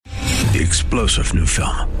The explosive new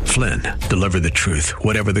film, Flynn, deliver the truth,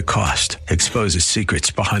 whatever the cost, exposes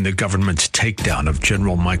secrets behind the government's takedown of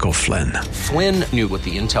General Michael Flynn. Flynn knew what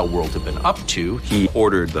the intel world had been up to. He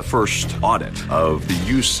ordered the first audit of the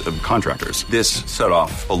use of contractors. This set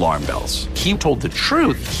off alarm bells. He told the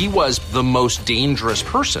truth. He was the most dangerous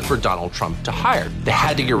person for Donald Trump to hire. They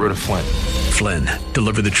had to get rid of Flynn. Flynn,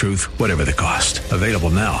 deliver the truth, whatever the cost. Available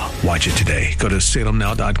now. Watch it today. Go to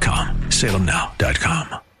salemnow.com.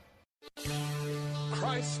 salemnow.com.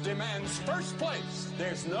 Christ demands first place.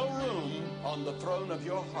 There's no room on the throne of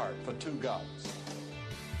your heart for two gods.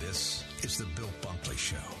 This is the Bill Bunkley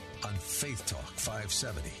Show on Faith Talk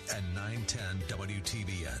 570 and 910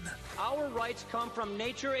 WTBN. Our rights come from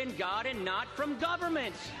nature and God and not from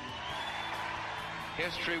government.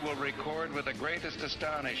 History will record with the greatest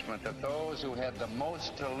astonishment that those who had the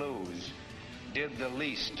most to lose did the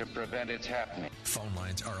least to prevent its happening. Phone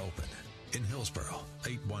lines are open. In Hillsborough,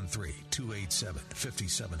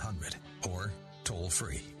 813-287-5700 or toll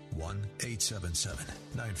free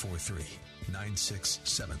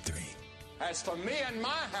 1-877-943-9673. As for me and my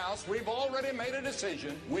house, we've already made a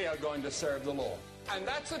decision. We are going to serve the Lord. And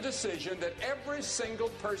that's a decision that every single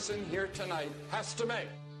person here tonight has to make.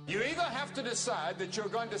 You either have to decide that you're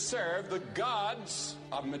going to serve the gods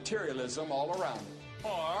of materialism all around you,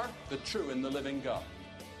 or the true and the living God.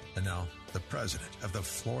 And now, the president of the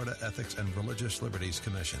Florida Ethics and Religious Liberties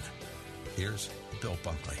Commission. Here's Bill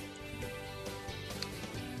Bunkley.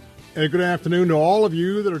 Hey, good afternoon to all of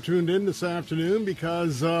you that are tuned in this afternoon,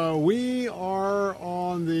 because we are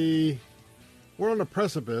on the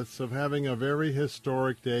precipice of having a very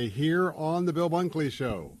historic day here on the Bill Bunkley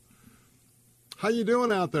Show. How you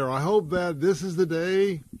doing out there? I hope that this is the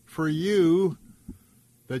day for you,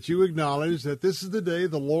 that you acknowledge that this is the day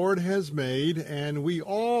the Lord has made, and we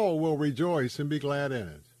all will rejoice and be glad in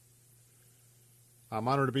it. I'm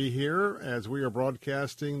honored to be here as we are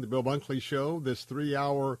broadcasting the Bill Bunkley Show, this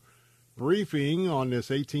 3-hour briefing on this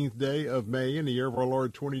 18th day of May in the year of our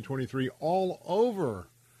Lord 2023, all over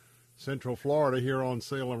Central Florida here on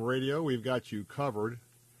Salem Radio. We've got you covered.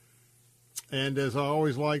 And as I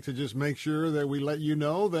always like to just make sure that we let you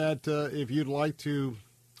know that if you'd like to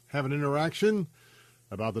have an interaction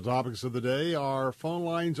about the topics of the day, our phone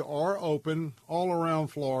lines are open all around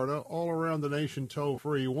Florida, all around the nation,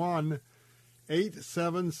 toll-free,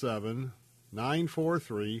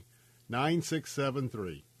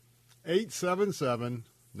 1-877-943-9673.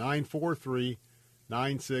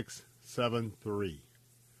 877-943-9673.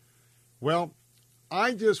 Well,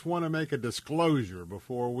 I just want to make a disclosure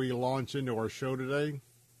before we launch into our show today.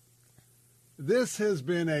 This has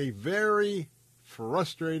been a very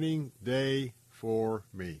frustrating day for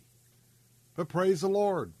me. But praise the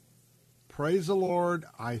Lord. Praise the Lord.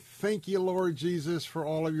 I thank you, Lord Jesus, for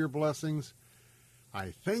all of your blessings.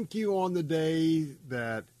 I thank you on the day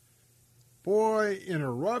that, boy,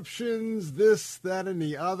 interruptions, this, that, and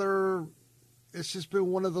the other, it's just been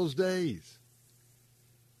one of those days.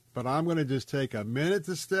 But I'm going to just take a minute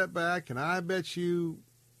to step back, and I bet you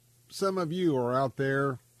some of you are out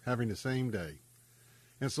there having the same day.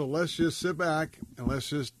 And so let's just sit back and let's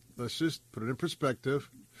just put it in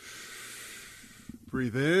perspective.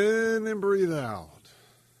 Breathe in and breathe out.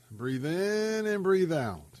 Breathe in and breathe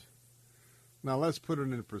out. Now let's put it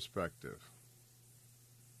in perspective.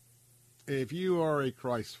 If you are a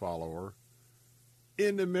Christ follower,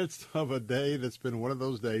 in the midst of a day that's been one of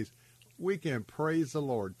those days, we can praise the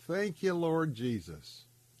Lord. Thank you, Lord Jesus,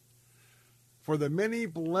 for the many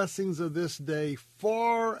blessings of this day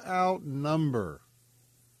far outnumber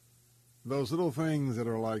those little things that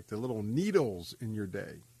are like the little needles in your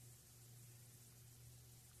day.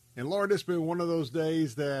 And Lord, it's been one of those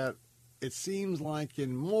days that it seems like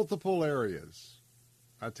in multiple areas,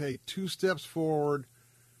 I take 2 steps forward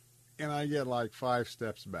and I get like 5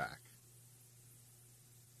 steps back.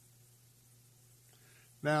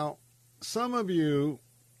 Now, some of you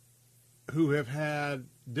who have had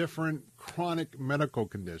different chronic medical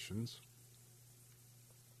conditions,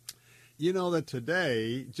 you know that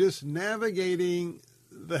today, just navigating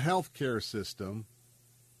the healthcare system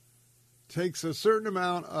takes a certain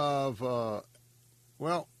amount of,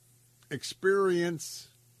 experience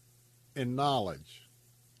and knowledge.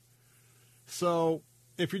 So,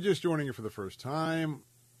 if you're just joining it for the first time,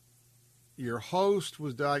 your host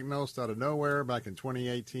was diagnosed out of nowhere back in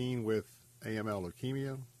 2018 with AML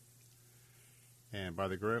leukemia. And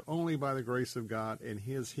only by the grace of God and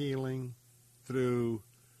his healing, through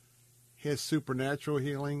his supernatural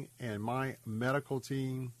healing and my medical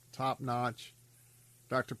team, top-notch,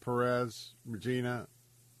 Dr. Perez, Regina,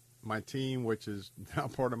 my team, which is now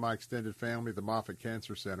part of my extended family, the Moffitt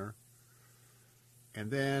Cancer Center,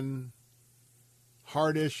 and then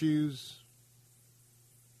heart issues,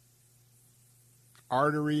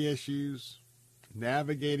 artery issues,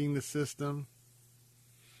 navigating the system,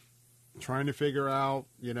 trying to figure out,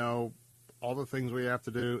 all the things we have to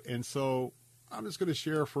do. And so I'm just going to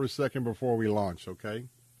share for a second before we launch, okay?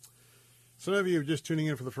 Some of you are just tuning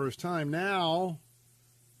in for the first time. Now,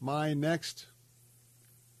 my next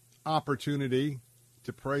opportunity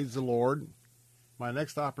to praise the Lord, my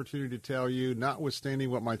next opportunity to tell you, notwithstanding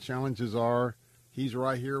what my challenges are, He's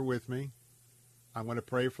right here with me. I'm going to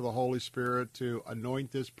pray for the Holy Spirit to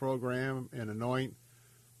anoint this program and anoint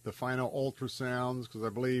the final ultrasounds, because I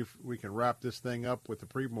believe we can wrap this thing up with the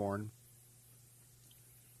preborn.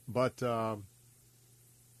 But in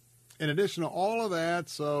addition to all of that,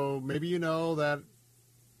 so maybe you know that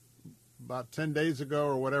about 10 days ago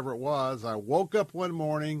or whatever it was, I woke up one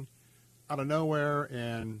morning out of nowhere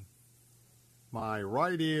and my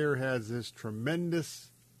right ear has this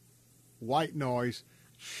tremendous white noise.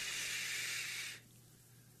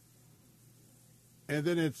 And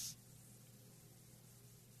then it's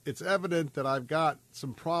evident that I've got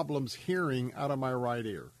some problems hearing out of my right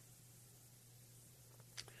ear.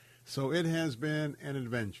 So it has been an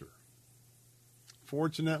adventure.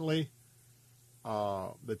 Fortunately,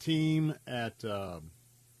 the team at Ear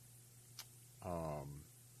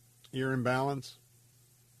Imbalance,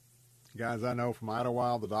 guys I know from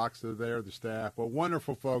Idlewild, the docs are there, the staff, but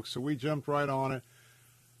wonderful folks. So we jumped right on it,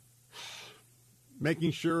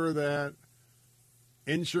 making sure that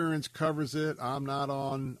insurance covers it. I'm not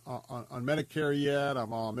on Medicare yet.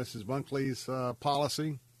 I'm on Mrs. Bunkley's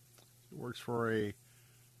policy. She works for a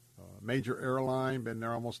major airline, been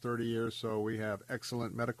there almost 30 years, so we have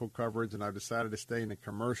excellent medical coverage, and I've decided to stay in the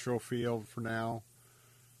commercial field for now.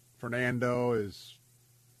 Fernando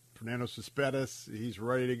Cespedes, he's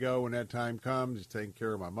ready to go when that time comes. He's taking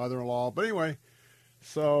care of my mother-in-law. But anyway,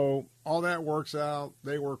 so all that works out.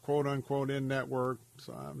 They were quote-unquote in network,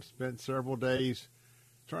 so I've spent several days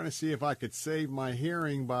trying to see if I could save my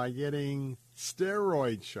hearing by getting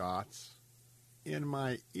steroid shots in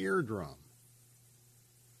my eardrum.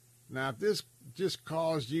 Now, if this just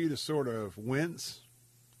caused you to sort of wince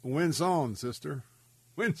on, sister.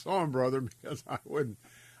 Wince on, brother, because I wouldn't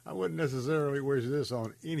necessarily wish this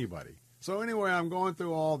on anybody. So anyway, I'm going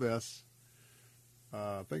through all this.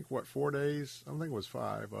 I think, 4 days? I think it was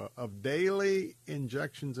 5, of daily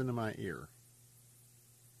injections into my ear.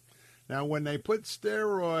 Now, when they put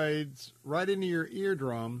steroids right into your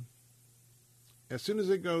eardrum, as soon as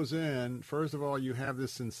it goes in, first of all, you have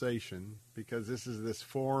this sensation because this is this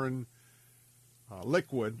foreign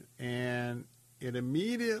liquid, and it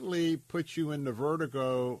immediately puts you into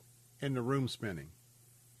vertigo and the room spinning.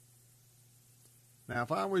 Now,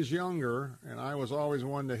 if I was younger and I was always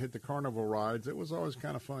one to hit the carnival rides, it was always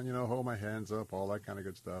kind of fun, hold my hands up, all that kind of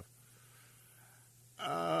good stuff.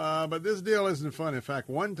 But this deal isn't fun. In fact,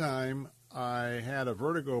 one time I had a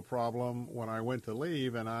vertigo problem when I went to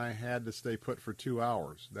leave, and I had to stay put for 2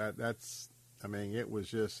 hours. It was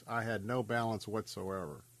just, I had no balance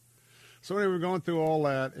whatsoever. So anyway, we're going through all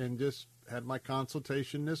that and just had my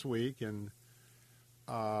consultation this week, and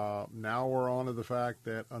now we're on to the fact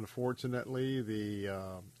that, unfortunately,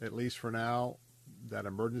 at least for now, that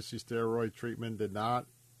emergency steroid treatment did not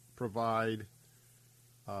provide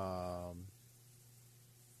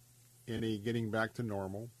any getting back to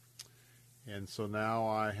normal. And so now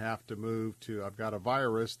I have to move to, I've got a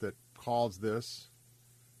virus that caused this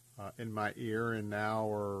in my ear, and now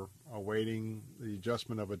we're awaiting the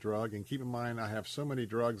adjustment of a drug. And keep in mind, I have so many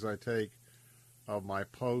drugs I take of my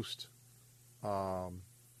post bone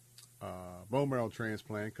marrow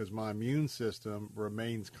transplant because my immune system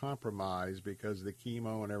remains compromised because of the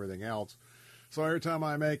chemo and everything else. So every time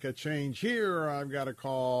I make a change here, I've got to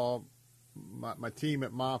call my team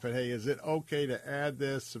at Moffitt, hey, is it okay to add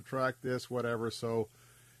this, subtract this, whatever? So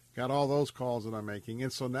got all those calls that I'm making.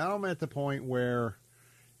 And so now I'm at the point where,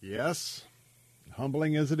 yes,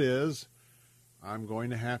 humbling as it is, I'm going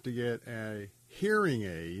to have to get a hearing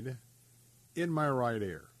aid in my right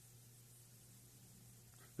ear.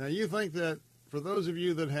 Now, you think that for those of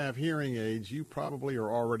you that have hearing aids, you probably are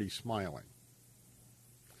already smiling.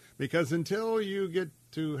 Because until you get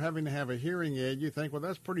to having to have a hearing aid, you think, well,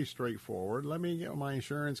 that's pretty straightforward. Let me get my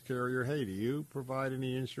insurance carrier. Hey, do you provide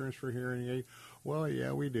any insurance for hearing aid? Well,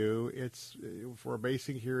 yeah, we do. It's for a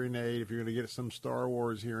basic hearing aid. If you're going to get some Star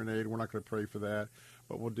Wars hearing aid, we're not going to pay for that,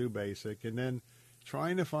 but we'll do basic. And then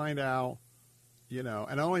trying to find out, and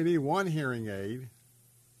I only need one hearing aid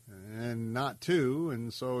and not two.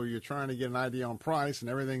 And so you're trying to get an idea on price,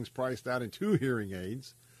 and everything's priced out in 2 hearing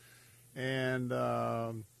aids. And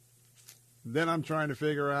then I'm trying to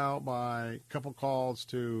figure out by a couple calls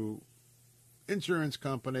to insurance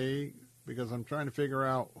company because I'm trying to figure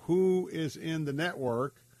out who is in the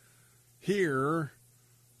network here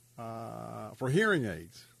for hearing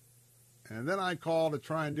aids. And then I call to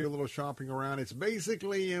try and do a little shopping around. It's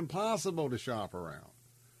basically impossible to shop around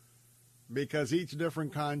because each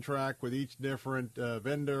different contract with each different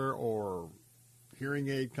vendor or hearing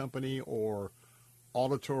aid company or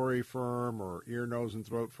auditory firm or ear, nose, and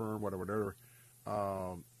throat firm, whatever,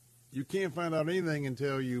 you can't find out anything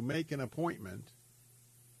until you make an appointment.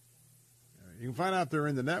 You can find out they're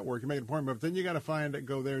in the network, you make an appointment, but then you got to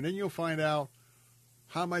go there, and then you'll find out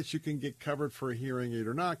how much you can get covered for a hearing aid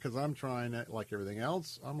or not, because I'm trying to, like everything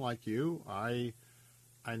else, I'm like you. I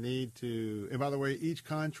need to, and by the way, each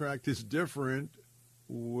contract is different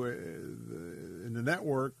in the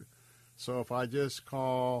network. So if I just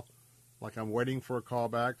call, like I'm waiting for a call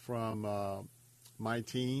back from my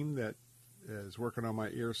team that is working on my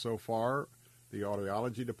ear so far, the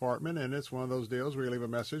audiology department, and it's one of those deals where you leave a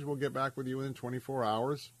message, we'll get back with you within 24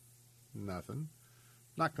 hours. Nothing.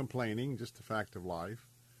 Not complaining, just the fact of life.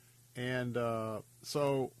 And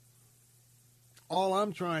so all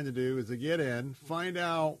I'm trying to do is to get in, find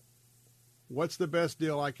out what's the best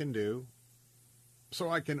deal I can do so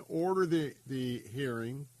I can order the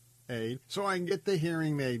hearing aid, so I can get the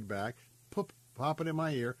hearing aid back, pop it in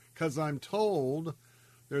my ear, because I'm told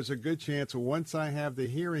there's a good chance once I have the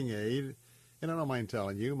hearing aid, and I don't mind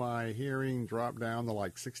telling you, my hearing dropped down to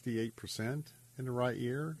like 68% in the right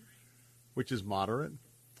ear, which is moderate.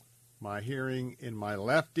 My hearing in my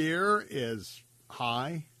left ear is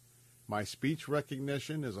high. My speech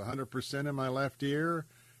recognition is 100% in my left ear.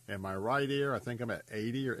 And my right ear, I think I'm at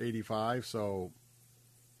 80 or 85. So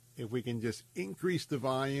if we can just increase the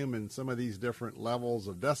volume in some of these different levels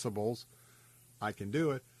of decibels, I can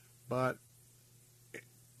do it. But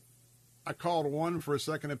I called one for a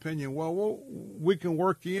second opinion. Well, we can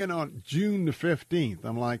work you in on June the 15th.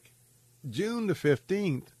 I'm like, June the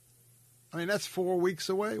 15th? I mean, that's 4 weeks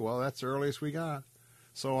away. Well, that's the earliest we got.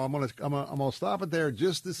 So I'm gonna stop it there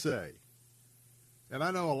just to say, and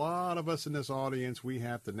I know a lot of us in this audience, we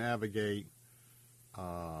have to navigate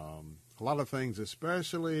a lot of things,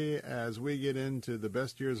 especially as we get into the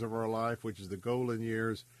best years of our life, which is the golden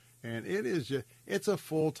years. And it's a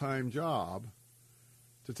full-time job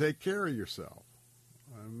to take care of yourself.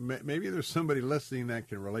 Maybe there's somebody listening that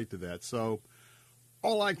can relate to that. So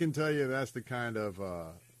all I can tell you, that's the kind of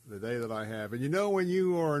the day that I have. And when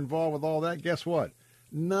you are involved with all that, guess what?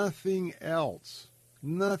 Nothing else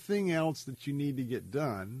that you need to get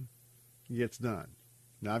done gets done.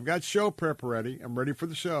 Now, I've got show prep ready. I'm ready for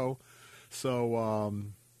the show. So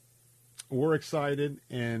we're excited,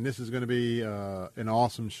 and this is going to be an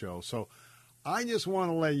awesome show. So I just want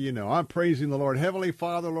to let you know, I'm praising the Lord. Heavenly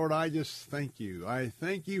Father, Lord, I just thank you. I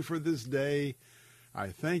thank you for this day. I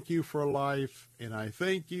thank you for life, and I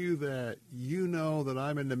thank you that you know that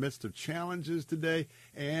I'm in the midst of challenges today,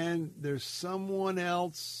 and there's someone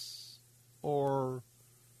else, or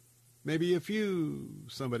maybe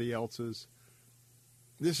somebody else's.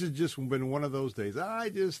 This has just been one of those days. I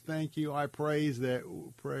just thank you. I pray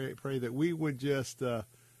that we would just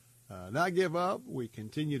not give up. We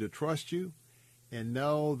continue to trust you and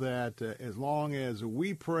know that as long as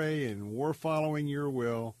we pray and we're following your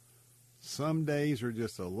will, some days are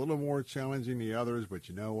just a little more challenging than the others, but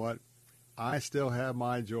you know what? I still have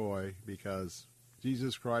my joy because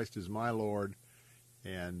Jesus Christ is my Lord,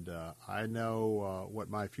 and I know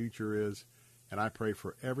what my future is, and I pray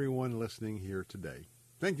for everyone listening here today.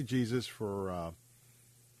 Thank you, Jesus, for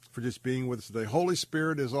just being with us today. Holy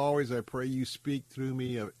Spirit, as always, I pray you speak through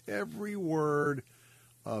me of every word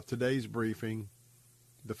of today's briefing,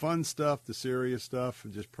 the fun stuff, the serious stuff,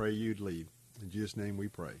 and just pray you'd lead. In Jesus' name we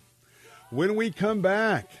pray. When we come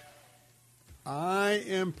back, I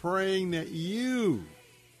am praying that you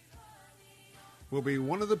will be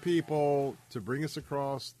one of the people to bring us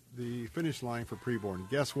across the finish line for preborn.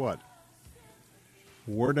 Guess what?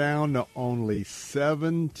 We're down to only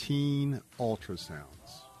 17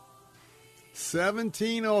 ultrasounds.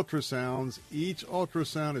 17 ultrasounds. Each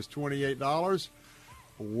ultrasound is $28.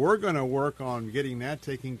 We're going to work on getting that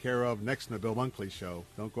taken care of next in the Bill Bunkley Show.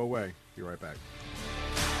 Don't go away. Be right back.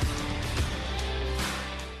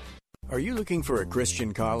 Are you looking for a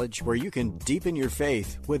Christian college where you can deepen your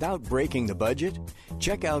faith without breaking the budget?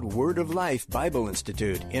 Check out Word of Life Bible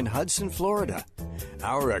Institute in Hudson, Florida.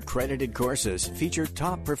 Our accredited courses feature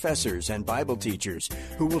top professors and Bible teachers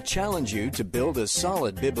who will challenge you to build a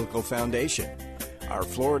solid biblical foundation. Our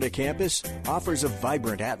Florida campus offers a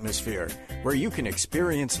vibrant atmosphere where you can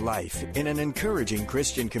experience life in an encouraging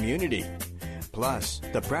Christian community. Plus,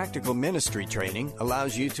 the practical ministry training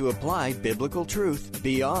allows you to apply biblical truth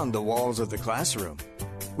beyond the walls of the classroom.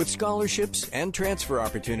 With scholarships and transfer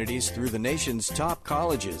opportunities through the nation's top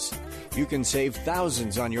colleges, you can save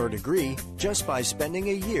thousands on your degree just by spending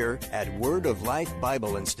a year at Word of Life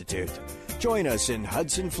Bible Institute. Join us in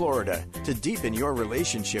Hudson, Florida to deepen your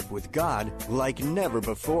relationship with God like never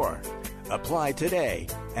before. Apply today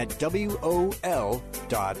at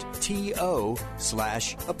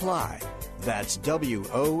wol.to/apply. That's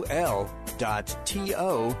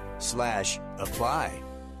wol.to/apply.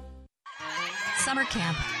 Summer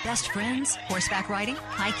camp, best friends, horseback riding,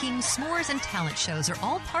 hiking, s'mores, and talent shows are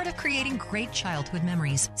all part of creating great childhood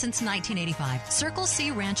memories. Since 1985, Circle C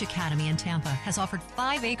Ranch Academy in Tampa has offered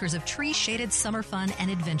 5 acres of tree-shaded summer fun and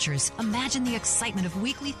adventures. Imagine the excitement of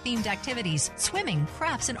weekly themed activities, swimming,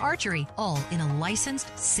 crafts, and archery, all in a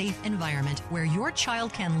licensed, safe environment where your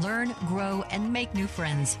child can learn, grow, and make new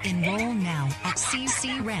friends. Enroll now at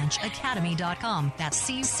ccranchacademy.com. That's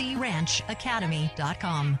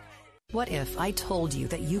ccranchacademy.com. What if I told you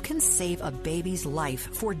that you can save a baby's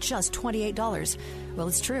life for just $28? Well,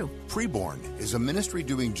 it's true. Preborn is a ministry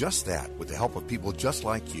doing just that with the help of people just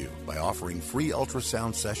like you by offering free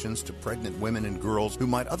ultrasound sessions to pregnant women and girls who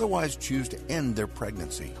might otherwise choose to end their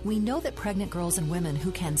pregnancy. We know that pregnant girls and women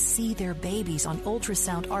who can see their babies on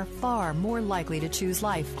ultrasound are far more likely to choose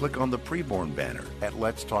life. Click on the Preborn banner at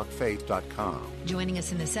letstalkfaith.com. Joining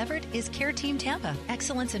us in this effort is Care Team Tampa,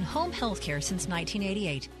 excellence in home health care since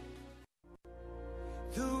 1988.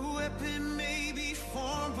 The weapon may be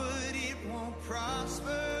formed, but it won't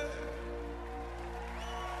prosper.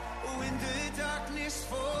 When the darkness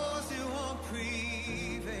falls, it won't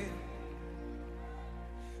prevail.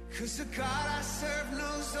 'Cause the God I serve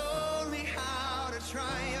knows only how to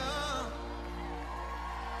triumph.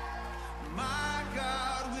 My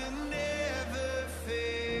God will never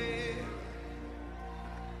fail.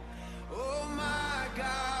 Oh, my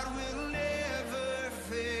God will never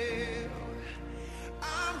fail.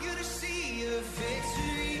 I'm gonna see a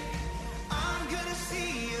victory. I'm gonna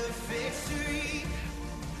see a victory.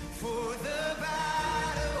 For the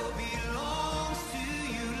battle belongs to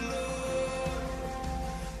you, Lord.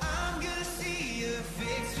 I'm gonna see a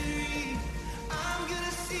victory. I'm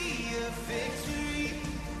gonna see a victory.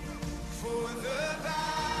 For the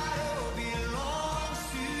battle belongs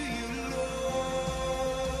to you, Lord.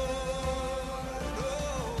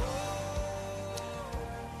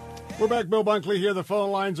 We're back. Bill Bunkley here. The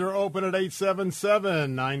phone lines are open at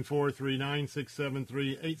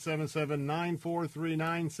 877-943-9673,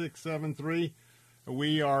 877-943-9673.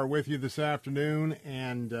 We are with you this afternoon,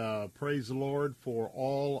 and praise the Lord for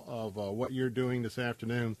all of what you're doing this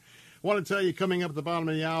afternoon. I want to tell you, coming up at the bottom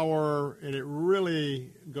of the hour, and it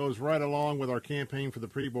really goes right along with our campaign for the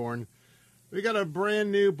preborn, we got a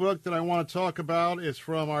brand new book that I want to talk about. It's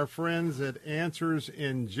from our friends at Answers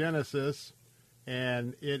in Genesis.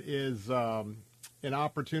 And it is an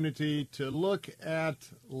opportunity to look at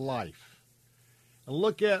life.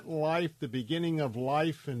 Look at life, the beginning of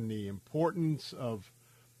life, and the importance of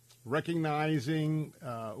recognizing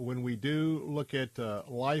when we do look at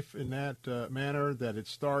life in that manner, that it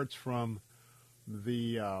starts from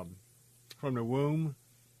the womb.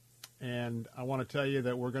 And I want to tell you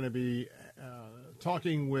that we're going to be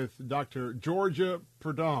talking with Dr. Georgia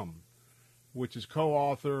Purdom, which is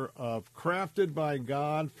co-author of Crafted by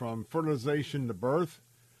God, From Fertilization to Birth.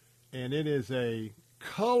 And it is a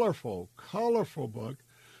colorful book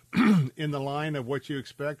in the line of what you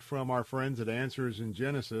expect from our friends at Answers in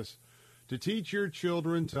Genesis, to teach your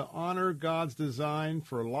children to honor God's design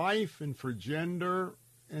for life and for gender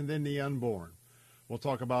and then the unborn. We'll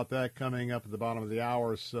talk about that coming up at the bottom of the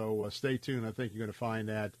hour, so stay tuned. I think you're going to find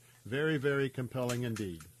that very, very compelling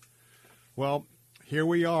indeed. Well, here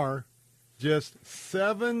we are. Just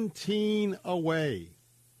 17 away.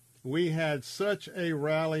 We had such a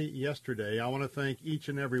rally yesterday. I want to thank each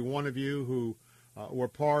and every one of you who were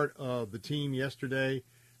part of the team yesterday.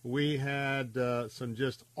 We had some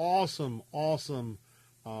just awesome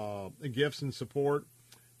gifts and support,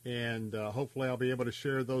 and hopefully I'll be able to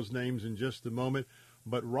share those names in just a moment.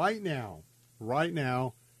 But right now,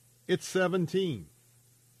 it's 17.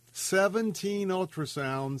 17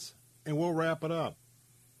 ultrasounds, and we'll wrap it up.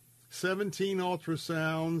 17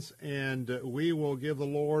 ultrasounds, and we will give the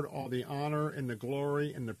Lord all the honor and the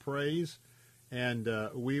glory and the praise, and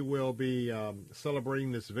we will be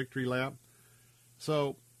celebrating this victory lap.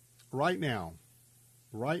 So right now,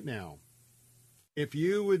 if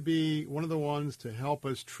you would be one of the ones to help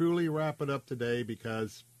us truly wrap it up today,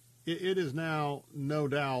 because it is now, no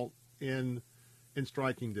doubt, in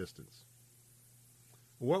striking distance.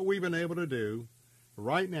 What we've been able to do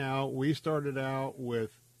Right now, we started out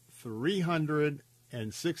with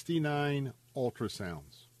 369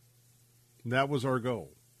 ultrasounds. That was our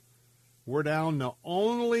goal. We're down to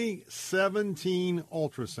only 17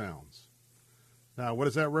 ultrasounds. Now, what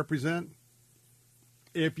does that represent?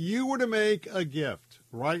 If you were to make a gift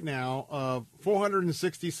right now of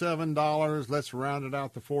 $467, let's round it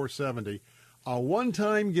out to $470, a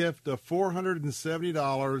one-time gift of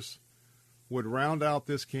 $470 would round out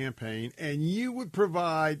this campaign, and you would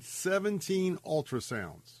provide 17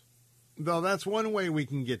 ultrasounds. Though that's one way we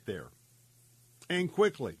can get there, and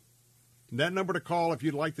quickly. That number to call if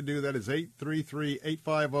you'd like to do that is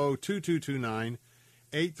 833-850-2229,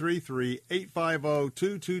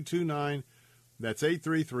 833-850-2229. That's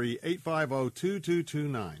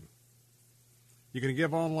 833-850-2229. You can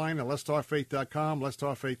give online at letstalkfaith.com,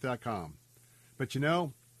 letstalkfaith.com. But you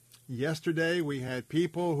know, yesterday we had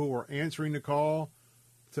people who were answering the call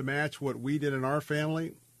to match what we did in our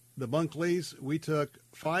family. The Bunkleys, we took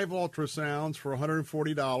 5 ultrasounds for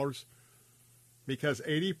 $140 because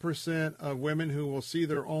 80% of women who will see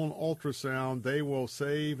their own ultrasound, they will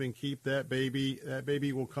save and keep that baby. That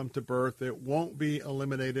baby will come to birth. It won't be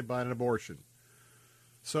eliminated by an abortion.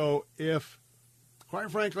 So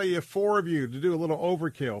quite frankly, if 4 of you, to do a little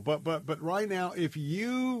overkill, but right now, if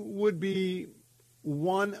you would be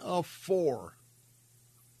one of 4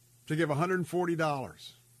 to give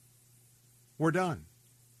 $140, we're done.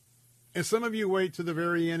 And some of you wait to the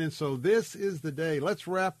very end, and so this is the day. Let's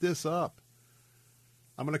wrap this up.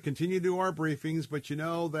 I'm going to continue to do our briefings, but you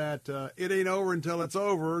know that it ain't over until it's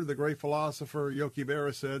over, the great philosopher Yogi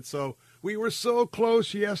Berra said. So we were so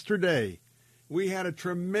close yesterday. We had a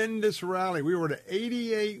tremendous rally. We were at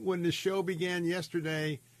 88 when the show began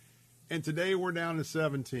yesterday, and today we're down to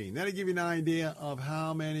 17. That'll give you an idea of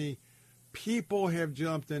how many people have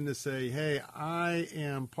jumped in to say, hey, I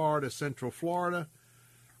am part of Central Florida.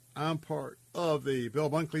 I'm part of the Bill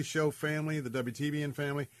Bunkley Show family, the WTBN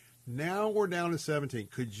family. Now we're down to 17.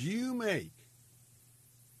 Could you make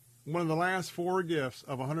one of the last 4 gifts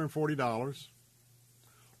of $140?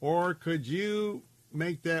 Or could you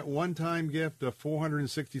make that one-time gift of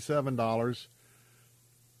 $467? I'm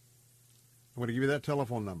going to give you that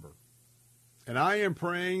telephone number. And I am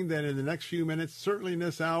praying that in the next few minutes, certainly in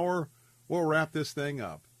this hour, we'll wrap this thing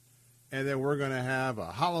up. And then we're going to have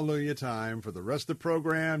a hallelujah time for the rest of the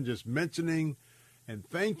program, just mentioning and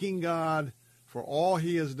thanking God for all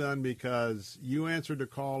he has done, because you answered the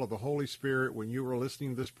call of the Holy Spirit when you were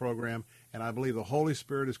listening to this program, and I believe the Holy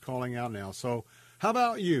Spirit is calling out now. So how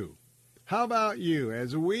about you? How about you?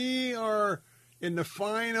 As we are in the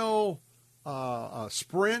final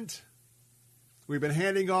sprint, we've been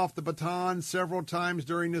handing off the baton several times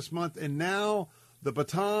during this month, and now the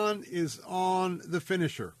baton is on the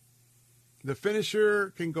finisher. The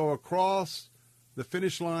finisher can go across the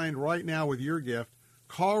finish line right now with your gift.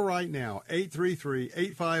 Call right now,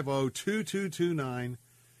 833-850-2229,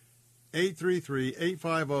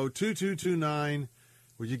 833-850-2229.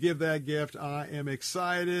 Would you give that gift? I am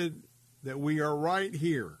excited that we are right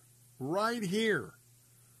here, and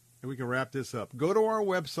we can wrap this up. Go to our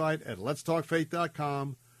website at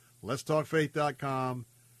letstalkfaith.com, letstalkfaith.com.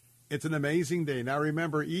 It's an amazing day. Now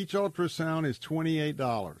remember, each ultrasound is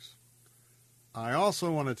 $28. I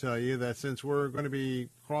also want to tell you that since we're going to be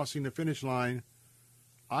crossing the finish line,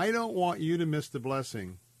 I don't want you to miss the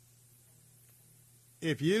blessing.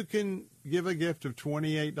 If you can give a gift of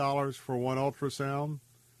 $28 for one ultrasound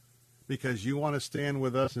because you want to stand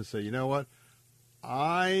with us and say, you know what,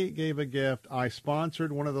 I gave a gift, I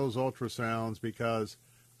sponsored one of those ultrasounds because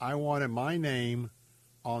I wanted my name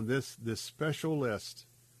on this special list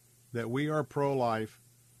that we are pro-life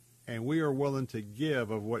and we are willing to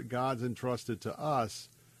give of what God's entrusted to us.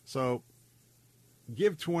 So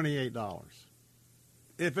give $28.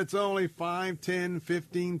 If it's only $5, $10,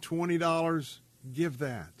 $15, $20, give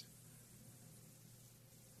that.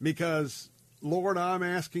 Because, Lord, I'm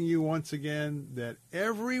asking you once again that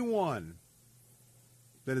everyone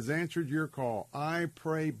that has answered your call, I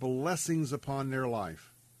pray blessings upon their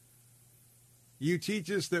life. You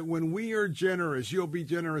teach us that when we are generous, you'll be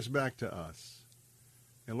generous back to us.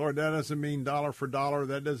 And, Lord, that doesn't mean dollar for dollar.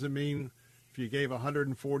 That doesn't mean if you gave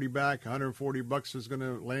 $140 back, $140 is going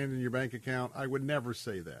to land in your bank account. I would never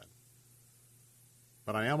say that.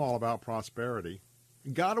 But I am all about prosperity.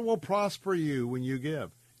 God will prosper you when you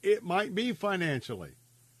give. It might be financially.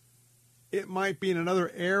 It might be in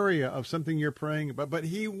another area of something you're praying about, but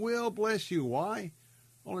he will bless you. Why?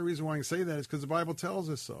 Only reason why I can say that is because the Bible tells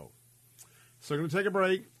us so. So we're going to take a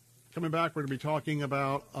break. Coming back, we're going to be talking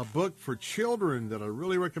about a book for children that I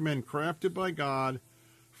really recommend, Crafted by God,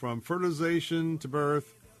 From Fertilization to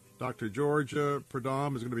Birth, Dr. George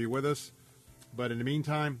Pradam is going to be with us. But in the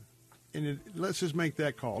meantime, let's just make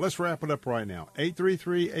that call. Let's wrap it up right now.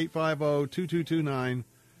 833-850-2229.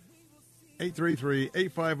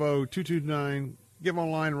 833-850-2229. Give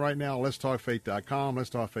online right now. Let'sTalkFaith.com.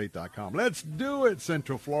 Let'sTalkFaith.com. Let's do it,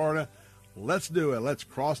 Central Florida. Let's do it. Let's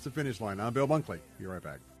cross the finish line. I'm Bill Bunkley. Be right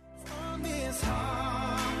back.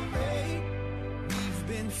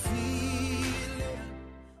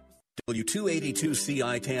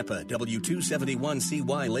 W282CI Tampa,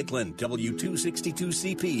 W271CY Lakeland,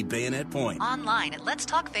 W262CP Bayonet Point. Online at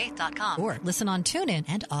letstalkfaith.com or listen on TuneIn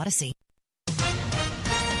and Odyssey.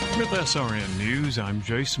 With SRN News, I'm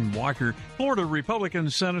Jason Walker. Florida Republican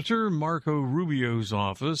Senator Marco Rubio's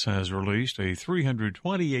office has released a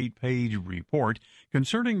 328-page report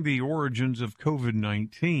concerning the origins of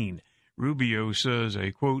COVID-19. Rubio says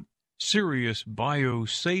a, quote, serious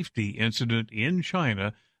biosafety incident in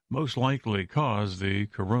China most likely caused the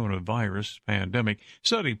coronavirus pandemic.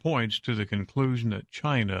 Study points to the conclusion that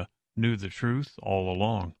China knew the truth all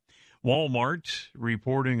along. Walmart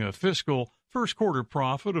reporting a fiscal first quarter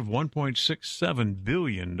profit of $1.67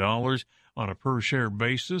 billion on a per-share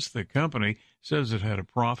basis. The company says it had a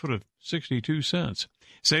profit of 62 cents.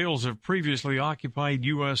 Sales of previously occupied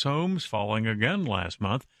U.S. homes falling again last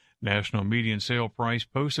month. National median sale price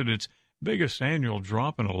posted its biggest annual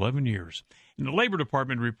drop in 11 years. And the Labor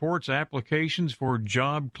Department reports applications for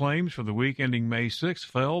job claims for the week ending May 6th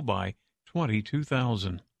fell by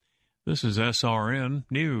 22,000. This is SRN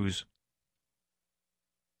News.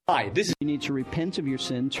 Hi, you need to repent of your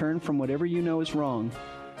sin, turn from whatever you know is wrong,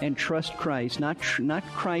 and trust Christ. Not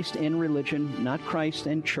Christ and religion, not Christ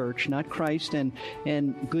and church, not Christ and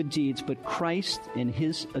good deeds, but Christ and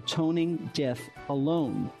His atoning death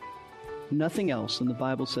alone. Nothing else. And the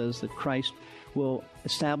Bible says that Christ will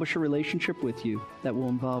establish a relationship with you that will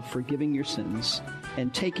involve forgiving your sins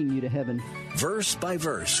and taking you to heaven. Verse by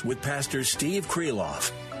Verse with Pastor Steve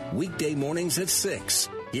Kreloff. Weekday mornings at 6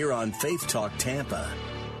 here on Faith Talk Tampa.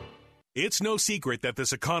 It's no secret that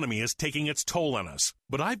this economy is taking its toll on us,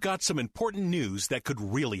 but I've got some important news that could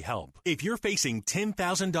really help. If you're facing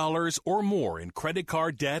 $10,000 or more in credit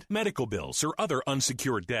card debt, medical bills, or other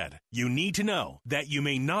unsecured debt, you need to know that you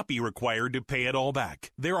may not be required to pay it all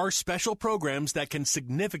back. There are special programs that can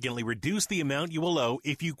significantly reduce the amount you will owe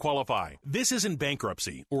if you qualify. This isn't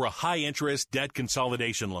bankruptcy or a high-interest debt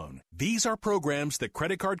consolidation loan. These are programs that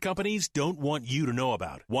credit card companies don't want you to know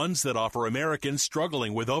about, ones that offer Americans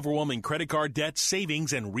struggling with overwhelming credit card debt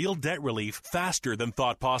savings and real debt relief faster than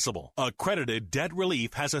thought possible. Accredited Debt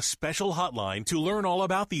Relief has a special hotline to learn all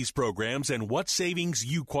about these programs and what savings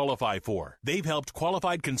you qualify for. They've helped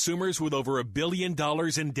qualified consumers with over $1 billion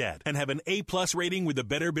in debt and have an A+ rating with the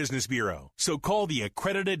Better Business Bureau. So call the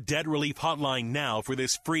Accredited Debt Relief hotline now for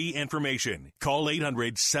this free information. Call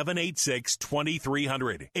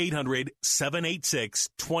 800-786-2300.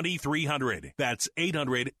 800-786-2300. That's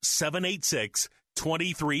 800-786-2300.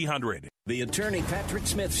 2300. The Attorney Patrick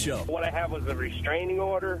Smith Show. What I have was a restraining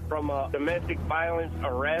order from a domestic violence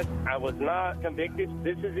arrest. I was not convicted.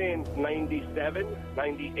 This is in 97,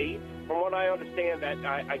 98. From what I understand, that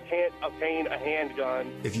I can't obtain a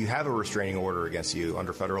handgun. If you have a restraining order against you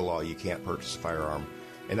under federal law, you can't purchase a firearm.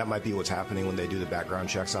 And that might be what's happening when they do the background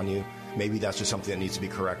checks on you. Maybe that's just something that needs to be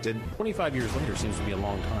corrected. 25 years later seems to be a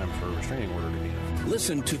long time for a restraining order to be.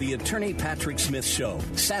 Listen to the Attorney Patrick Smith Show,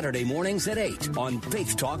 Saturday mornings at 8 on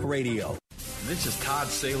Faith Talk Radio. This is Todd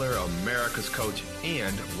Saylor, America's coach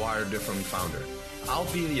and Wired Differently founder. I'll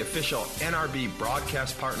be the official NRB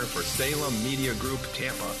broadcast partner for Salem Media Group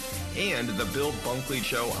Tampa and the Bill Bunkley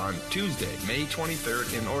Show on Tuesday, May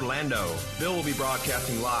 23rd in Orlando. Bill will be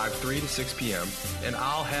broadcasting live 3 to 6 p.m., and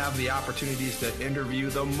I'll have the opportunities to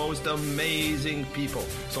interview the most amazing people.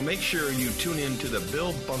 So make sure you tune in to the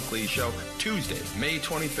Bill Bunkley Show Tuesday, May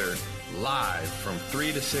 23rd, live from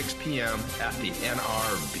 3 to 6 p.m. at the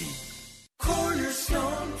NRB.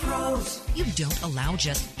 Cornerstone Pros. You don't allow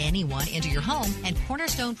just anyone into your home, and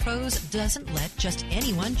Cornerstone Pros doesn't let just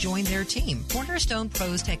anyone join their team. Cornerstone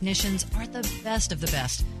Pros technicians are the best of the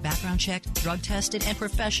best. Background checked, drug tested, and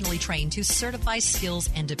professionally trained to certify skills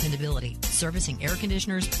and dependability. Servicing air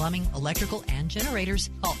conditioners, plumbing, electrical, and generators.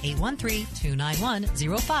 Call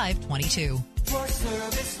 813-291-0522. For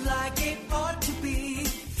service like it ought to be.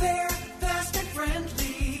 Fair, fast, and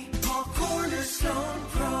friendly. Call Cornerstone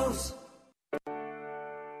Pros.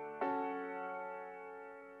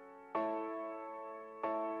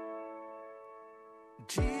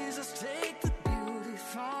 Jesus, take the beauty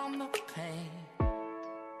from the pain.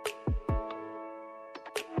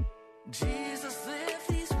 Jesus, lift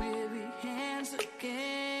these weary hands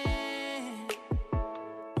again.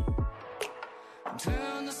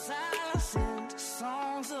 Turn the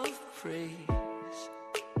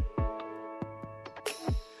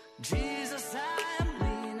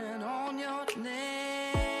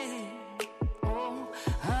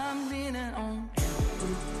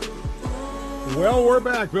Well, we're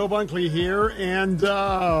back. Bill Bunkley here, and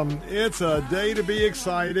it's a day to be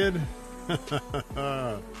excited.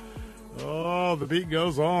 Oh, the beat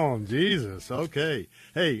goes on. Jesus. Okay.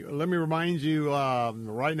 Hey, let me remind you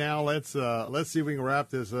right now, let's see if we can wrap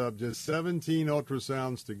this up. Just 17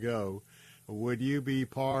 ultrasounds to go. Would you be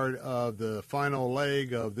part of the final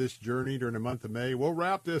leg of this journey during the month of May? We'll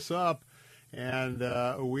wrap this up, and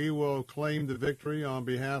we will claim the victory on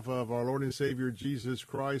behalf of our Lord and Savior Jesus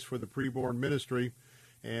Christ for the preborn ministry.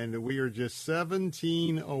 And we are just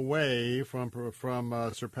 17 away from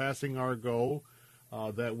surpassing our goal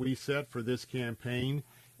that we set for this campaign.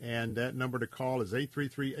 And that number to call is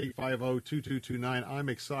 833-850-2229. I'm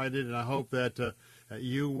excited, and I hope that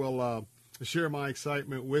you will share my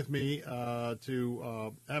excitement with me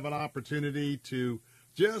to have an opportunity to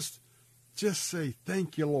just say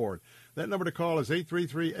thank you, Lord. That number to call is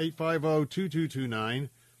 833-850-2229,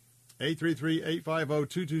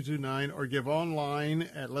 833-850-2229, or give online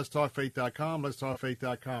at letstalkfaith.com,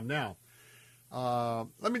 letstalkfaith.com. Now,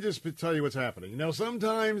 let me just tell you what's happening. You know,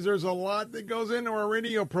 sometimes there's a lot that goes into our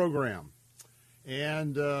radio program,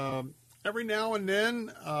 and every now and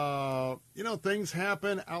then, things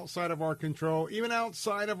happen outside of our control, even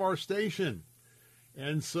outside of our station.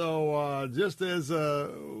 And so just as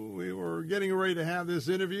we were getting ready to have this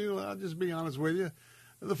interview, I'll just be honest with you,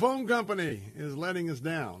 the phone company is letting us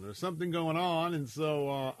down. There's something going on, and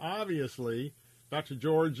so obviously Dr.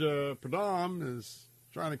 George Pradam is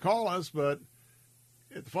trying to call us, but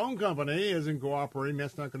if the phone company isn't cooperating,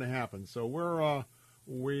 that's not going to happen. So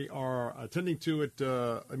we are attending to it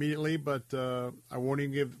immediately, but I won't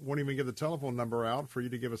even give the telephone number out for you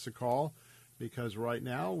to give us a call, because right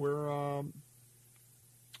now we're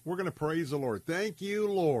going to praise the Lord. Thank you,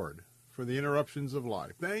 Lord, for the interruptions of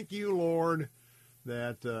life. Thank you, Lord,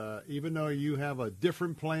 that even though you have a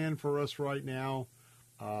different plan for us right now,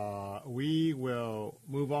 we will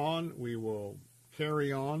move on. We will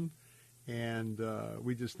carry on. And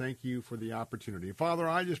we just thank you for the opportunity. Father,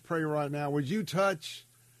 I just pray right now, would you touch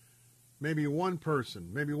maybe one person,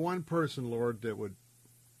 Lord, that would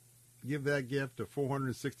give that gift of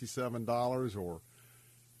 $467, or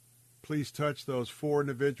please touch those 4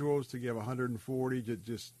 individuals to give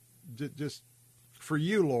 $140, just for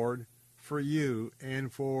you, Lord, for you,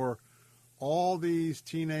 and for all these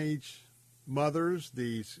teenage mothers,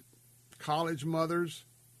 these college mothers,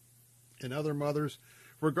 and other mothers,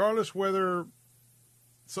 regardless whether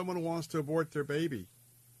someone wants to abort their baby,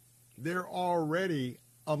 they're already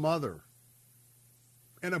a mother.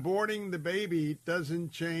 And aborting the baby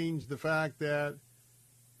doesn't change the fact that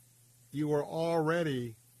you are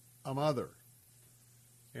already a mother.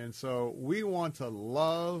 And so we want to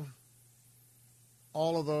love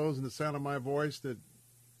all of those in the sound of my voice that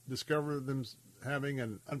discover them having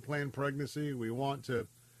an unplanned pregnancy. We want to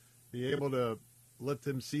be able to let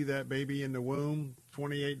them see that baby in the womb.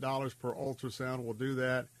 $28 per ultrasound will do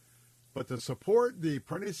that. But to support the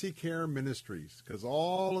pregnancy care ministries, because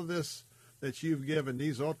all of this that you've given,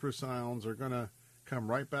 these ultrasounds are going to come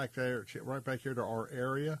right back here to our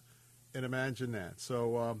area. And imagine that.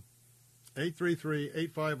 So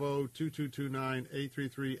 833-850-2229,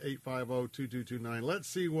 833-850-2229. Let's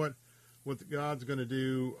see what God's going to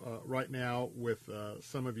do right now with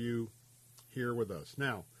some of you here with us.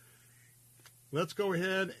 Now, let's go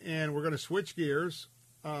ahead and we're going to switch gears.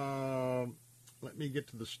 Let me get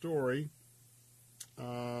to the story. Hold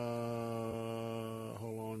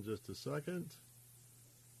on just a second.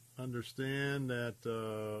 Understand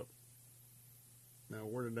that. Now,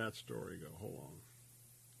 where did that story go? Hold on.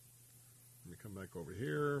 Let me come back over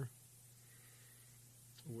here.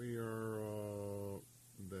 We are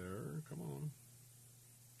there. Come on.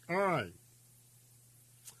 All right.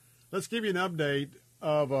 Let's give you an update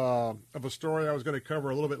of a story I was going to cover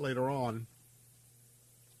a little bit later on.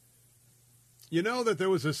 You know that there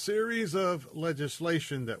was a series of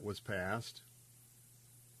legislation that was passed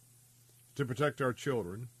to protect our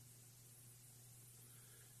children.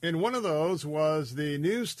 And one of those was the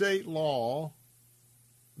new state law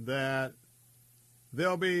that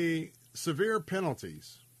there'll be severe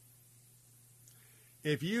penalties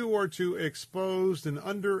if you were to expose an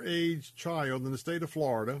underage child in the state of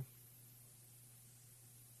Florida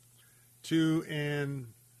to an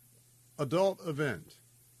adult event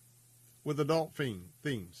with adult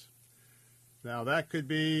themes. Now, that could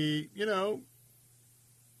be,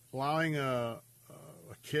 allowing a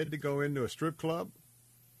kid to go into a strip club,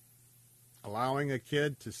 allowing a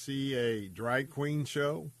kid to see a drag queen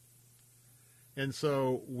show. And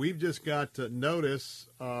so we've just got to notice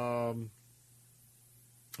about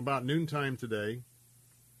noontime today,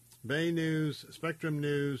 Bay News, Spectrum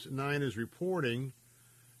News 9 is reporting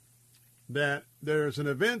that there's an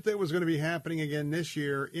event that was going to be happening again this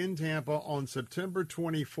year in Tampa on September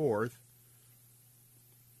 24th.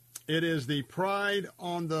 It is the Pride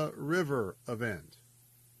on the River event.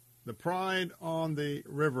 The Pride on the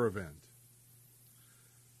River event.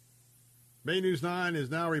 Bay News 9 is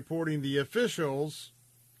now reporting the officials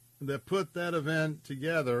that put that event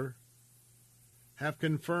together have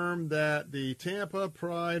confirmed that the Tampa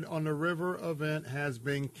Pride on the River event has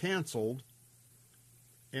been canceled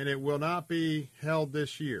and it will not be held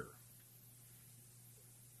this year.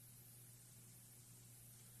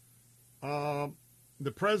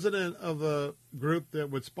 The president of the group that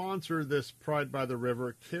would sponsor this Pride by the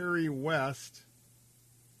River, Kerry West,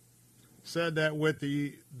 said that with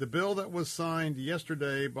the bill that was signed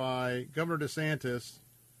yesterday by Governor DeSantis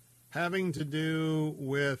having to do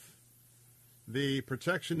with the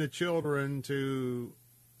protection of children to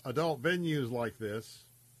adult venues like this,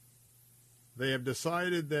 they have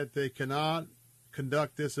decided that they cannot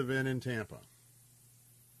conduct this event in Tampa.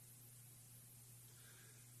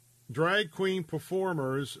 Drag queen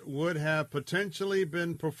performers would have potentially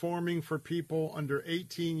been performing for people under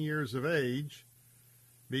 18 years of age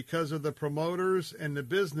because of the promoters and the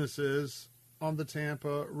businesses on the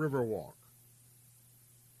Tampa Riverwalk.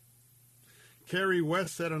 Kerry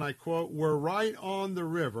West said, and I quote, "We're right on the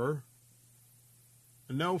river,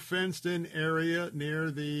 no fenced-in area near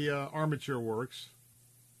the armature works.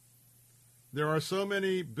 There are so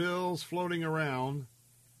many bills floating around.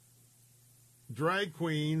 Drag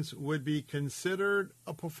queens would be considered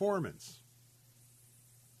a performance."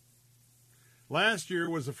 Last year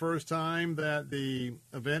was the first time that the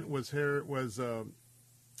event was held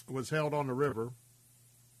on the river.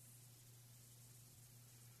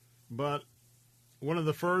 But one of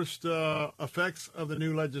the first effects of the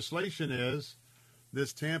new legislation is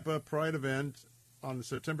this Tampa Pride event on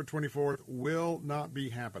September 24th will not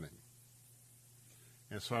be happening.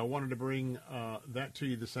 And so I wanted to bring that to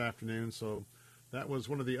you this afternoon. So that was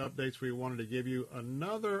one of the updates we wanted to give you.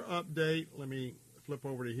 Another update, let me flip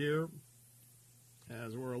over to here,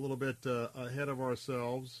 as we're a little bit ahead of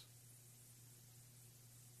ourselves.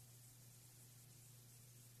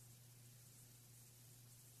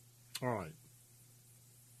 All right.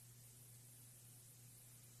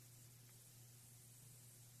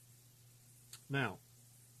 Now,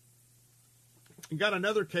 we got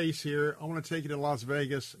another case here. I want to take you to Las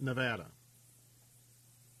Vegas, Nevada.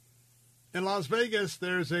 In Las Vegas,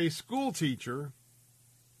 there's a school teacher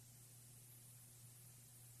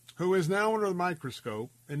who is now under the microscope,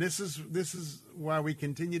 and this is why we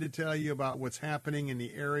continue to tell you about what's happening in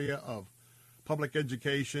the area of public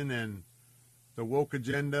education and the woke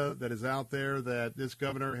agenda that is out there that this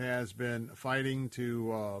governor has been fighting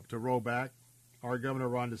to roll back, our Governor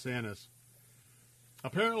Ron DeSantis.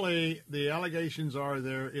 Apparently, the allegations are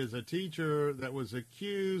there is a teacher that was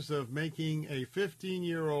accused of making a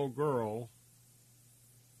 15-year-old girl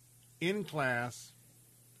in class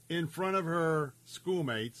in front of her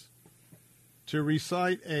schoolmates to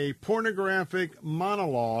recite a pornographic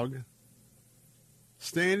monologue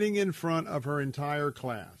standing in front of her entire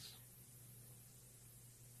class.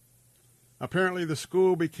 Apparently, the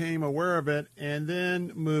school became aware of it and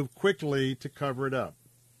then moved quickly to cover it up.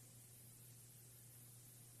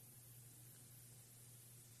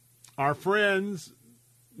 Our friends,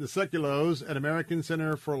 the Seculos at American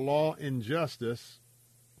Center for Law and Justice,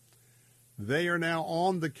 they are now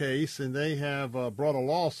on the case and they have brought a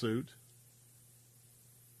lawsuit.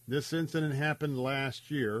 This incident happened last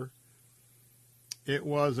year. It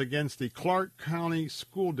was against the Clark County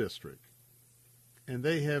School District, and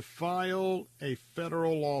they have filed a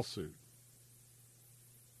federal lawsuit.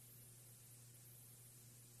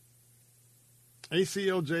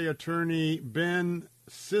 ACLJ attorney Ben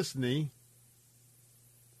Sisney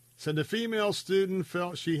said the female student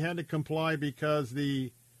felt she had to comply because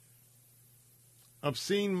the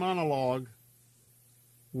obscene monologue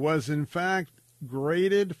was in fact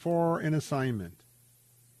graded for an assignment.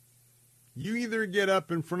 You either get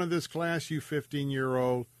up in front of this class, you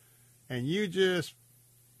 15-year-old, and you just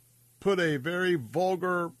put a very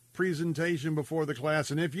vulgar presentation before the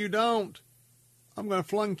class, and if you don't, I'm going to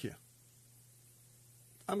flunk you.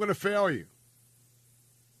 I'm going to fail you.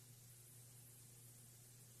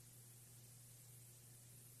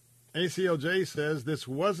 ACLJ says this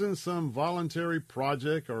wasn't some voluntary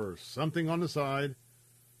project or something on the side.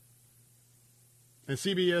 And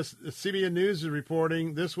CBN News is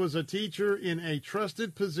reporting this was a teacher in a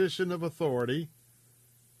trusted position of authority,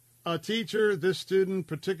 a teacher this student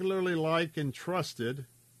particularly liked and trusted,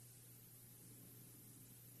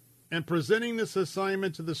 and presenting this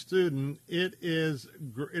assignment to the student, it is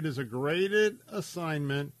a graded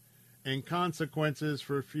assignment, and consequences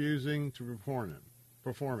for refusing to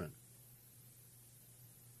perform it.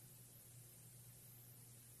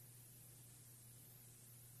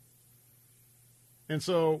 And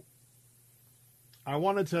so I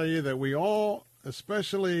want to tell you that we all,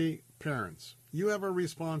 especially parents, you have a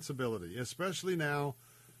responsibility, especially now.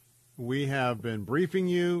 We have been briefing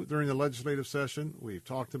you during the legislative session. We've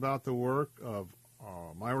talked about the work of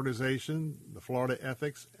my organization, the Florida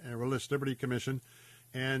Ethics and Religious Liberty Commission.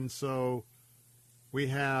 And so we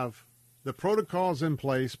have the protocols in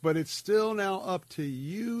place, but it's still now up to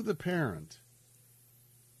you, the parent,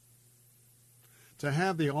 to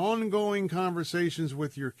have the ongoing conversations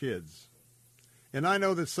with your kids. And I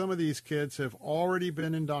know that some of these kids have already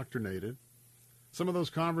been indoctrinated. Some of those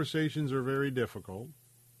conversations are very difficult.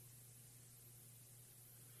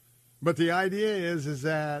 But the idea is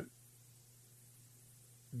that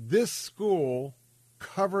this school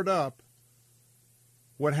covered up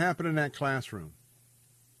what happened in that classroom.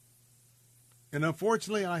 And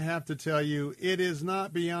unfortunately, I have to tell you, it is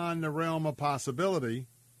not beyond the realm of possibility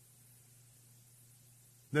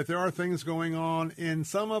that there are things going on in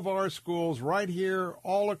some of our schools right here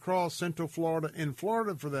all across Central Florida, in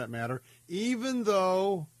Florida for that matter, even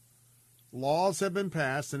though laws have been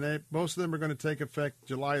passed, and most of them are going to take effect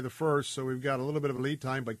July the 1st, so we've got a little bit of a lead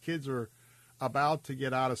time, but kids are about to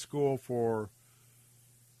get out of school for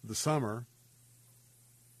the summer.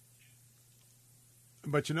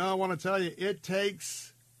 But, I want to tell you, it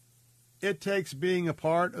takes being a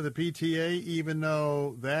part of the PTA, even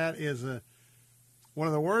though that is one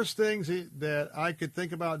of the worst things that I could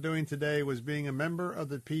think about doing today was being a member of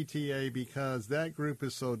the PTA, because that group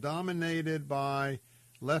is so dominated by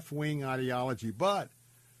left-wing ideology. But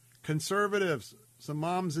conservatives, some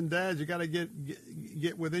moms and dads, you got to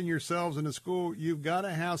get within yourselves in the school. You've got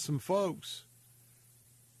to have some folks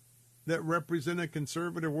that represent a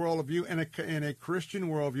conservative worldview and a Christian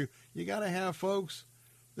worldview. You got to have folks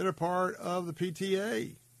that are part of the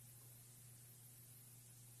PTA.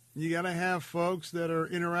 You got to have folks that are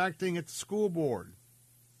interacting at the school board.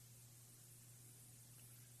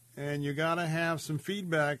 And you got to have some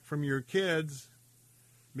feedback from your kids,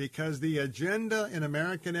 because the agenda in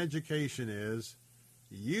American education is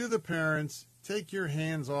you, the parents, take your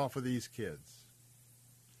hands off of these kids.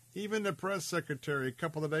 Even the press secretary a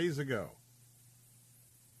couple of days ago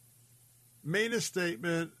made a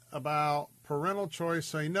statement about parental choice,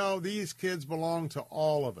 saying, no, these kids belong to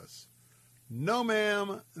all of us. No,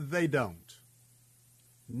 ma'am, they don't.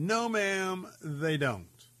 No, ma'am, they don't.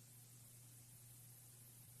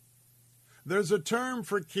 There's a term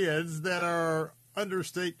for kids that are under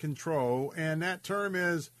state control, and that term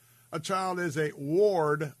is a child is a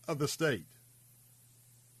ward of the state.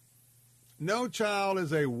 No child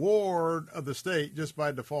is a ward of the state just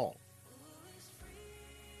by default.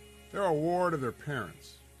 They're a ward of their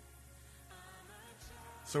parents.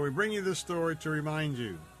 So we bring you this story to remind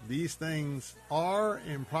you these things are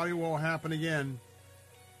and probably will happen again.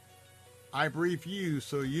 I brief you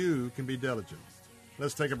so you can be diligent.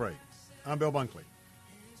 Let's take a break. I'm Bill Bunkley.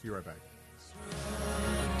 Be right back.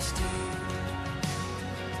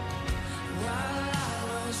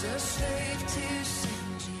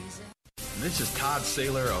 This is Todd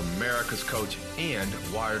Saylor, America's coach and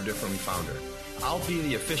Wired Differently founder. I'll be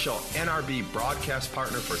the official NRB broadcast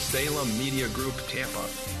partner for Salem Media Group Tampa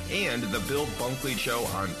and the Bill Bunkley Show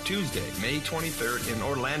on Tuesday, May 23rd in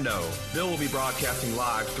Orlando. Bill will be broadcasting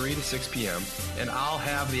live 3 to 6 p.m., and I'll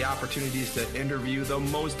have the opportunities to interview the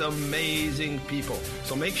most amazing people.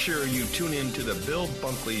 So make sure you tune in to the Bill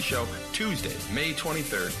Bunkley Show Tuesday, May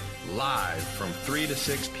 23rd, live from 3 to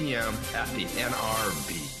 6 p.m. at the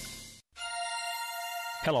NRB.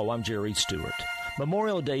 Hello, I'm Jerry Stewart.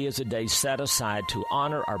 Memorial Day is a day set aside to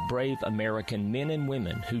honor our brave American men and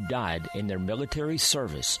women who died in their military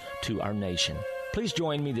service to our nation. Please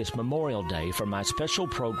join me this Memorial Day for my special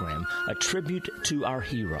program, A Tribute to Our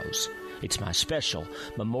Heroes. It's my special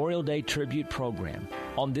Memorial Day tribute program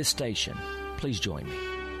on this station. Please join me.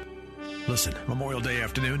 Listen, Memorial Day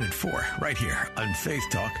afternoon at 4, right here on Faith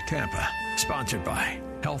Talk Tampa. Sponsored by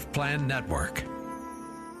Health Plan Network.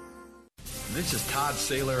 This is Todd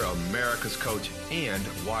Saylor, America's coach and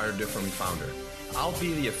Wired Differently founder. I'll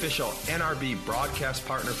be the official NRB broadcast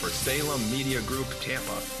partner for Salem Media Group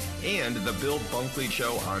Tampa and the Bill Bunkley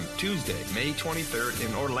Show on Tuesday, May 23rd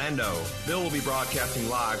in Orlando. Bill will be broadcasting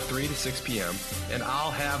live 3 to 6 p.m., and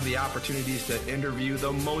I'll have the opportunities to interview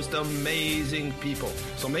the most amazing people.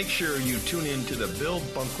 So make sure you tune in to the Bill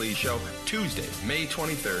Bunkley Show Tuesday, May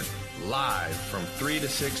 23rd, live from 3 to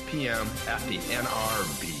 6 p.m. at the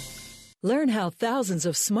NRB. Learn how thousands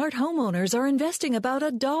of smart homeowners are investing about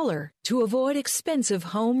 $1 to avoid expensive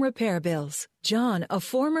home repair bills. John, a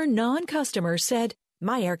former non-customer, said,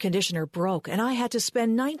 "My air conditioner broke and I had to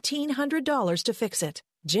spend $1,900 to fix it."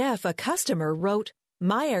 Jeff, a customer, wrote,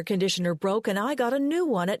 "My air conditioner broke and I got a new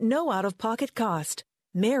one at no out-of-pocket cost."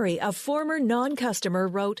 Mary, a former non-customer,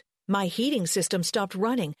 wrote, "My heating system stopped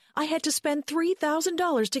running. I had to spend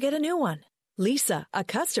 $3,000 to get a new one." Lisa, a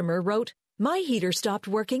customer, wrote, "My heater stopped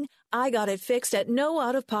working. I got it fixed at no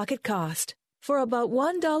out-of-pocket cost." For about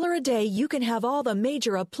 $1 a day, you can have all the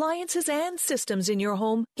major appliances and systems in your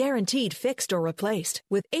home guaranteed fixed or replaced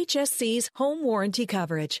with HSC's home warranty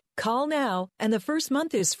coverage. Call now, and the first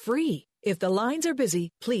month is free. If the lines are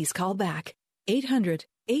busy, please call back.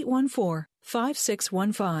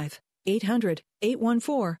 800-814-5615.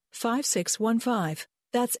 800-814-5615.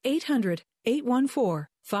 That's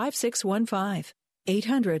 800-814-5615.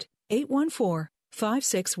 800-814-5615.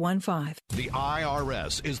 The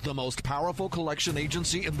IRS is the most powerful collection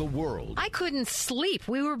agency in the world. I couldn't sleep.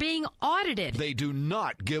 We were being audited. They do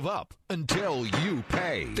not give up until you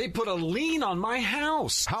pay. They put a lien on my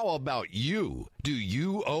house. How about you? Do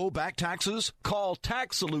you owe back taxes? Call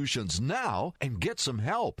Tax Solutions now and get some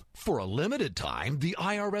help. For a limited time, the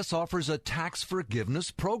IRS offers a tax forgiveness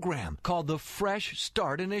program called the Fresh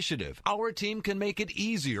Start Initiative. Our team can make it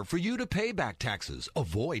easier for you to pay back taxes,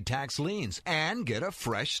 avoid tax liens, and get a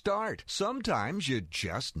fresh start. Sometimes you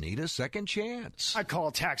just need a second chance. I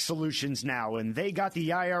call Tax Solutions now, and they got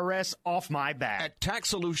the IRS off my back. At Tax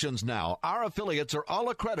Solutions Now, our affiliates are all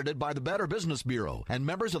accredited by the Better Business Bureau and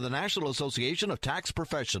members of the National Association of Tax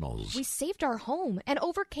Professionals. We saved our home and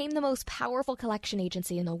overcame the most powerful collection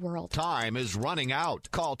agency in the world. Time is running out.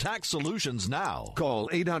 Call Tax Solutions now. Call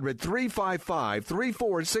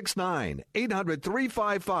 800-355-3469.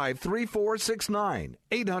 800-355-3469.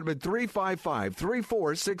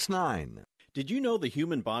 800-355-3469. Did you know the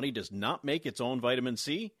human body does not make its own vitamin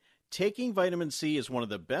C? Taking vitamin C is one of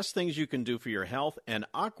the best things you can do for your health, and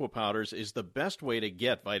Aqua Powders is the best way to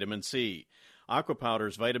get vitamin C. Aqua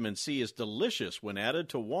Powders vitamin C is delicious when added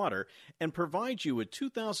to water and provides you with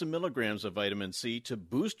 2,000 milligrams of vitamin C to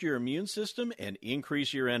boost your immune system and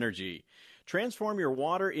increase your energy. Transform your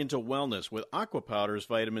water into wellness with Aqua Powders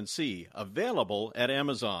vitamin C, available at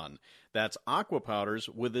Amazon. That's Aqua Powders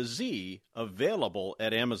with a Z, available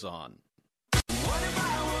at Amazon. What if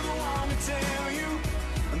I were the one to tell you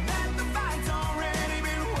that the fight's already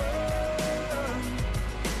been won?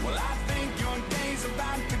 Well, I think your day's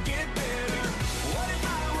about to get better. What if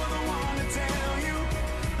I were the one to tell you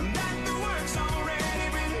that the work's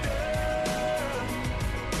already been done?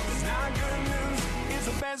 'Cause now good news is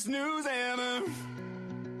the best news ever.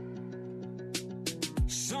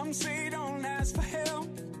 Some say don't ask for help.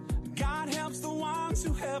 God helps the ones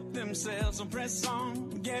who help themselves. So press on,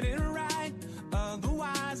 get it right.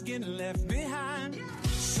 Otherwise, get left behind.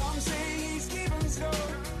 Some say he's keeping score.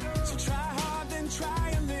 So try hard, then try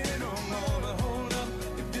a little more. But hold up,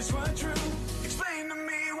 if this were true, explain to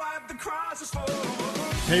me what the cross is for.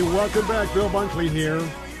 Hey, welcome back. Bill Bunkley here.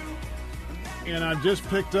 And I just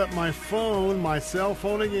picked up my phone, my cell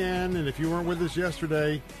phone again. And if you weren't with us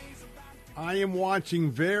yesterday, I am watching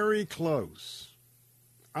very close.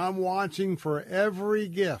 I'm watching for every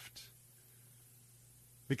gift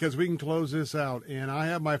because we can close this out. And I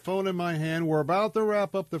have my phone in my hand. We're about to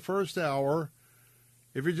wrap up the first hour.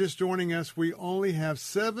 If you're just joining us, we only have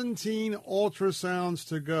 17 ultrasounds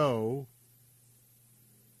to go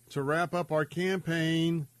to wrap up our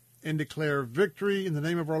campaign and declare victory in the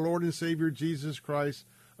name of our Lord and Savior, Jesus Christ,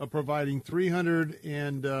 of providing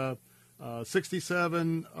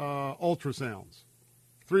 367 ultrasounds.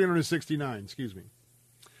 369, excuse me.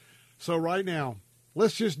 So right now,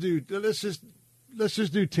 let's just do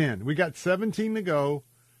 10. We got 17 to go.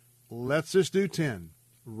 Let's just do 10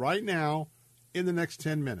 right now in the next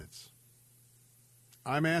 10 minutes.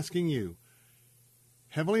 I'm asking you,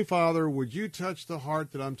 Heavenly Father, would you touch the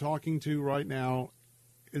heart that I'm talking to right now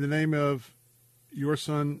in the name of your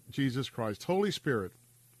Son, Jesus Christ? Holy Spirit,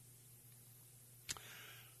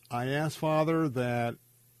 I ask, Father, that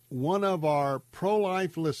one of our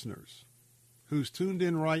pro-life listeners who's tuned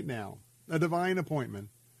in right now, a divine appointment,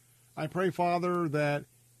 I pray, Father, that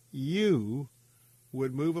you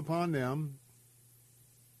would move upon them.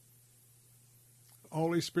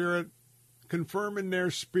 Holy Spirit, confirm in their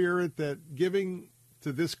spirit that giving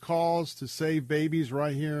to this cause to save babies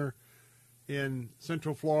right here in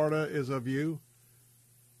Central Florida is of you.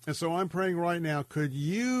 And so I'm praying right now, could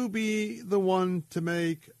you be the one to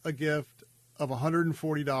make a gift of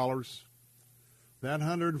 $140? That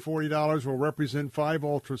 $140 will represent 5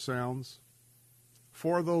 ultrasounds.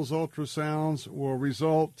 for those ultrasounds will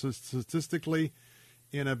result statistically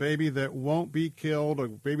in a baby that won't be killed, a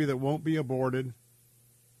baby that won't be aborted?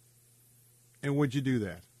 And would you do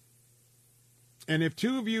that? And if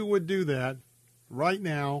 2 of you would do that right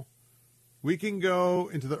now, we can go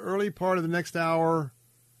into the early part of the next hour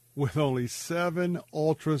with only 7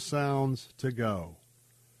 ultrasounds to go.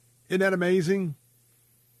 Isn't that amazing?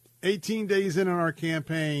 18 days in on our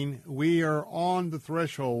campaign, we are on the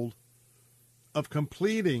threshold of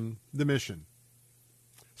completing the mission.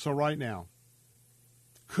 So right now,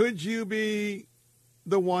 could you be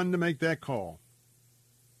the one to make that call?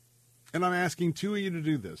 And I'm asking 2 of you to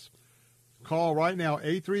do this. Call right now,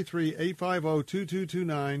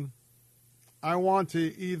 833-850-2229. I want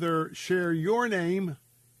to either share your name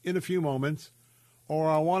in a few moments, or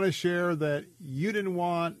I want to share that you didn't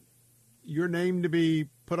want your name to be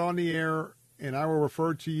put on the air, and I will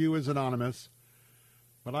refer to you as anonymous.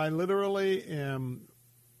 But I literally am,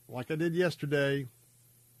 like I did yesterday,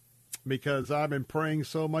 because I've been praying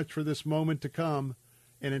so much for this moment to come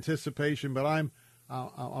in anticipation. But I'm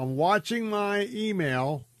watching my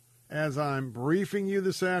email as I'm briefing you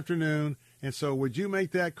this afternoon. And so would you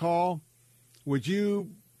make that call? Would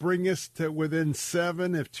you bring us to within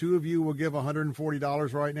 7 if 2 of you will give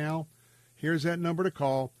 $140 right now? Here's that number to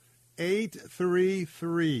call,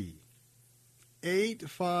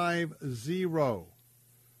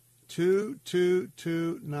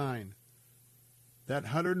 833-850-2229. That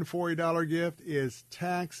 $140 gift is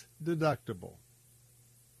tax deductible.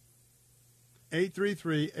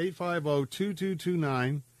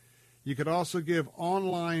 833-850-2229. You could also give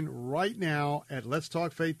online right now at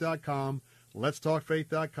letstalkfaith.com,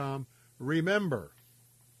 letstalkfaith.com. Remember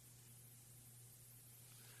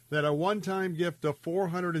that a one-time gift of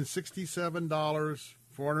 $467,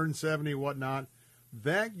 $470, whatnot,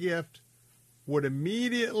 that gift would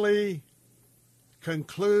immediately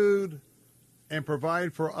conclude and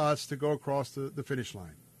provide for us to go across the finish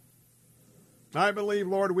line. I believe,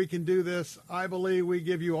 Lord, we can do this. I believe we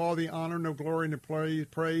give you all the honor and the glory and the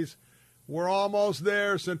praise. We're almost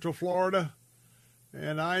there, Central Florida.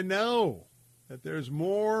 And I know that there's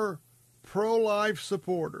more pro-life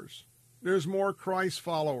supporters. There's more Christ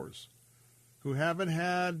followers who haven't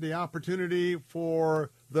had the opportunity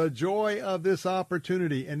for the joy of this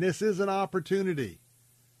opportunity. And this is an opportunity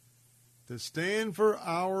to stand for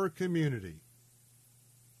our community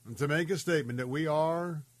and to make a statement that we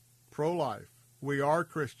are pro-life. We are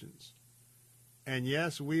Christians. And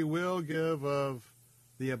yes, we will give of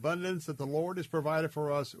the abundance that the Lord has provided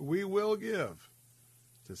for us. We will give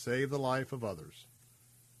to save the life of others.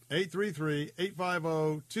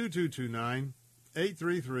 833-850-2229.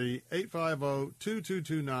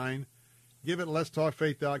 833-850-2229. Give it at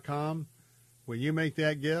letstalkfaith.com. When you make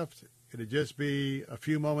that gift, it'll just be a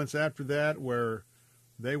few moments after that where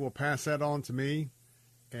they will pass that on to me.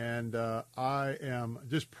 And I am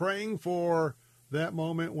just praying for that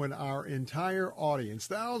moment when our entire audience,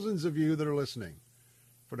 thousands of you that are listening,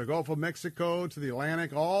 from the Gulf of Mexico to the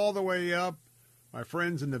Atlantic, all the way up, my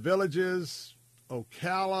friends in the villages,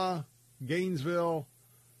 Ocala, Gainesville,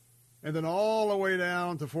 and then all the way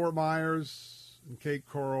down to Fort Myers and Cape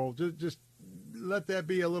Coral. Just let that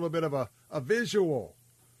be a little bit of a visual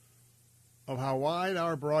of how wide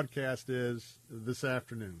our broadcast is this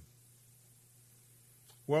afternoon.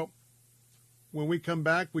 Well, when we come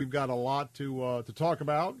back, we've got a lot to talk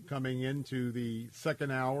about coming into the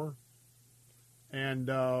second hour. And,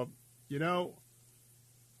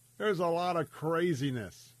 there's a lot of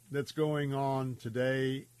craziness that's going on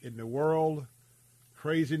today in the world,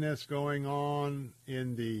 craziness going on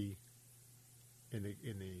in the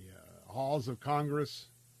halls of Congress.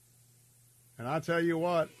 And I tell you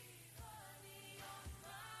what,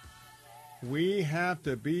 we have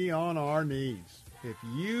to be on our knees. If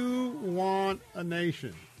you want a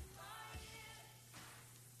nation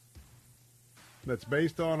that's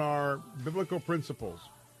based on our biblical principles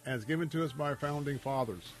as given to us by our founding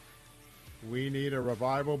fathers, we need a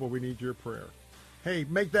revival, but we need your prayer. Hey,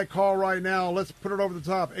 make that call right now. Let's put it over the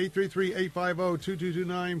top.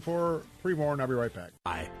 833-850-2229 for Preborn. I'll be right back.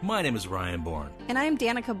 Hi, my name is Ryan Bourne. And I'm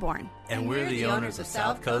Danica Bourne. And we're the owners of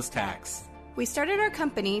South Coast Tax. We started our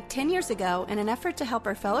company 10 years ago in an effort to help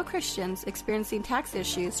our fellow Christians experiencing tax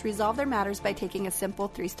issues resolve their matters by taking a simple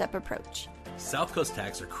 3-step approach. South Coast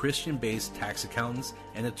Tax are Christian-based tax accountants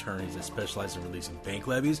and attorneys that specialize in releasing bank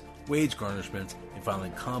levies, wage garnishments, and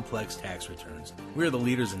filing complex tax returns. We are the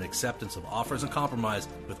leaders in acceptance of offers and compromise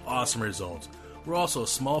with awesome results. We're also a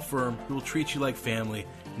small firm who will treat you like family,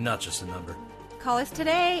 not just a number. Call us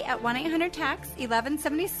today at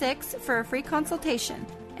 1-800-TAX-1176 for a free consultation.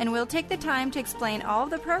 and we'll take the time to explain all of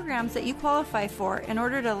the programs that you qualify for in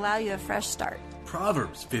order to allow you a fresh start.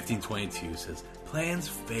 Proverbs 15:22 says, plans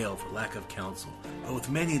fail for lack of counsel, but with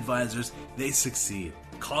many advisors, they succeed.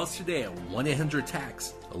 Call us today at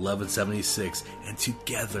 1-800-TAX-1176, and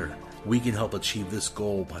together we can help achieve this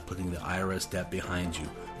goal by putting the IRS debt behind you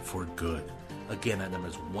for good. Again, that number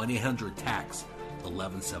is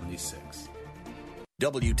 1-800-TAX-1176.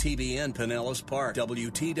 WTBN Pinellas Park,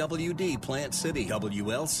 WTWD Plant City,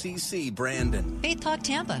 WLCC Brandon. Faith Talk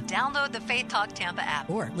Tampa. Download the Faith Talk Tampa app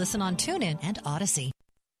or listen on TuneIn and Odyssey.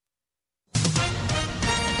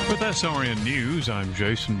 With SRN News, I'm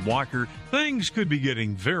Jason Walker. Things could be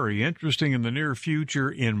getting very interesting in the near future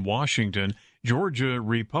in Washington. Georgia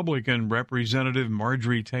Republican Representative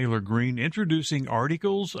Marjorie Taylor Greene introducing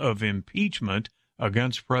articles of impeachment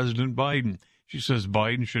against President Biden. She says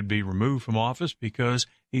Biden should be removed from office because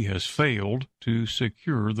he has failed to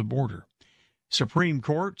secure the border. Supreme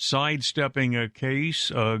Court sidestepping a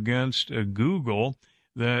case against Google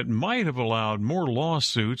that might have allowed more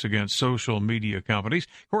lawsuits against social media companies.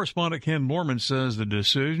 Correspondent Ken Lorman says the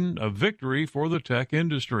decision a victory for the tech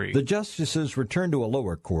industry. The justices returned to a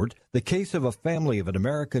lower court the case of a family of an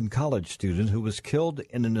American college student who was killed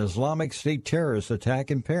in an Islamic State terrorist attack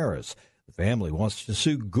in Paris. The family wants to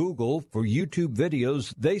sue Google for YouTube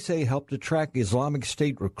videos they say helped attract Islamic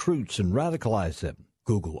State recruits and radicalize them.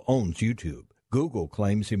 Google owns YouTube. Google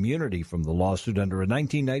claims immunity from the lawsuit under a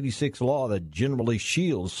 1996 law that generally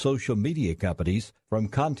shields social media companies from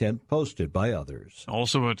content posted by others.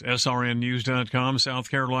 Also at SRNnews.com, South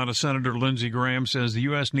Carolina Senator Lindsey Graham says the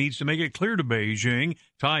U.S. needs to make it clear to Beijing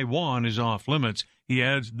Taiwan is off limits. He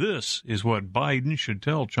adds this is what Biden should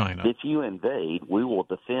tell China. If you invade, we will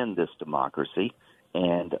defend this democracy,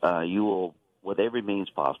 and you will, with every means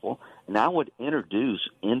possible. And I would introduce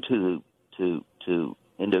into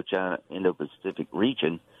Indochina, Indo-Pacific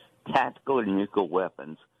region, tactical and nuclear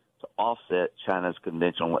weapons to offset China's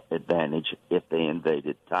conventional advantage if they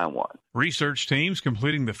invaded Taiwan. Research teams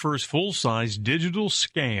completing the first full-size digital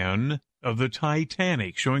scan of the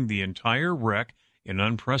Titanic, showing the entire wreck in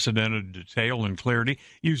unprecedented detail and clarity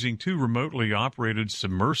using two remotely operated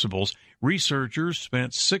submersibles. Researchers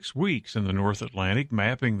spent 6 weeks in the North Atlantic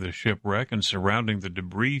mapping the shipwreck and surrounding the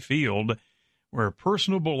debris field where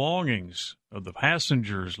personal belongings of the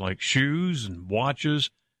passengers like shoes and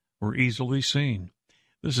watches were easily seen.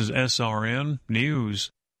 This is SRN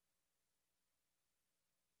News.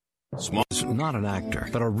 Small is not an actor,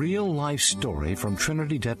 but a real-life story from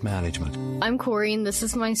Trinity Debt Management. I'm Corey, and this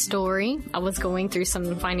is my story. I was going through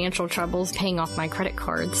some financial troubles paying off my credit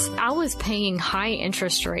cards. I was paying high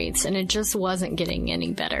interest rates, and it just wasn't getting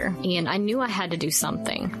any better. And I knew I had to do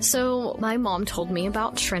something. So my mom told me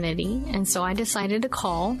about Trinity, and so I decided to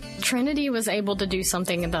call. Trinity was able to do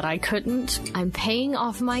something that I couldn't. I'm paying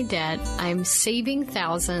off my debt. I'm saving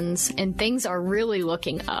thousands, and things are really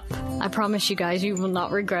looking up. I promise you guys, you will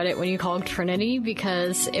not regret it when you called Trinity,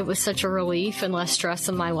 because it was such a relief and less stress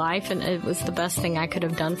in my life, and it was the best thing I could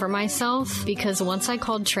have done for myself, because once I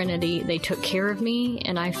called Trinity, they took care of me,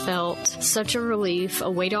 and I felt such a relief,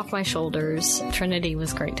 a weight off my shoulders. Trinity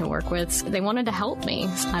was great to work with. They wanted to help me.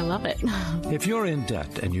 I love it. If you're in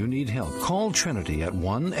debt and you need help, call Trinity at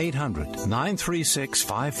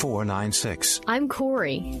 1-800-936-5496. I'm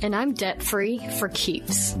Corey, and I'm debt-free for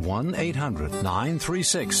keeps.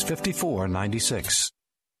 1-800-936-5496.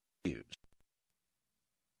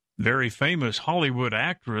 Very famous Hollywood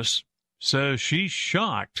actress says she's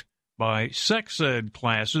shocked by sex ed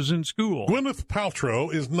classes in school. Gwyneth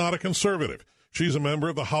Paltrow is not a conservative. She's a member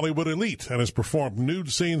of the Hollywood elite and has performed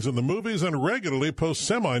nude scenes in the movies and regularly posts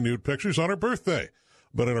semi-nude pictures on her birthday.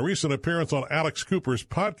 But in a recent appearance on Alex Cooper's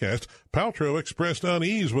podcast, Paltrow expressed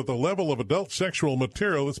unease with the level of adult sexual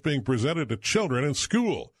material that's being presented to children in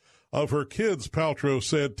school. Of her kids, Paltrow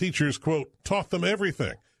said teachers, quote, taught them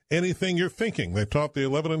everything. Anything you're thinking, they taught the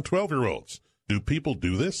 11 and 12-year-olds. Do people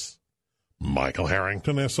do this? Michael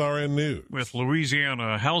Harrington, SRN News. With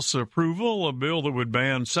Louisiana House approval, a bill that would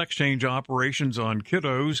ban sex change operations on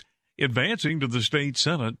kiddos advancing to the state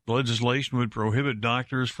Senate, legislation would prohibit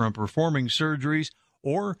doctors from performing surgeries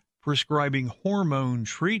or prescribing hormone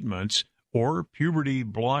treatments or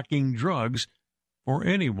puberty-blocking drugs for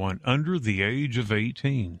anyone under the age of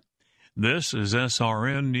 18. This is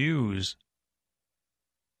SRN News.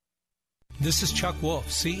 This is Chuck Wolf,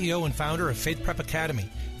 CEO and founder of Faith Prep Academy.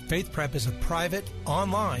 Faith Prep is a private,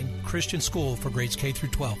 online Christian school for grades K through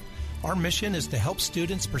 12. Our mission is to help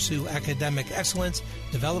students pursue academic excellence,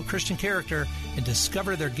 develop Christian character, and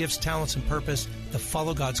discover their gifts, talents, and purpose to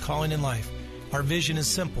follow God's calling in life. Our vision is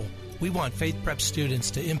simple. We want Faith Prep students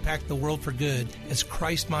to impact the world for good as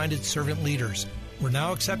Christ-minded servant leaders. We're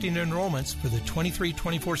now accepting enrollments for the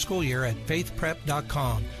 23-24 school year at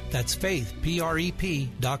faithprep.com. That's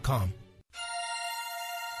faithprep.com.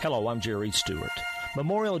 Hello, I'm Jerry Stewart.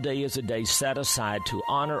 Memorial Day is a day set aside to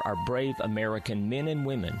honor our brave American men and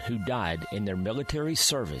women who died in their military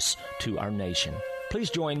service to our nation.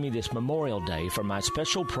 Please join me this Memorial Day for my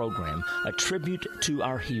special program, A Tribute to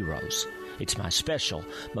Our Heroes. It's my special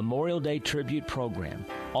Memorial Day tribute program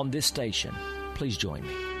on this station. Please join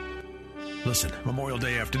me. Listen, Memorial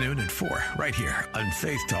Day afternoon at 4, right here on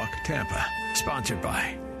Faith Talk Tampa. Sponsored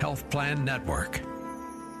by Health Plan Network.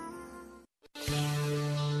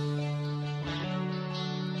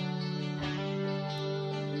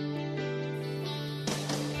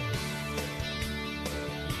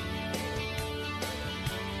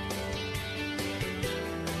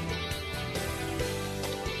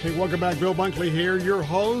 Hey, welcome back. Bill Bunkley here, your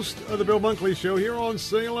host of the Bill Bunkley Show here on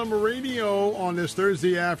Salem Radio on this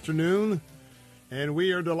Thursday afternoon. And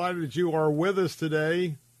we are delighted that you are with us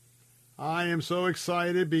today. I am so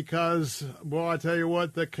excited because, well, I tell you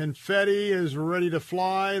what, the confetti is ready to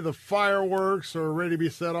fly. The fireworks are ready to be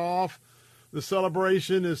set off. The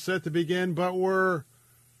celebration is set to begin, but we're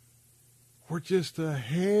just a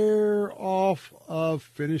hair off of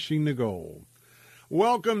finishing the goal.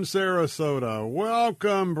 Welcome, Sarasota.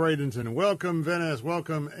 Welcome, Bradenton. Welcome, Venice.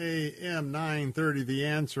 Welcome, AM 930, The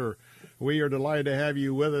Answer. We are delighted to have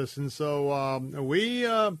you with us. And so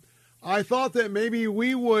I thought that maybe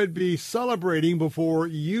we would be celebrating before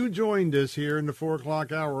you joined us here in the 4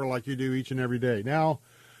 o'clock hour like you do each and every day. Now,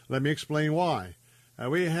 let me explain why.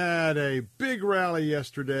 We had a big rally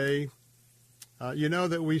yesterday. You know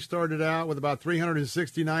that we started out with about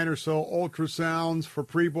 369 or so ultrasounds for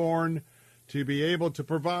preborn to be able to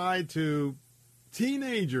provide to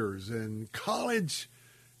teenagers and college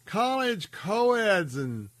co-eds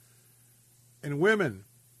and women.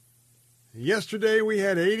 Yesterday we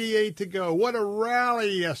had 88 to go. What a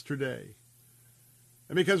rally yesterday.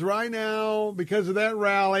 And because right now, because of that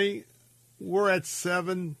rally, we're at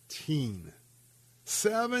 17.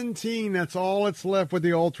 17, that's all that's left with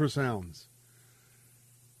the ultrasounds.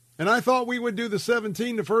 And I thought we would do the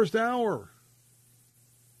 17 the first hour.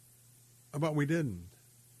 But we didn't.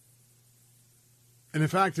 And in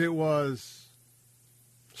fact, it was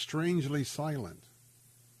strangely silent.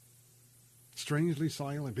 Strangely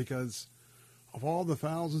silent because of all the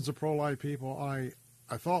thousands of pro-life people, I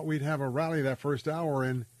thought we'd have a rally that first hour,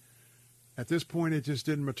 and at this point it just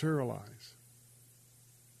didn't materialize.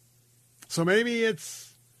 So maybe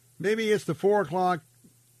it's the 4 o'clock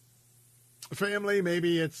family,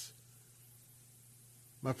 maybe it's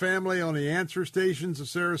my family on the answer stations of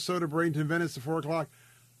Sarasota, Bradenton, Venice at 4 o'clock.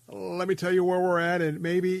 Let me tell you where we're at, and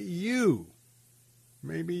maybe you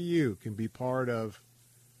can be part of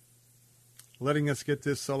letting us get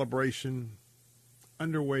this celebration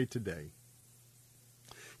underway today.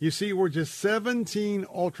 You see, we're just 17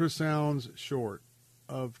 ultrasounds short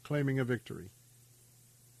of claiming a victory.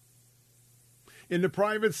 In the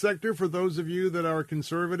private sector, for those of you that are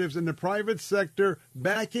conservatives, in the private sector,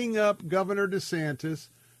 backing up Governor DeSantis,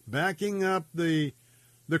 backing up the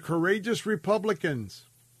courageous Republicans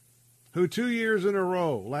who 2 years in a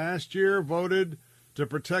row, last year, voted to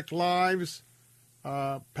protect lives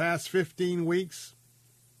past 15 weeks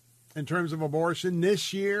in terms of abortion.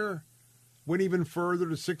 This year went even further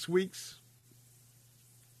to 6 weeks.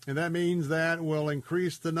 And that means that will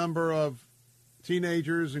increase the number of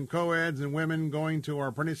teenagers and co-eds and women going to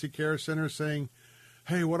our pregnancy care center saying,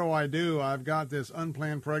 hey, what do? I've got this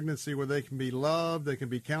unplanned pregnancy where they can be loved, they can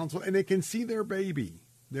be counseled, and they can see their baby,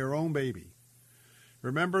 their own baby.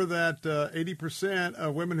 Remember that 80%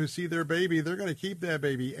 of women who see their baby, they're going to keep that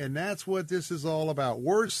baby, and that's what this is all about.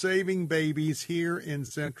 We're saving babies here in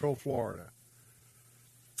Central Florida.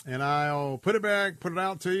 And I'll put it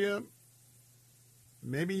out to you.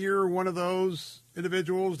 Maybe you're one of those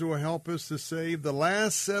individuals who will help us to save the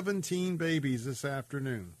last 17 babies this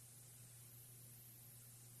afternoon.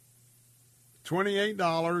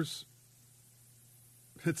 $28.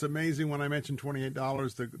 It's amazing when I mention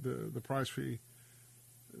 $28, the price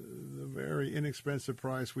the very inexpensive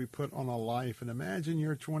price we put on a life. And imagine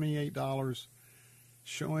your $28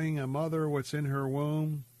 showing a mother what's in her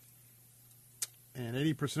womb. And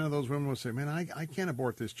 80% of those women will say, man, I can't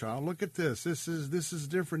abort this child. Look at this. This is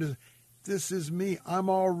different. This is me. I'm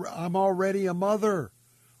already a mother.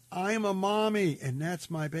 I'm a mommy, and that's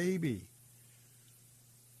my baby.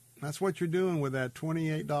 That's what you're doing with that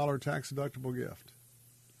 $28 tax-deductible gift.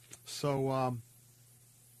 So I'm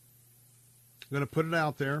going to put it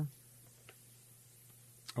out there.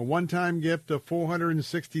 A one-time gift of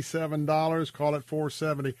 $467, call it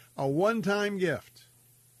 $470. A one-time gift.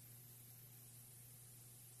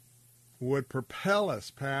 would propel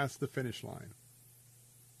us past the finish line.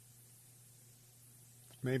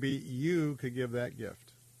 Maybe you could give that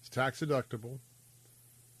gift. It's tax deductible.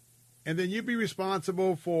 And then you'd be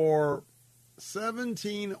responsible for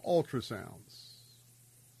 17 ultrasounds,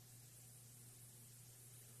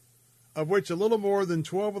 of which a little more than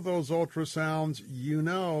 12 of those ultrasounds, you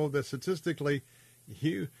know that statistically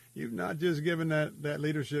you've not just given that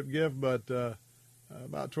leadership gift, but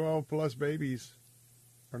about 12 plus babies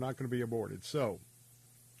are not going to be aborted. So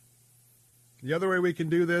the other way we can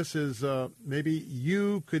do this is maybe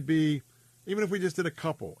you could be, even if we just did a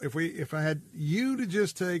couple, if I had you to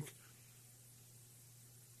just take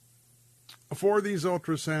 4 of these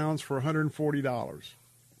ultrasounds for $140,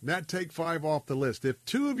 that take 5 off the list. If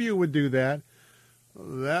 2 of you would do that,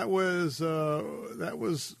 that was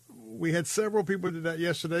we had several people do that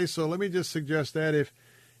yesterday. So let me just suggest that if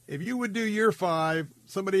you would do your 5,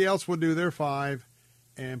 somebody else would do their 5,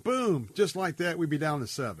 and boom, just like that, we'd be down to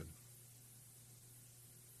 7.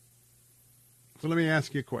 So let me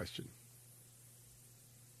ask you a question.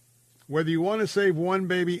 Whether you want to save one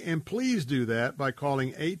baby, and please do that by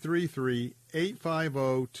calling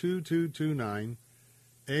 833-850-2229,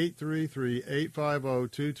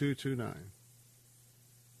 833-850-2229.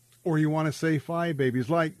 Or you want to save 5 babies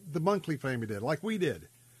like the Bunkley family did, like we did.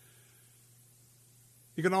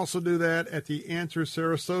 You can also do that at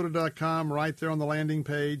theanswersarasota.com, right there on the landing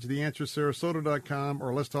page, theanswersarasota.com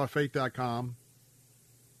or letstalkfaith.com.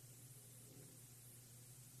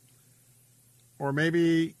 Or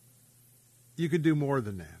maybe you could do more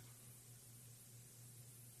than that.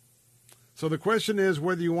 So the question is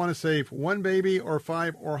whether you want to save 1 baby or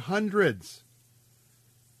 5 or hundreds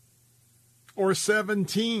or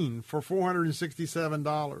 17 for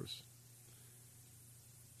 $467.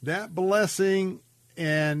 That blessing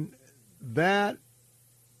and that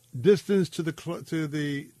distance to the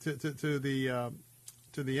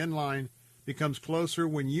end line becomes closer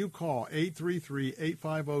when you call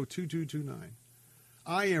 833-850-2229.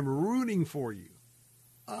 I am rooting for you.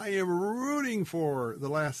 I am rooting for the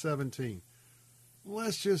last 17.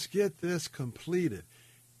 Let's just get this completed.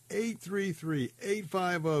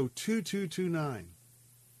 833-850-2229.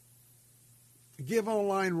 Give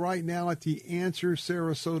online right now at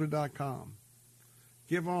theanswersarasota.com.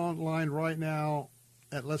 Give online right now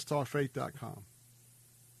at letstalkfaith.com.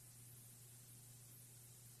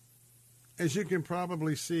 As you can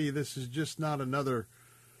probably see, this is just not another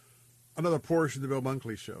portion of the Bill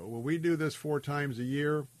Bunkley Show. Well, we do this 4 times a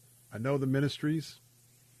year. I know the ministries.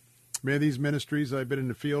 Many of these ministries I've been in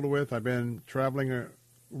the field with. I've been traveling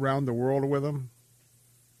around the world with them.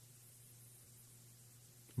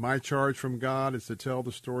 My charge from God is to tell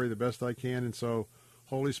the story the best I can. And so,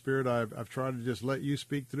 Holy Spirit, I've tried to just let you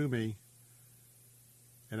speak through me.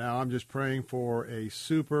 And now I'm just praying for a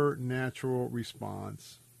supernatural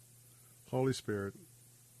response. Holy Spirit,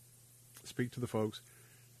 speak to the folks.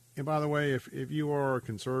 And by the way, if you are a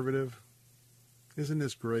conservative, isn't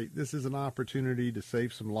this great? This is an opportunity to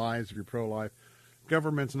save some lives if you're pro-life.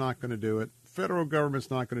 Government's not going to do it. Federal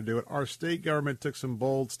government's not going to do it. Our state government took some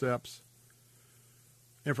bold steps.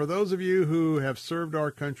 And for those of you who have served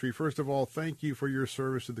our country, first of all, thank you for your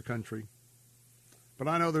service to the country. But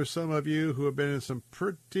I know there's some of you who have been in some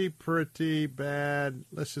pretty bad,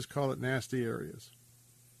 let's just call it nasty areas.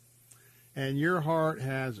 And your heart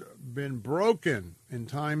has been broken in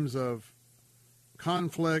times of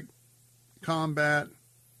conflict, combat,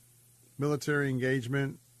 military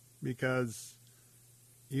engagement, because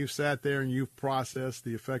you've sat there and you've processed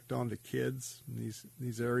the effect on the kids in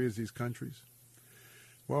these areas, these countries.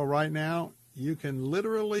 Well, right now, you can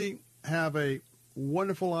literally have a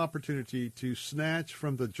wonderful opportunity to snatch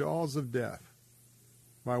from the jaws of death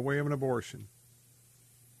by way of an abortion.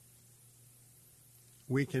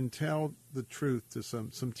 We can tell the truth to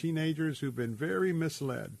some teenagers who've been very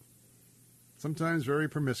misled, sometimes very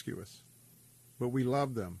promiscuous, but we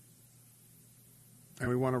love them, and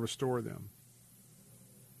we want to restore them.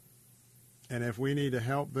 And if we need to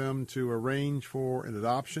help them to arrange for an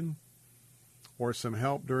adoption or some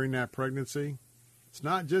help during that pregnancy, it's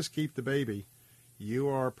not just keep the baby. You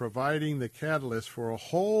are providing the catalyst for a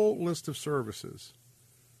whole list of services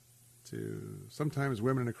to sometimes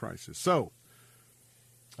women in a crisis. So,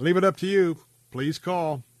 I leave it up to you. Please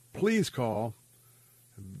call. Please call.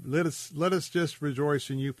 Let us just rejoice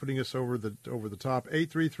in you putting us over the top.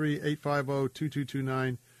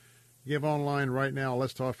 833-850-2229. Give online right now,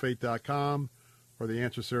 letstalkfaith.com or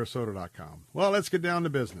theanswersarasota.com. Well, let's get down to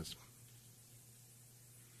business.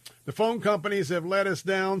 The phone companies have let us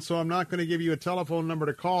down, so I'm not going to give you a telephone number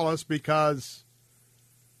to call us because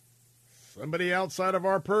somebody outside of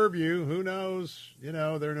our purview, who knows? You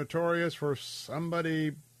know, they're notorious for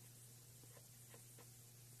somebody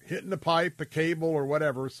hitting a pipe, a cable, or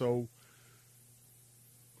whatever. So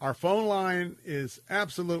our phone line is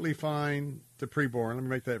absolutely fine to preborn. Let me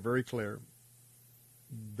make that very clear.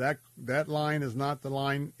 That line is not the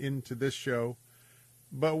line into this show,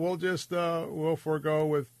 but we'll just we'll forego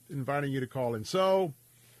with inviting you to call in. So,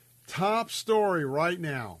 top story right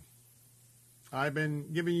now. I've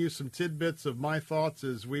been giving you some tidbits of my thoughts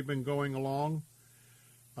as we've been going along,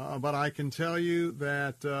 but I can tell you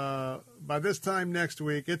that by this time next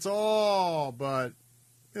week, it's all but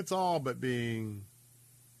being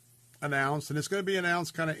announced, and it's going to be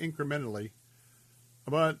announced kind of incrementally.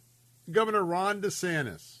 But Governor Ron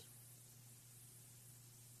DeSantis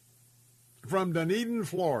from Dunedin,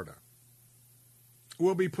 Florida,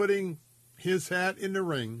 will be putting his hat in the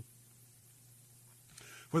ring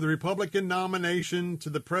for the Republican nomination to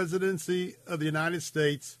the presidency of the United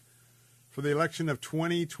States for the election of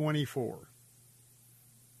 2024.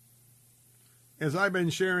 As I've been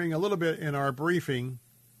sharing a little bit in our briefing,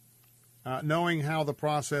 knowing how the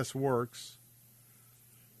process works,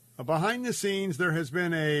 behind the scenes there has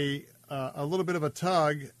been a little bit of a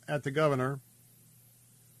tug at the governor.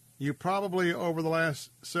 You probably over the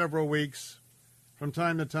last several weeks, from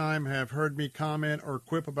time to time, have heard me comment or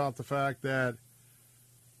quip about the fact that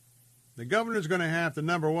the governor's going to have to,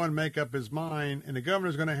 number one, make up his mind, and the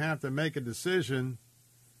governor's going to have to make a decision.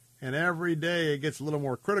 And every day it gets a little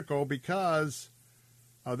more critical because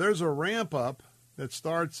there's a ramp up that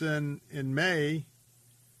starts in May.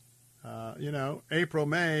 April,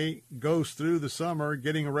 May, goes through the summer,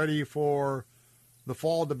 getting ready for the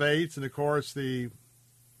fall debates and, of course, the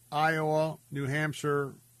Iowa, New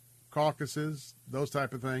Hampshire caucuses, those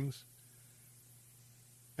type of things.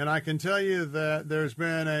 And I can tell you that there's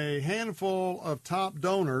been a handful of top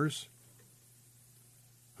donors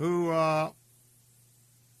who are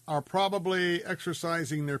probably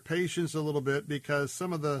exercising their patience a little bit because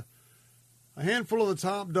a handful of the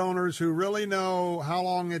top donors who really know how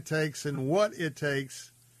long it takes and what it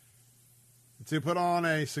takes to put on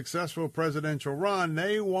a successful presidential run,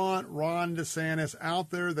 they want Ron DeSantis out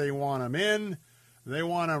there. They want him in. They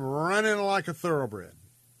want him running like a thoroughbred.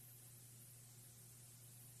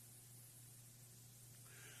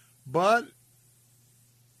 But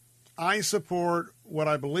I support what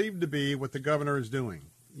I believe to be what the governor is doing.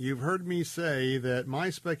 You've heard me say that my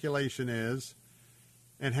speculation is,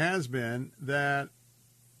 and has been, that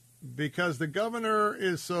because the governor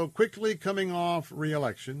is so quickly coming off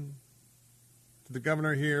re-election, the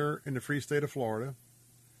governor here in the free state of Florida,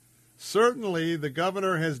 certainly the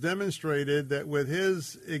governor has demonstrated that with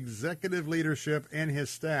his executive leadership and his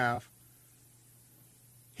staff,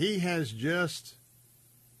 he has just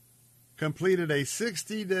completed a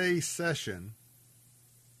 60-day session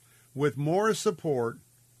with more support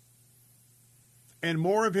and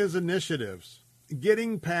more of his initiatives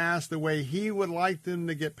getting passed the way he would like them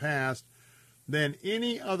to get passed than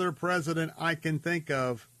any other president I can think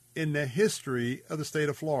of in the history of the state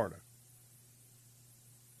of Florida.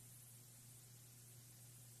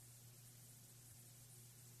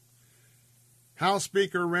 House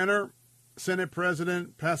Speaker Renner, Senate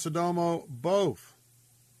President Pasadomo, both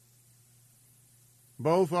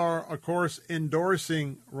are, of course,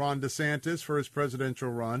 endorsing Ron DeSantis for his presidential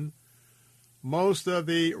run. Most of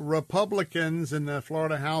the Republicans in the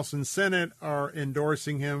Florida House and Senate are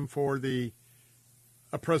endorsing him for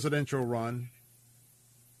a presidential run.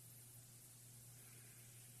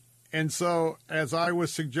 And so, as I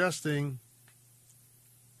was suggesting,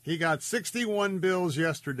 he got 61 bills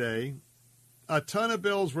yesterday. A ton of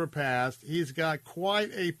bills were passed. He's got quite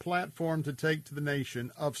a platform to take to the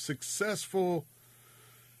nation of successful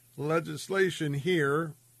legislation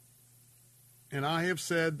here. And I have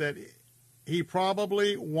said that he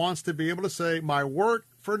probably wants to be able to say, my work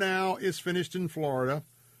for now is finished in Florida.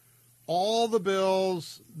 All the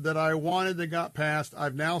bills that I wanted that got passed,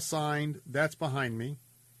 I've now signed. That's behind me.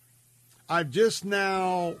 I've just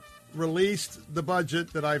now released the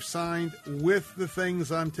budget that I've signed with the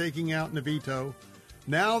things I'm taking out in the veto.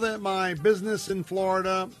 Now that my business in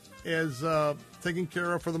Florida is taken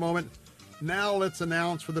care of for the moment, now let's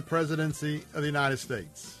announce for the presidency of the United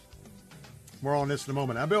States. More on this in a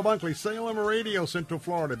moment. I'm Bill Bunkley, Salem Radio, Central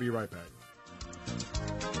Florida. Be right back.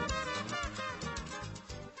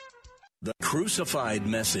 The Crucified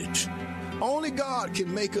Message. Only God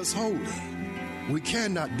can make us holy. We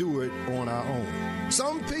cannot do it on our own.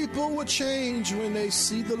 Some people will change when they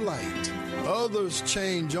see the light. Others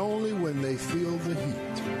change only when they feel the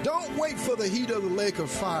heat. Don't wait for the heat of the lake of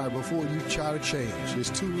fire before you try to change. It's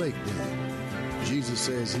too late then. Jesus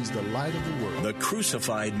says he's the light of the world. The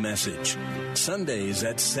Crucified Message. Sundays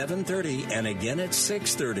at 7:30 and again at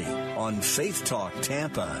 6:30 on Faith Talk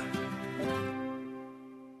Tampa.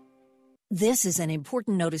 This is an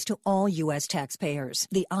important notice to all U.S. taxpayers.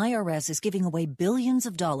 The IRS is giving away billions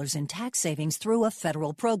of dollars in tax savings through a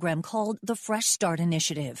federal program called the Fresh Start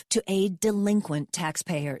Initiative to aid delinquent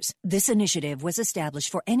taxpayers. This initiative was established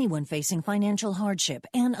for anyone facing financial hardship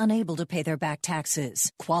and unable to pay their back taxes.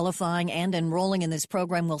 Qualifying and enrolling in this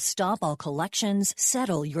program will stop all collections,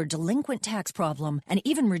 settle your delinquent tax problem, and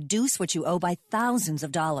even reduce what you owe by thousands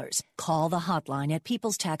of dollars. Call the hotline at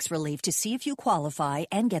People's Tax Relief to see if you qualify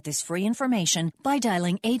and get this free information by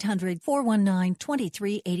dialing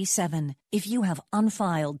 800-419-2387. If you have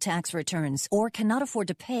unfiled tax returns or cannot afford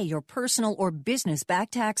to pay your personal or business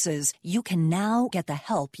back taxes, you can now get the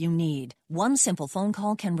help you need. One simple phone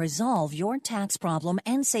call can resolve your tax problem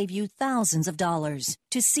and save you thousands of dollars.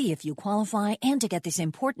 To see if you qualify and to get this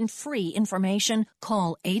important free information,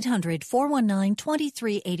 call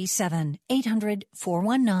 800-419-2387.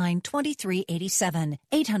 800-419-2387.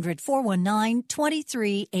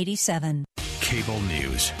 800-419-2387. Cable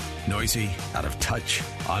news. Noisy, out of touch,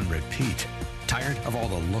 on repeat. Tired of all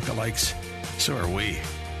the lookalikes? So are we.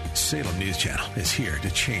 Salem News Channel is here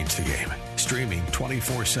to change the game. Streaming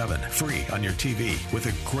 24/7, free on your TV with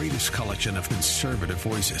the greatest collection of conservative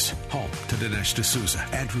voices. Home to Dinesh D'Souza,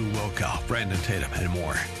 Andrew Wilkow, Brandon Tatum, and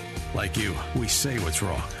more. Like you, we say what's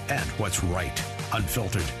wrong and what's right.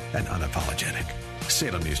 Unfiltered and unapologetic.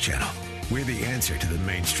 Salem News Channel. We're the answer to the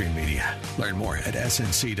mainstream media. Learn more at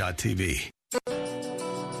snc.tv.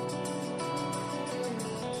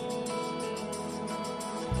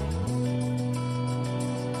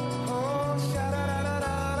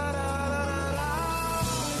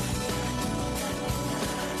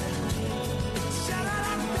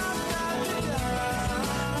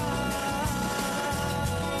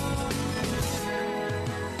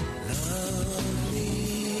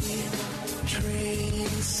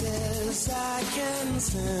 I can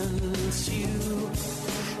sense you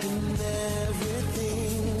in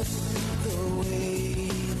everything, the way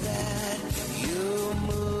that you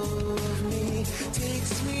move me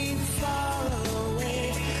takes me far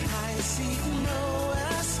away. I see no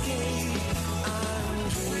escape. I'm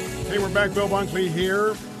dreaming. Hey, we're back. Bill Bunkley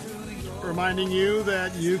here, reminding you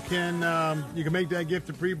that you can make that gift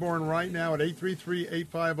to preborn right now at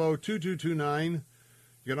 833-850-2229.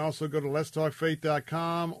 You can also go to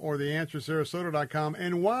letstalkfaith.com or theanswersarasota.com.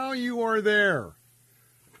 And while you are there,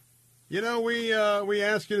 you know, we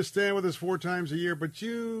ask you to stand with us 4 times a year, but have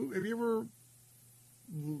you ever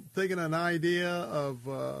taken an idea of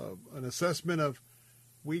an assessment of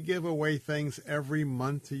we give away things every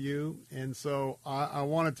month to you? And so I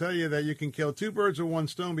want to tell you that you can kill 2 birds with 1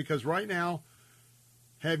 stone, because right now,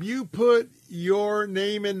 have you put your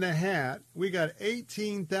name in the hat? We got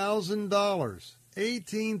 $18,000.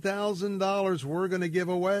 $18,000 we're going to give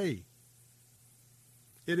away.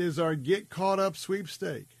 It is our Get Caught Up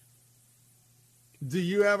sweepstake. Do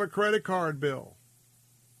you have a credit card bill?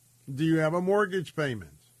 Do you have a mortgage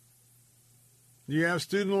payment? Do you have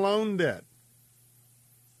student loan debt?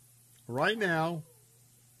 Right now,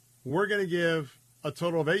 we're going to give a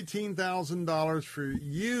total of $18,000 for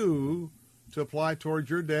you to apply towards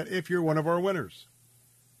your debt if you're one of our winners.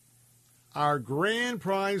 Our grand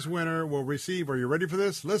prize winner will receive, are you ready for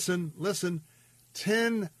this? Listen,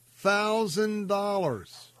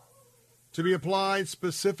 $10,000 to be applied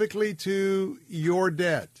specifically to your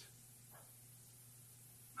debt.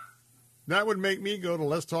 That would make me go to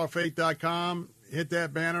letstalkfaith.com, hit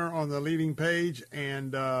that banner on the leading page,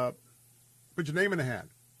 and put your name in the hat.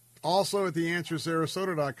 Also at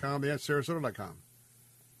theanswersarasota.com, theanswersarasota.com.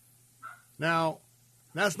 Now,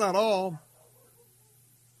 that's not all.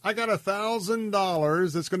 I got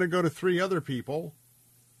 $1,000 that's going to go to 3 other people.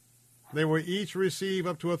 They will each receive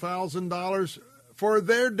up to $1,000 for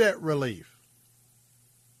their debt relief.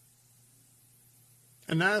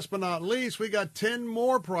 And last but not least, we got 10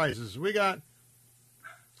 more prizes. We got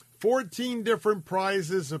 14 different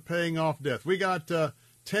prizes of paying off debt. We got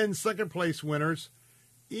 10 second-place winners.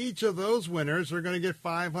 Each of those winners are going to get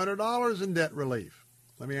 $500 in debt relief.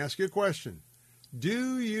 Let me ask you a question.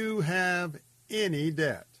 Do you have any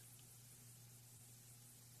debt?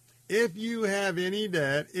 If you have any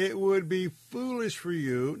debt, it would be foolish for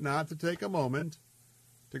you not to take a moment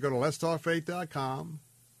to go to letstalkfaith.com,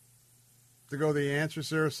 to go to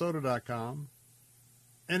theanswersarasota.com,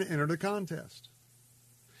 and enter the contest.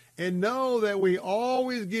 And know that we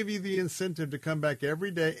always give you the incentive to come back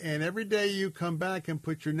every day, and every day you come back and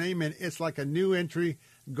put your name in, it's like a new entry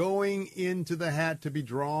going into the hat to be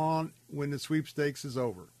drawn when the sweepstakes is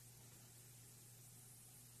over.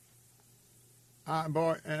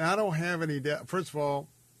 Boy, and I don't have any doubt. First of all,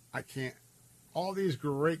 I can't. All these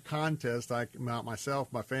great contests, myself,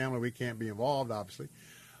 my family, we can't be involved, obviously.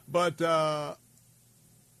 But, and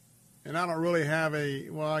I don't really have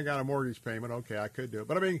I got a mortgage payment. Okay, I could do it.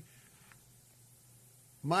 But, I mean,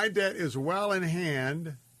 my debt is well in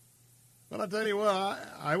hand. But I'll tell you what,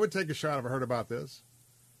 I would take a shot if I heard about this.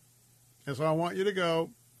 And so I want you to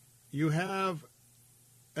go. You have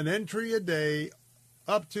an entry a day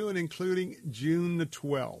up to and including June the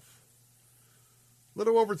 12th. A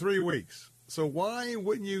little over 3 weeks. So why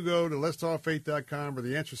wouldn't you go to letstalkfaith.com or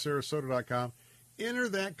theanswersarasota.com, enter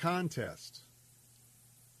that contest?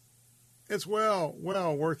 It's well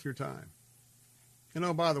worth your time. You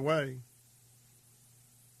know, by the way,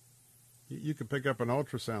 you can pick up an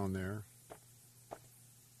ultrasound there.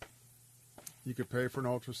 You could pay for an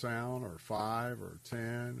ultrasound or 5 or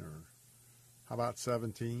 10 or how about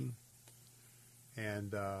 17?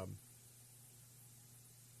 And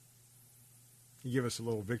you give us a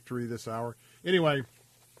little victory this hour. Anyway,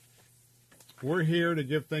 we're here to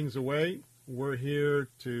give things away. We're here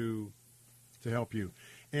to help you.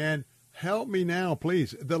 And help me now,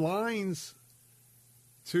 please. The lines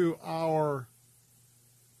to our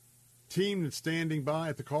team that's standing by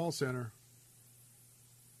at the call center.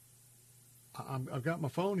 I've got my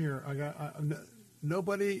phone here.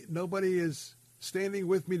 Nobody is standing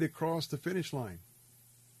with me to cross the finish line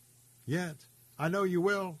yet. I know you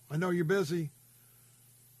will. I know you're busy.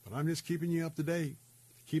 But I'm just keeping you up to date.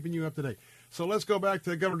 So let's go back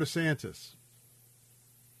to Governor DeSantis.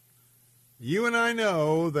 You and I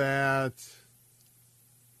know that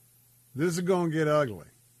this is going to get ugly.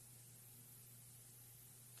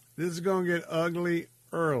 This is going to get ugly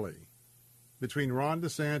early between Ron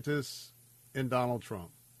DeSantis and Donald Trump.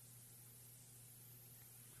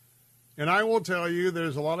 And I will tell you,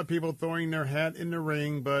 there's a lot of people throwing their hat in the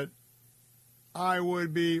ring, but I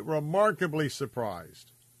would be remarkably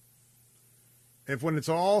surprised if when it's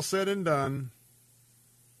all said and done,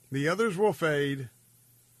 the others will fade.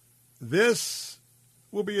 This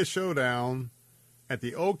will be a showdown at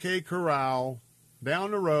the OK Corral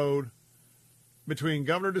down the road between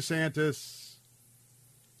Governor DeSantis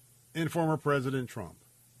and former President Trump.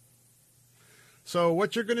 So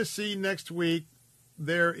what you're going to see next week,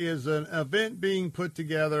 there is an event being put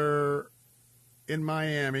together in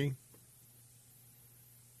Miami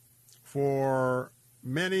for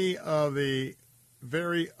many of the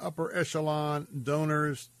very upper echelon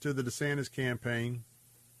donors to the DeSantis campaign.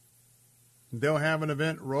 They'll have an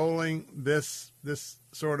event rolling this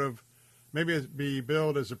sort of, maybe it'd be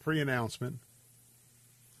billed as a pre-announcement.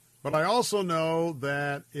 But I also know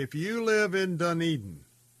that if you live in Dunedin,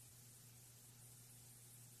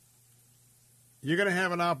 you're going to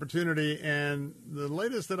have an opportunity, and the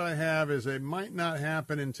latest that I have is it might not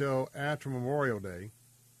happen until after Memorial Day,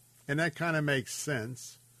 and that kind of makes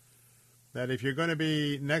sense, that if you're going to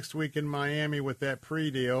be next week in Miami with that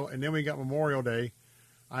pre-deal, and then we got Memorial Day,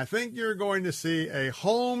 I think you're going to see a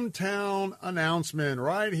hometown announcement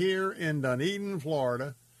right here in Dunedin,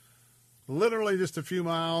 Florida, literally just a few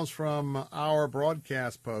miles from our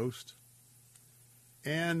broadcast post.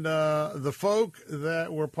 And the folk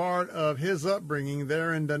that were part of his upbringing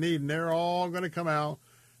there in Dunedin, they're all going to come out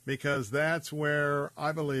because that's where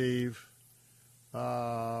I believe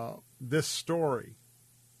this story,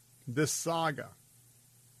 this saga,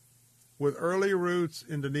 with early roots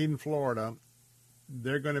in Dunedin, Florida,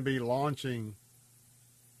 they're going to be launching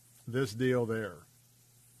this deal there.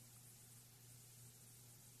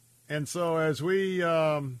 And so as we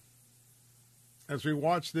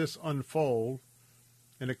watch this unfold,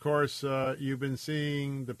 and of course, you've been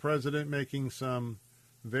seeing the president making some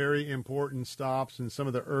very important stops in some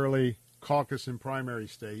of the early caucus and primary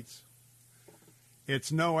states.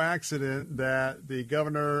 It's no accident that the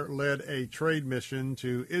governor led a trade mission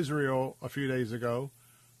to Israel a few days ago,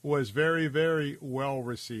 was very, very well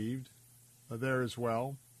received there as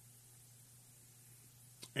well.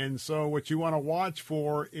 And so what you want to watch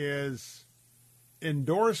for is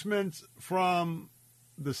endorsements from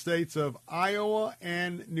the states of Iowa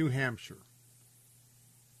and New Hampshire.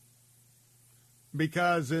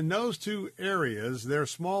 Because in those two areas, they're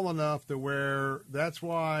small enough to where that's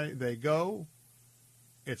why they go.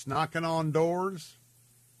 It's knocking on doors.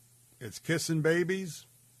 It's kissing babies.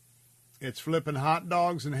 It's flipping hot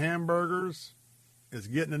dogs and hamburgers. It's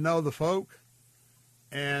getting to know the folk.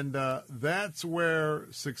 And that's where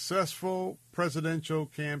successful presidential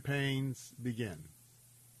campaigns begin.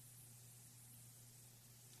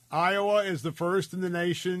 Iowa is the first in the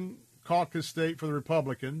nation caucus state for the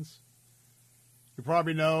Republicans. You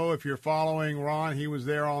probably know, if you're following Ron, he was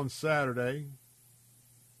there on Saturday.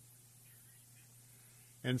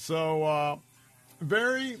 And so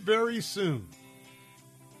very, very soon,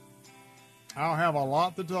 I'll have a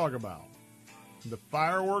lot to talk about. The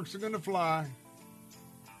fireworks are going to fly.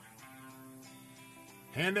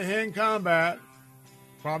 Hand-to-hand combat,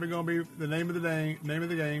 probably going to be the name of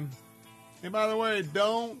the game. And by the way,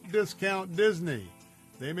 don't discount Disney.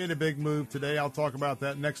 They made a big move today. I'll talk about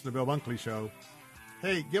that next in the Bill Bunkley Show.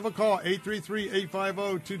 Hey, give a call,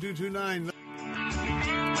 833-850-2229.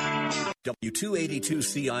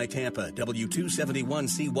 W282CI Tampa,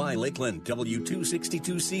 W271CY Lakeland,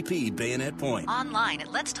 W262CP Bayonet Point. Online at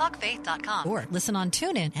letstalkfaith.com or listen on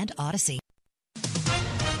TuneIn and Odyssey.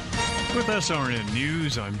 With SRN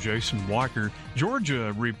News, I'm Jason Walker.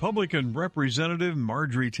 Georgia Republican Representative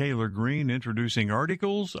Marjorie Taylor Greene introducing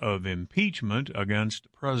articles of impeachment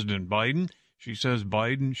against President Biden. She says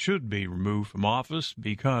Biden should be removed from office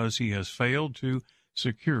because he has failed to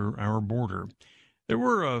secure our border. There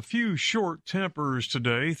were a few short tempers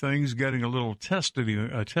today, things getting a little testy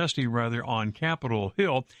on Capitol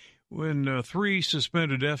Hill, when 3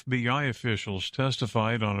 suspended FBI officials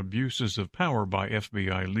testified on abuses of power by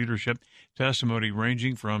FBI leadership, testimony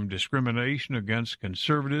ranging from discrimination against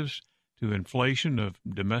conservatives to inflation of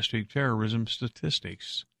domestic terrorism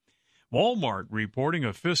statistics. Walmart reporting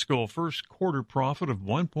a fiscal first quarter profit of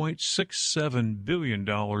 $1.67 billion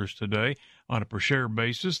today. On a per share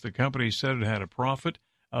basis, the company said it had a profit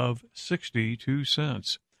of 62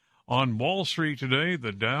 cents. On Wall Street today,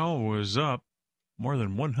 the Dow was up more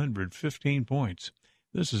than 115 points.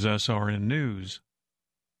 This is SRN News.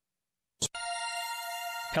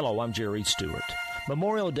 Hello, I'm Jerry Stewart.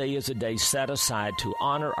 Memorial Day is a day set aside to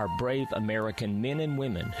honor our brave American men and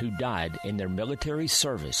women who died in their military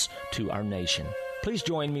service to our nation. Please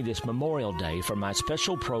join me this Memorial Day for my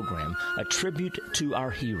special program, A Tribute to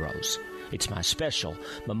Our Heroes. It's my special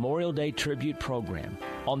Memorial Day tribute program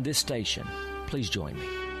on this station. Please join me.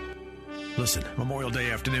 Listen, Memorial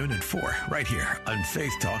Day afternoon at 4, right here on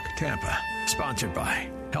Faith Talk Tampa. Sponsored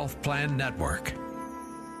by Health Plan Network.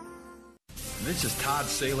 This is Todd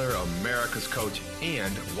Saylor, America's Coach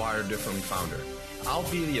and Wired Differently founder. I'll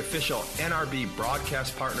be the official NRB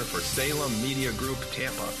broadcast partner for Salem Media Group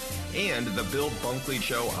Tampa and the Bill Bunkley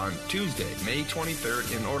Show on Tuesday, May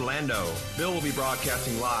 23rd in Orlando. Bill will be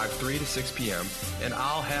broadcasting live 3 to 6 p.m., and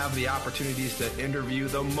I'll have the opportunities to interview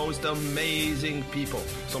the most amazing people.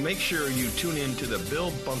 So make sure you tune in to the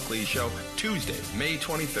Bill Bunkley Show Tuesday, May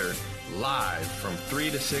 23rd, live from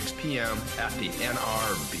 3 to 6 p.m. at the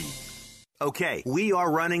NRB. Okay, we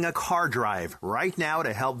are running a car drive right now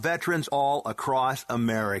to help veterans all across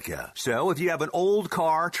America. So if you have an old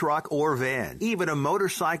car, truck, or van, even a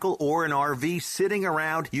motorcycle or an RV sitting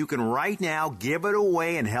around, you can right now give it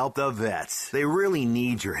away and help the vets. They really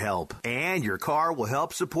need your help. And your car will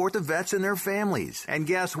help support the vets and their families. And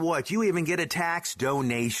guess what? You even get a tax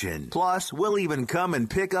donation. Plus, we'll even come and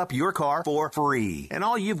pick up your car for free. And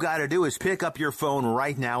all you've got to do is pick up your phone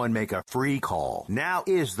right now and make a free call. Now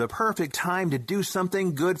is the perfect time to do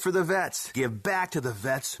something good for the vets. Give back to the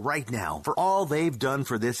vets right now for all they've done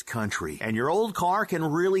for this country. And your old car can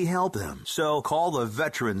really help them. So call the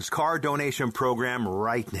Veterans Car Donation Program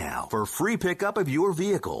right now for free pickup of your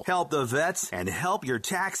vehicle. Help the vets and help your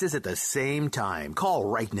taxes at the same time. Call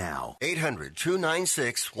right now.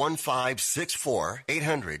 800-296-1564.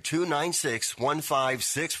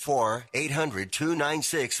 800-296-1564.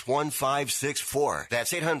 800-296-1564.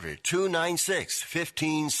 That's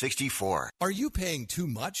 800-296-1564. Are you paying too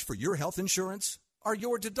much for your health insurance? Are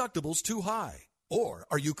your deductibles too high? Or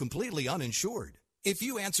are you completely uninsured? If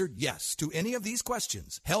you answered yes to any of these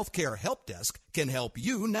questions, Healthcare Help Desk can help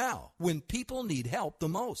you now when people need help the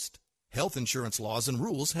most. Health insurance laws and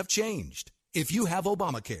rules have changed. If you have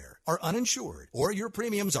Obamacare, are uninsured, or your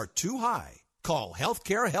premiums are too high, call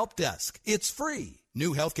Healthcare Help Desk. It's free.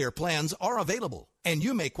 New healthcare plans are available, and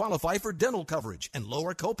you may qualify for dental coverage and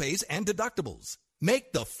lower copays and deductibles.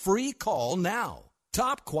 Make the free call now.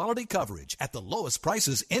 Top quality coverage at the lowest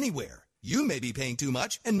prices anywhere. You may be paying too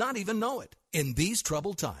much and not even know it. In these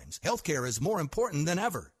troubled times, healthcare is more important than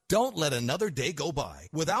ever. Don't let another day go by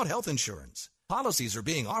without health insurance. Policies are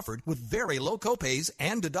being offered with very low copays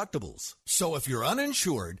and deductibles. So if you're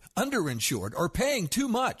uninsured, underinsured, or paying too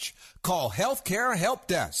much, call Healthcare Help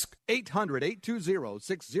Desk.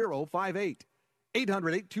 800-820-6058.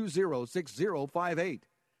 800-820-6058.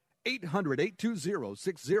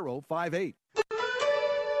 800-820-6058.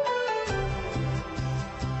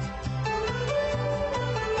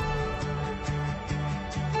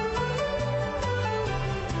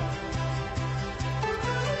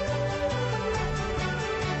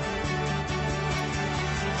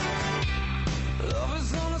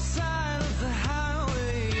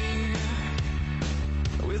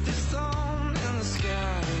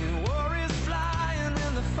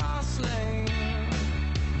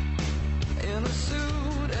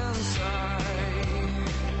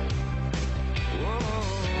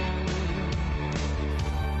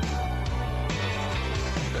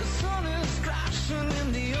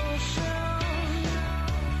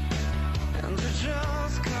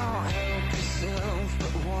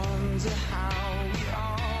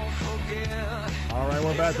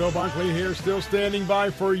 right, we're back. Bill Bunkley here, still standing by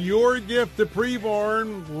for your gift to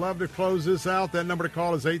preborn. Love to close this out. That number to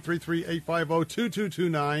call is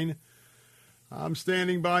 833-850-2229. I'm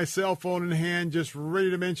standing by, cell phone in hand, just ready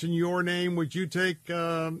to mention your name. Would you take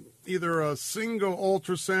either a single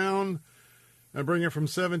ultrasound and bring it from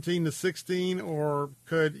 17 to 16, or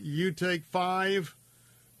could you take 5?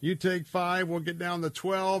 You take 5, we'll get down to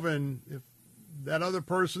 12, and if that other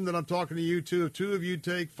person that I'm talking to you to, if 2 of you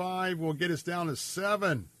take 5, we'll get us down to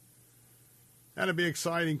 7. That'd be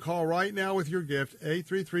exciting. Call right now with your gift,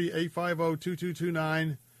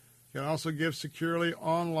 833-850-2229. You can also give securely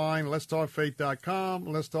online, letstalkfaith.com,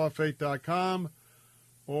 letstalkfaith.com,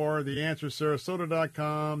 or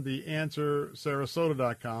theanswersarasota.com,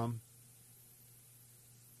 theanswersarasota.com.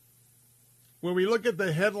 When we look at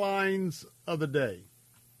the headlines of the day,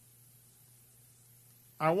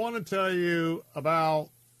 I want to tell you about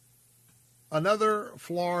another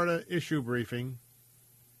Florida issue briefing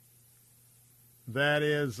that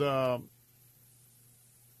is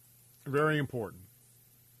very important.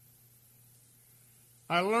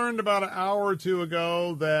 I learned about an hour or two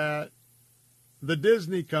ago that the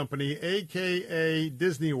Disney company, a.k.a.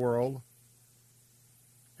 Disney World,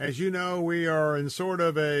 as you know, we are in sort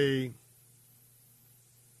of a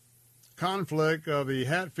conflict of the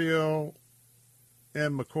Hatfield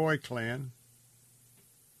and McCoy clan.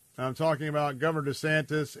 I'm talking about Governor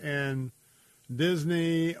DeSantis and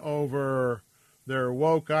Disney over their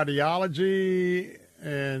woke ideology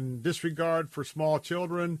and disregard for small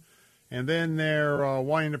children. And then they're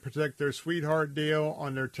wanting to protect their sweetheart deal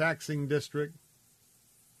on their taxing district.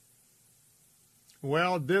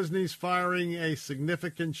 Well, Disney's firing a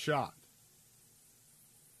significant shot.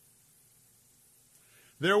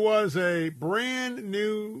 There was a brand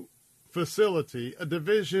new facility, a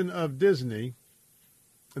division of Disney,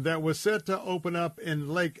 that was set to open up in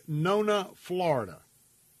Lake Nona, Florida.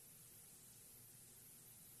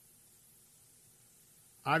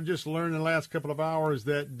 I've just learned in the last couple of hours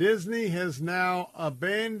that Disney has now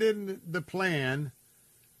abandoned the plan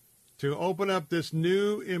to open up this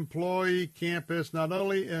new employee campus, not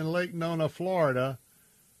only in Lake Nona, Florida,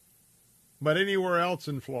 but anywhere else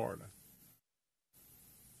in Florida.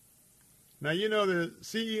 Now, you know, the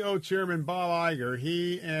CEO chairman, Bob Iger,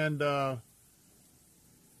 he and Governor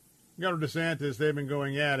DeSantis, they've been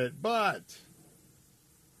going at it. But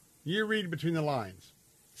you read between the lines.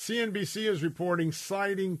 CNBC is reporting,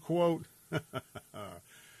 citing, quote,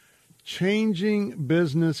 changing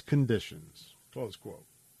business conditions, close quote.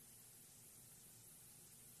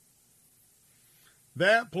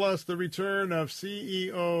 That plus the return of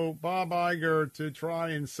CEO Bob Iger to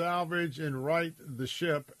try and salvage and right the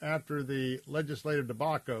ship after the legislative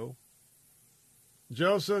debacle.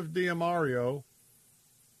 Joseph D'Amario,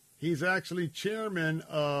 he's actually chairman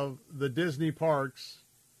of the Disney parks,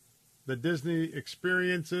 the Disney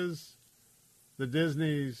experiences, the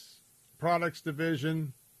Disney's products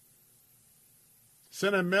division,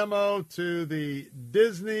 sent a memo to the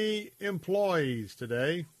Disney employees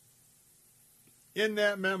today. In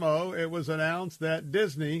that memo, it was announced that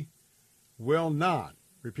Disney will not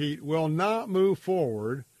move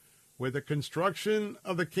forward with the construction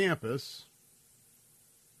of the campus.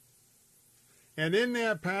 And in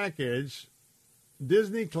that package,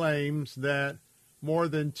 Disney claims that more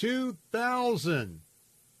than 2,000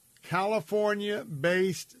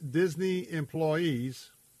 California-based Disney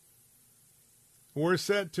employees were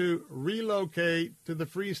set to relocate to the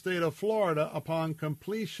free state of Florida upon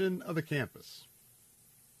completion of the campus.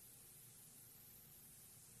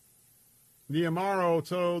 D'Amario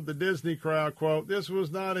told the Disney crowd, quote, "This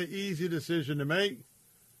was not an easy decision to make,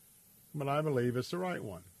 but I believe it's the right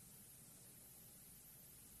one."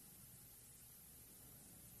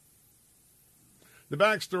 The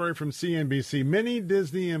backstory from CNBC. Many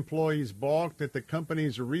Disney employees balked at the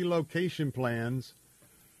company's relocation plans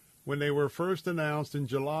when they were first announced in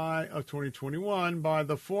July of 2021 by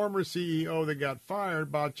the former CEO that got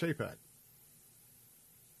fired, Bob Chapek.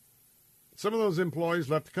 Some of those employees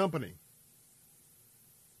left the company.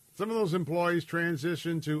 Some of those employees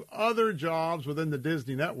transitioned to other jobs within the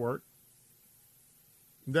Disney network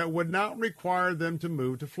that would not require them to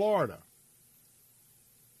move to Florida.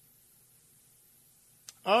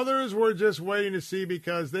 Others were just waiting to see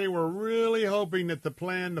because they were really hoping that the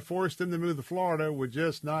plan to force them to move to Florida would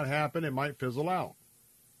just not happen. It might fizzle out.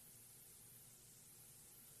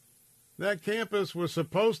 That campus was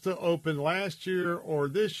supposed to open last year or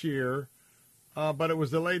this year, but it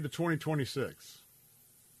was delayed to 2026.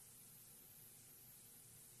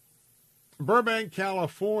 Burbank,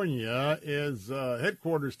 California is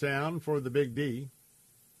headquarters town for the Big D.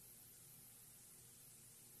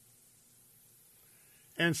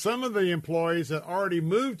 And some of the employees that already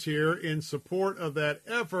moved here in support of that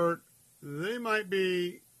effort, they might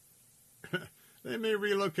be, they may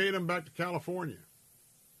relocate them back to California.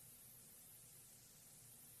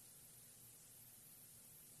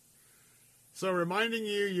 So reminding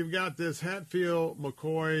you, you've got this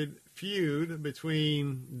Hatfield-McCoy feud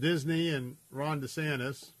between Disney and Ron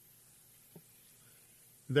DeSantis.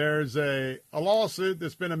 There's a lawsuit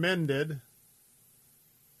that's been amended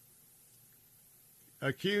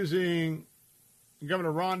accusing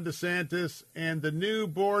Governor Ron DeSantis and the new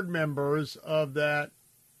board members of that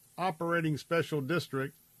operating special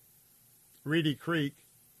district, Reedy Creek.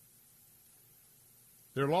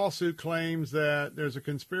 Their lawsuit claims that there's a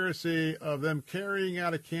conspiracy of them carrying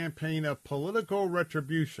out a campaign of political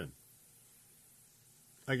retribution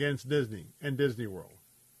against Disney and Disney World.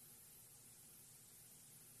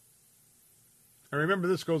 And remember,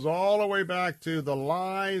 this goes all the way back to the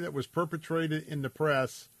lie that was perpetrated in the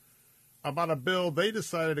press about a bill they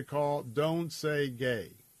decided to call Don't Say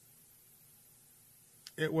Gay.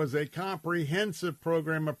 It was a comprehensive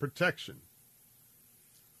program of protection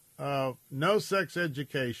of no sex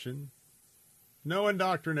education, no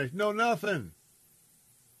indoctrination, no nothing.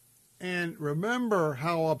 And remember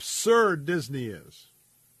how absurd Disney is.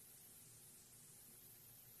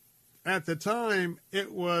 At the time,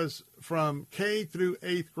 it was from K through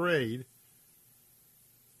 8th grade.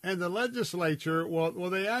 And the legislature,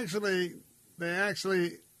 they actually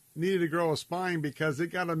needed to grow a spine because it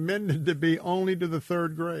got amended to be only to the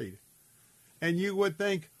 3rd grade. And you would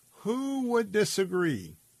think, who would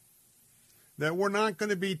disagree that we're not going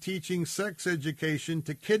to be teaching sex education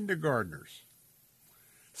to kindergartners?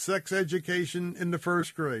 Sex education in the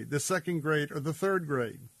 1st grade, the 2nd grade, or the 3rd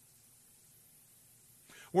grade.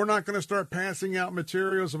 We're not going to start passing out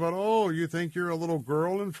materials about, oh, you think you're a little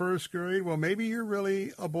girl in 1st grade? Well, maybe you're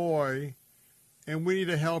really a boy, and we need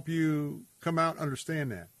to help you come out and understand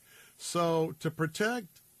that. So to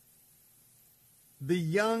protect the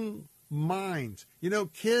young minds,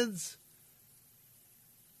 kids,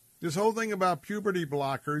 this whole thing about puberty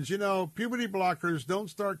blockers, puberty blockers don't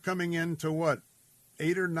start coming into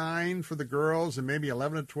 8 or 9 for the girls and maybe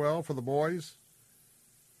 11 or 12 for the boys?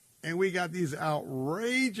 And we got these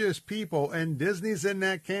outrageous people, and Disney's in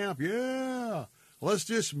that camp. Yeah, let's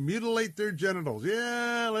just mutilate their genitals.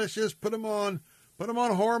 Yeah, let's just put them on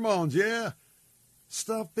hormones. Yeah,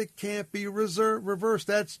 stuff that can't be reversed.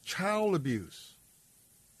 That's child abuse.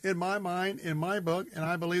 In my mind, in my book, and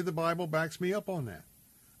I believe the Bible backs me up on that.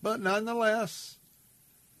 But nonetheless,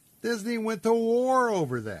 Disney went to war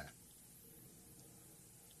over that.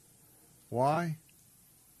 Why?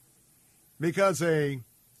 Because a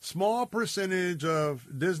small percentage of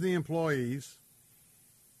Disney employees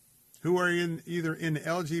who are either in the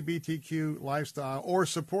LGBTQ lifestyle or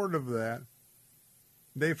supportive of that,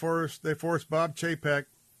 they forced Bob Chapek,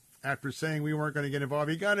 after saying we weren't going to get involved.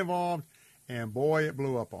 He got involved, and boy, it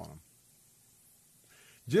blew up on him.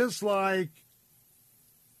 Just like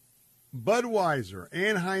Budweiser,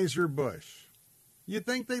 Anheuser-Busch. You'd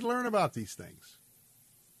think they'd learn about these things.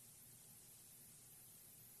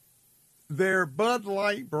 Their Bud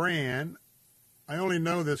Light brand, I only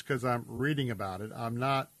know this because I'm reading about it. I'm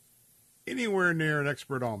not anywhere near an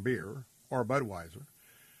expert on beer or Budweiser.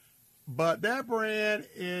 But that brand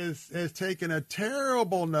has taken a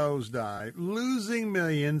terrible nosedive, losing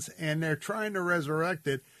millions, and they're trying to resurrect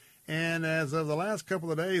it. And as of the last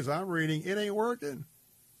couple of days, I'm reading, it ain't working.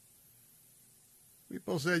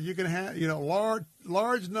 People said you can have,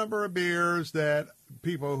 large number of beers that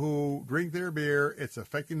people who drink their beer, it's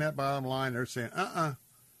affecting that bottom line. They're saying,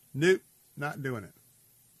 nope, not doing it.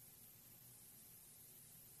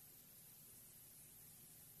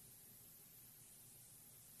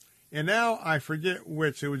 And now I forget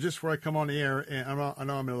which. It was just before I come on the air, and I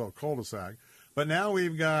know I'm in a little cul-de-sac. But now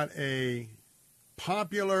we've got a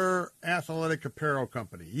popular athletic apparel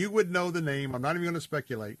company. You would know the name. I'm not even going to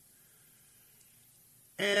speculate.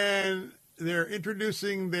 And they're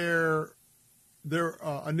introducing their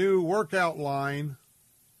a new workout line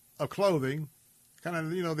of clothing, kind of,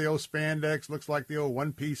 the old spandex, looks like the old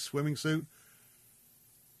one-piece swimming suit,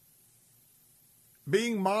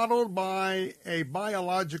 being modeled by a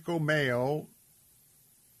biological male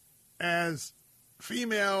as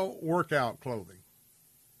female workout clothing.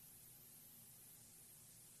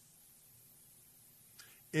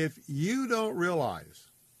 If you don't realize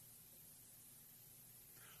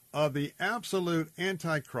of the absolute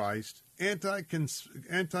antichrist,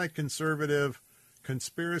 anti-conservative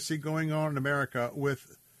conspiracy going on in America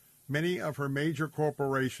with many of her major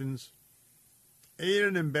corporations, aided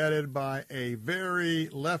and embedded by a very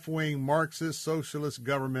left-wing Marxist socialist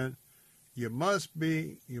government, You must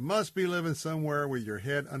be living somewhere with your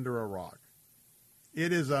head under a rock.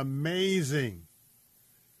 It is amazing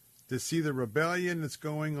to see the rebellion that's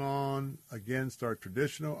going on against our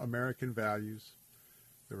traditional American values,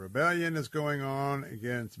 the rebellion that's going on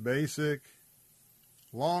against basic,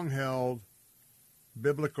 long-held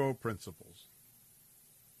biblical principles.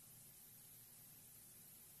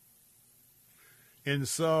 And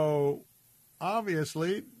so,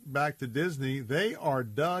 obviously, back to Disney, they are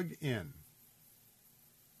dug in.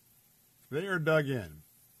 They are dug in.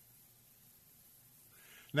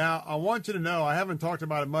 Now, I want you to know, I haven't talked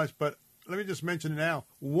about it much, but let me just mention it now.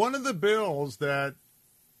 One of the bills that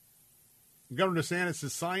Governor DeSantis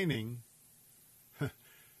is signing,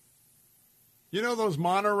 you know those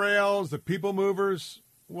monorails, the people movers?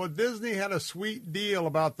 Well, Disney had a sweet deal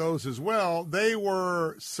about those as well. They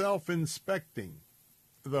were self-inspecting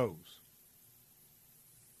those.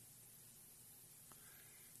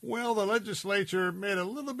 Well, the legislature made a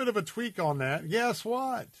little bit of a tweak on that. Guess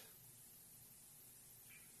what?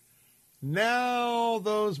 Now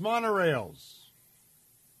those monorails,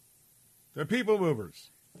 the people movers,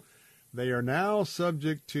 they are now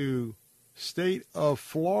subject to state of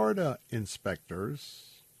Florida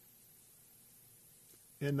inspectors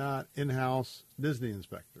and not in-house Disney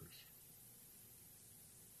inspectors.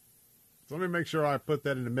 So let me make sure I put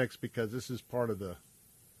that in the mix because this is part of the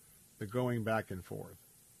going back and forth.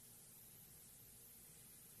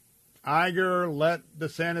 Iger let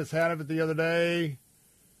DeSantis have it the other day,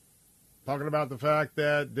 talking about the fact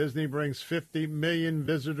that Disney brings 50 million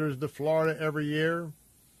visitors to Florida every year.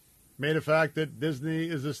 Made a fact that Disney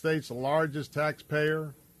is the state's largest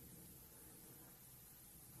taxpayer.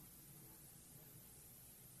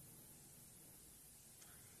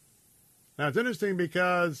 Now, it's interesting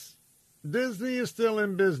because Disney is still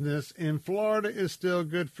in business and Florida is still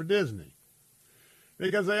good for Disney.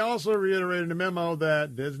 Because they also reiterated in a memo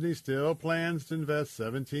that Disney still plans to invest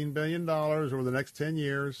 $17 billion over the next 10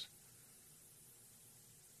 years.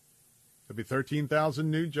 There'll be 13,000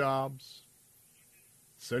 new jobs.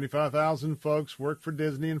 75,000 folks work for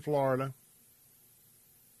Disney in Florida.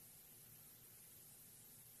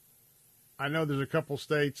 I know there's a couple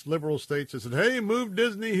states, liberal states, that said, hey, move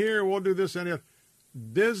Disney here, we'll do this and the other.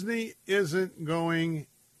 Disney isn't going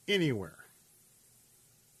anywhere.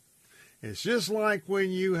 It's just like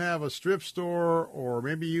when you have a strip store or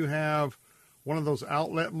maybe you have one of those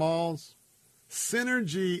outlet malls.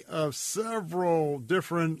 Synergy of several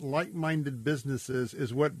different like-minded businesses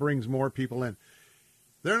is what brings more people in.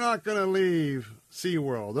 They're not going to leave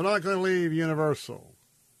SeaWorld. They're not going to leave Universal.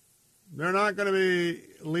 They're not going to be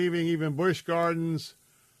leaving even Busch Gardens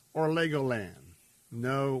or Legoland.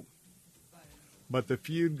 No. But the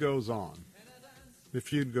feud goes on. The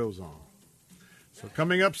feud goes on. So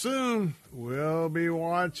coming up soon, we'll be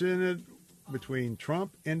watching it between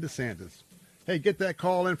Trump and DeSantis. Hey, get that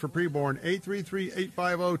call in for Preborn,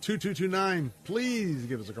 833-850-2229. Please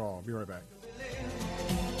give us a call. Be right back.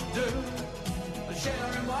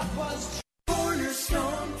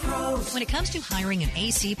 When it comes to hiring an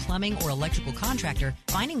AC, plumbing, or electrical contractor,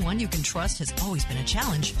 finding one you can trust has always been a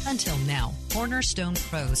challenge until now. Cornerstone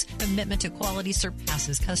Pros. Commitment to quality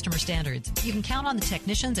surpasses customer standards. You can count on the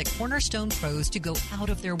technicians at Cornerstone Pros to go out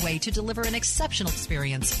of their way to deliver an exceptional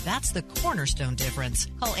experience. That's the Cornerstone difference.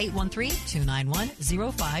 Call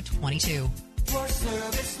 813-291-0522. For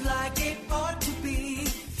service like it ought to be,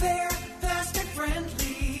 fair, fast, and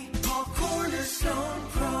friendly. Call Cornerstone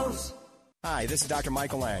Pros. Hi, this is Dr.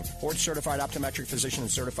 Michael Lang, board-certified optometric physician and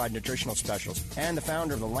certified nutritional specialist, and the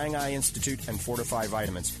founder of the Lang Eye Institute and Fortify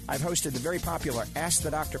Vitamins. I've hosted the very popular Ask the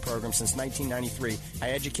Doctor program since 1993. I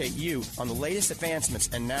educate you on the latest advancements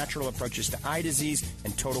and natural approaches to eye disease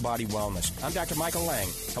and total body wellness. I'm Dr. Michael Lang,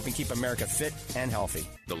 helping keep America fit and healthy.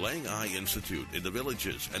 The Lang Eye Institute in the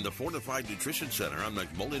Villages and the Fortified Nutrition Center on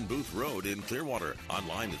McMullen Booth Road in Clearwater.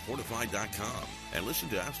 Online at fortified.com. And listen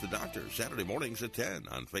to Ask the Doctor Saturday mornings at 10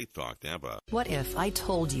 on Faith Talk Tampa. What if I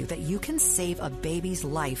told you that you can save a baby's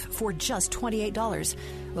life for just $28?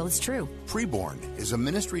 Well, it's true. Preborn is a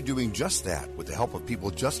ministry doing just that with the help of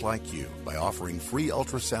people just like you by offering free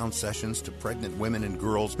ultrasound sessions to pregnant women and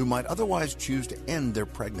girls who might otherwise choose to end their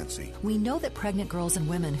pregnancy. We know that pregnant girls and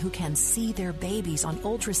women who can see their babies on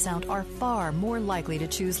ultrasound are far more likely to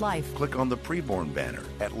choose life. Click on the Preborn banner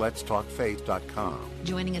at letstalkfaith.com.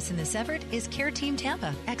 Joining us in this effort is Care Team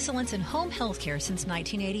Tampa, excellence in home health care since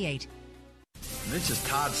 1988. This is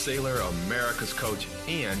Todd Saylor, America's coach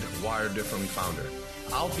and Wired Differently founder.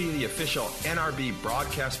 I'll be the official NRB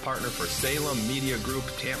broadcast partner for Salem Media Group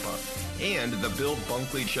Tampa and the Bill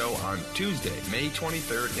Bunkley Show on Tuesday, May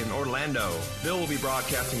 23rd in Orlando. Bill will be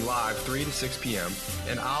broadcasting live 3 to 6 p.m.,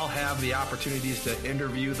 and I'll have the opportunities to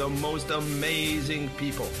interview the most amazing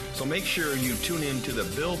people. So make sure you tune in to the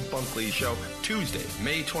Bill Bunkley Show Tuesday,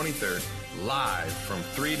 May 23rd, live from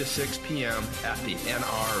 3 to 6 p.m. at the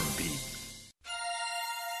NRB.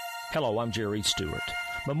 Hello, I'm Jerry Stewart.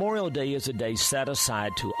 Memorial Day is a day set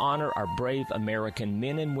aside to honor our brave American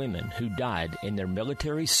men and women who died in their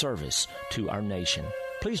military service to our nation.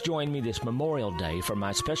 Please join me this Memorial Day for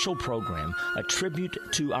my special program, A Tribute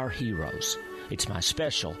to Our Heroes. It's my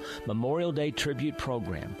special Memorial Day tribute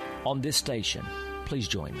program on this station. Please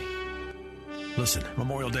join me. Listen,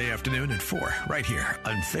 Memorial Day afternoon at 4, right here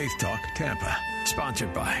on Faith Talk Tampa.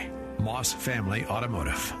 Sponsored by Moss Family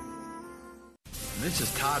Automotive. This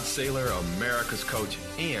is Todd Saylor, America's coach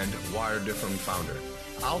and Wired Differently founder.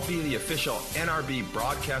 I'll be the official NRB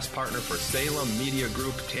broadcast partner for Salem Media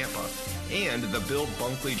Group Tampa and the Bill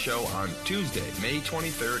Bunkley Show on Tuesday, May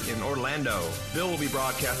 23rd in Orlando. Bill will be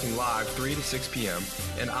broadcasting live 3 to 6 p.m.,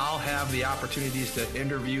 and I'll have the opportunities to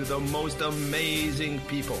interview the most amazing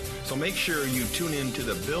people. So make sure you tune in to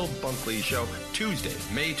the Bill Bunkley Show Tuesday,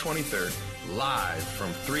 May 23rd, live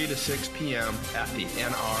from 3 to 6 p.m. at the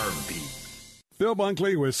NRB. Bill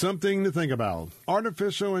Bunkley with something to think about.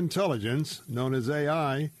 Artificial intelligence, known as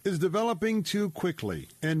AI, is developing too quickly,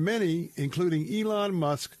 and many, including Elon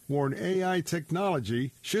Musk, warn AI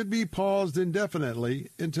technology should be paused indefinitely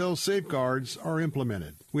until safeguards are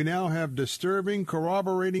implemented. We now have disturbing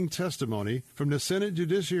corroborating testimony from the Senate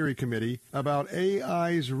Judiciary Committee about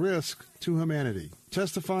AI's risk to humanity.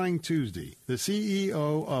 Testifying Tuesday, the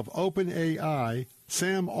CEO of OpenAI,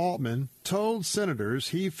 Sam Altman, told senators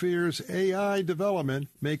he fears AI development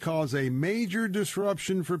may cause a major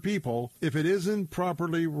disruption for people if it isn't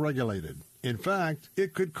properly regulated. In fact,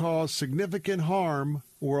 it could cause significant harm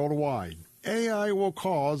worldwide. AI will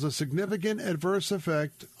cause a significant adverse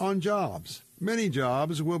effect on jobs. Many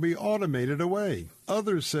jobs will be automated away.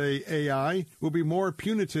 Others say AI will be more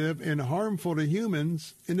punitive and harmful to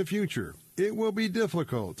humans in the future. It will be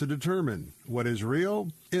difficult to determine what is real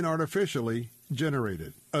and artificially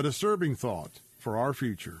generated. A disturbing thought for our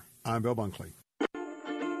future. I'm Bill Bunkley.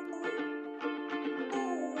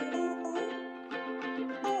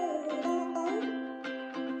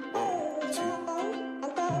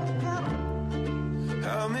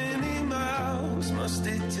 How many miles must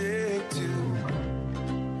it take to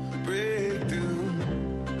break through?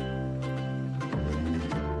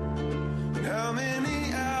 And how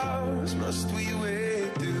many hours must we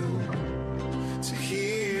wait through to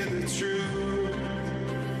hear the truth?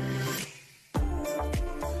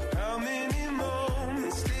 How many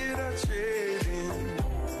moments did I trade in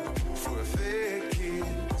for fake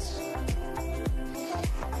kids?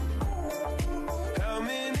 How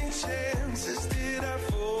many chances did I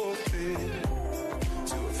forfeit?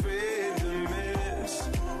 Too afraid to miss.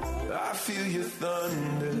 I feel your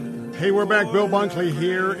thunder. Hey, we're back. Bill Bunkley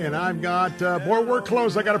here, and I've got, boy, we're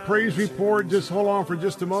close. I got a praise report. Just hold on for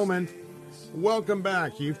just a moment. Welcome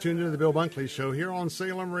back. You've tuned into the Bill Bunkley Show here on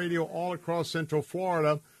Salem Radio all across Central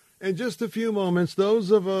Florida. In just a few moments,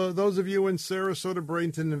 those of you in Sarasota,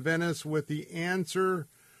 Bradenton, and Venice with the Answer,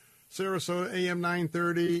 Sarasota AM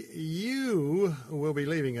 930, you will be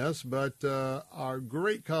leaving us, but our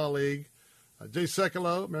great colleague, Jay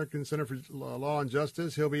Sekulow, American Center for Law and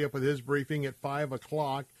Justice, he'll be up with his briefing at 5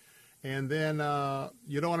 o'clock. And then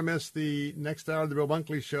you don't want to miss the next hour of the Bill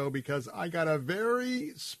Bunkley Show because I got a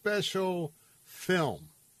very special film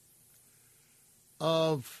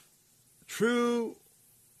of true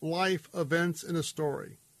life events in a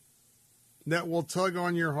story that will tug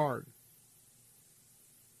on your heart.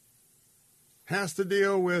 Has to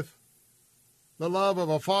deal with the love of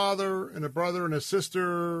a father and a brother and a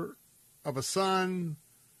sister, of a son,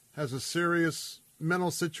 has a serious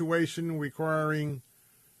mental situation requiring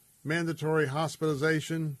mandatory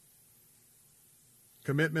hospitalization,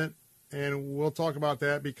 commitment, and we'll talk about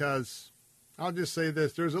that because I'll just say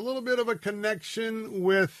this. There's a little bit of a connection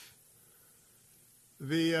with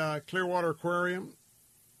the Clearwater Aquarium,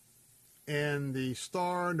 and the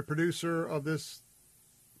star and the producer of this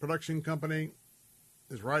production company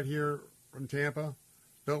is right here from Tampa.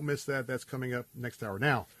 Don't miss that. That's coming up next hour.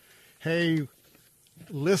 Now, hey,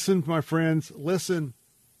 listen, my friends, listen.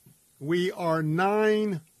 We are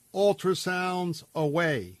 9 ultrasounds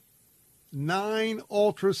away. 9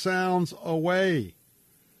 ultrasounds away.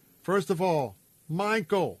 First of all,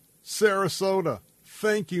 Michael, Sarasota,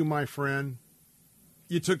 thank you, my friend.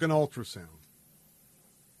 You took an ultrasound.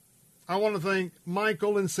 I want to thank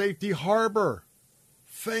Michael in Safety Harbor.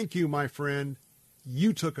 Thank you, my friend.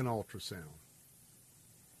 You took an ultrasound.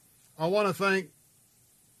 I want to thank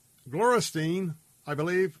Glorstein, I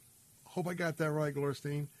believe. Hope I got that right,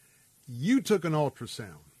 Glorstein. You took an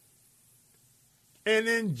ultrasound. And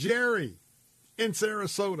then Jerry in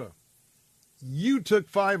Sarasota. You took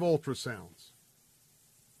 5 ultrasounds.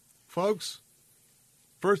 Folks,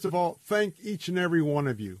 first of all, thank each and every one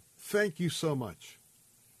of you. Thank you so much.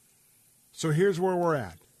 So here's where we're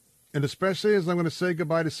at. And especially as I'm going to say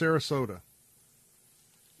goodbye to Sarasota.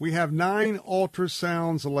 We have 9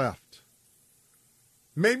 ultrasounds left.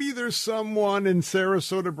 Maybe there's someone in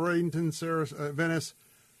Sarasota, Bradenton, Venice.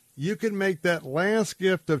 You can make that last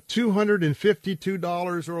gift of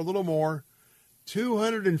 $252 or a little more.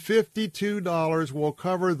 $252 will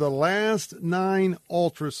cover the last 9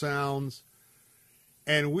 ultrasounds.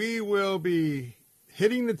 And we will be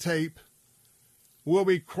hitting the tape. We'll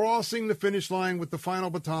be crossing the finish line with the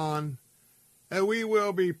final baton. And we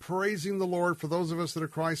will be praising the Lord for those of us that are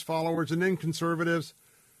Christ followers and then conservatives.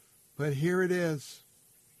 But here it is.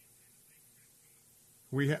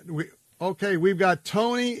 We've got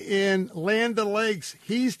Tony in Land O'Lakes.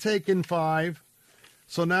 He's taken 5.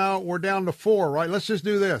 So now we're down to 4, right? Let's just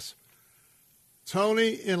do this.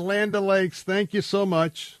 Tony in Land O'Lakes, thank you so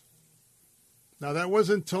much. Now, that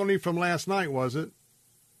wasn't Tony from last night, was it?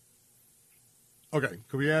 Okay,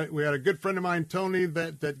 we had a good friend of mine, Tony,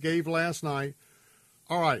 that gave last night.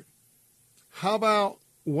 All right. How about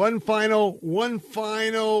one final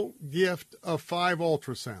gift of 5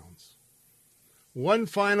 ultrasounds? One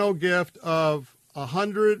final gift of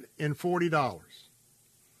 $140.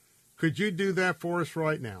 Could you do that for us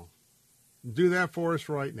right now? Do that for us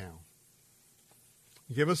right now.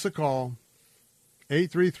 Give us a call.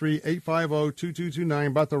 833-850-2229.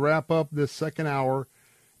 About to wrap up this second hour.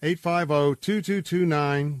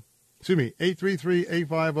 850-2229. Excuse me,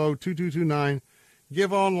 833-850-2229.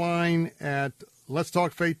 Give online at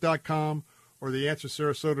letstalkfaith.com or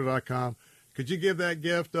theanswersarasota.com. Could you give that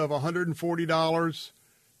gift of $140?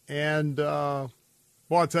 And, well,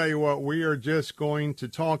 I'll tell you what, we are just going to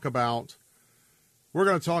talk about, we're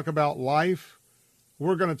going to talk about life.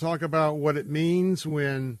 We're going to talk about what it means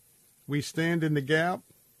when we stand in the gap.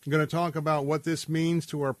 I'm going to talk about what this means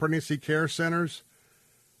to our pregnancy care centers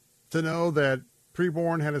to know that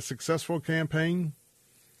Preborn had a successful campaign.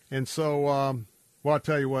 And so, well, I'll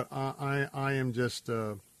tell you what, I am just,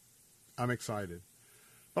 I'm excited.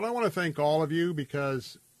 But I want to thank all of you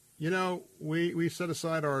because, you know, we set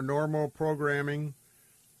aside our normal programming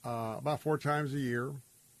about 4 times a year.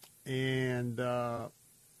 And I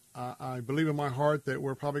believe in my heart that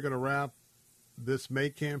we're probably going to wrap this May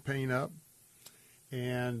campaign up.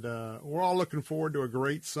 And we're all looking forward to a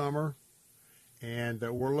great summer. And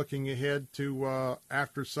we're looking ahead to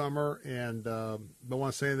after summer. And don't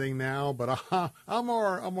want to say anything now, but I'm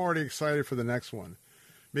already excited for the next one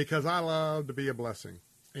because I love to be a blessing.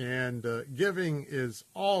 And giving is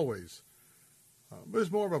always, there's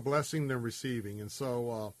more of a blessing than receiving. And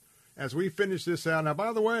so as we finish this out, now,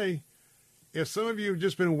 by the way, if some of you have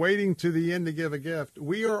just been waiting to the end to give a gift,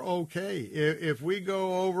 we are okay. If we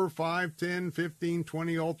go over 5, 10, 15,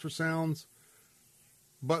 20 ultrasounds,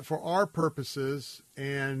 but for our purposes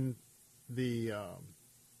and the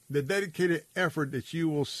dedicated effort that you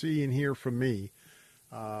will see and hear from me,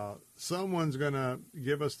 someone's going to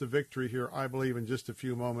give us the victory here, I believe, in just a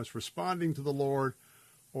few moments, responding to the Lord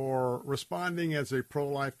or responding as a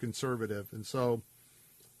pro-life conservative. And so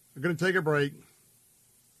we're going to take a break.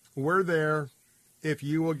 We're there if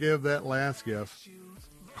you will give that last gift.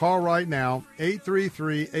 Call right now,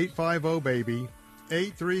 833-850-BABY,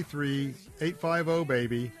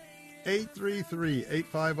 833-850-BABY,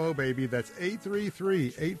 833-850-BABY. That's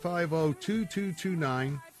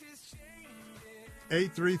 833-850-2229.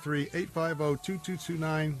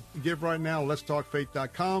 833-850-2229. Give right now,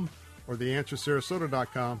 letstalkfaith.com or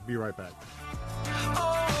theanswersarasota.com. Be right back.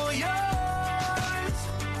 Oh, yours.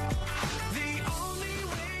 The only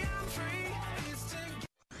way I'm free is to...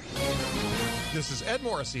 This is Ed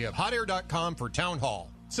Morrissey of HotAir.com for Town Hall.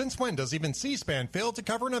 Since when does even C-SPAN fail to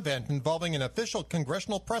cover an event involving an official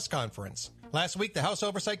congressional press conference? Last week, the House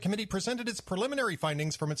Oversight Committee presented its preliminary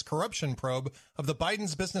findings from its corruption probe of the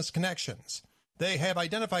Biden's business connections. They have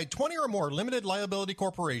identified 20 or more limited liability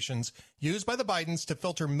corporations used by the Bidens to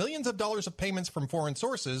filter millions of dollars of payments from foreign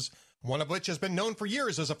sources, one of which has been known for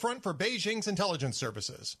years as a front for Beijing's intelligence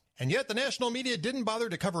services. And yet the national media didn't bother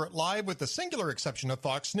to cover it live with the singular exception of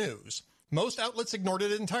Fox News. Most outlets ignored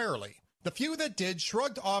it entirely. The few that did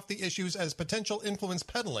shrugged off the issues as potential influence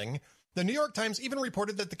peddling. The New York Times even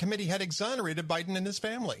reported that the committee had exonerated Biden and his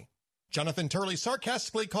family. Jonathan Turley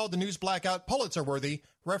sarcastically called the news blackout Pulitzer-worthy,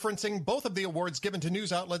 referencing both of the awards given to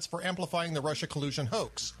news outlets for amplifying the Russia collusion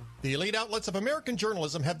hoax. The elite outlets of American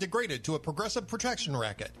journalism have degraded to a progressive protection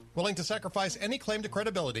racket, willing to sacrifice any claim to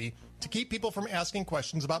credibility to keep people from asking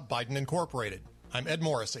questions about Biden Incorporated. I'm Ed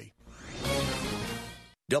Morrissey.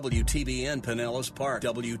 WTBN Pinellas Park,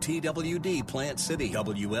 WTWD Plant City,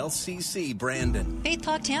 WLCC Brandon. Faith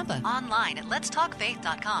Talk Tampa. Online at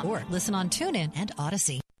letstalkfaith.com. Or listen on TuneIn and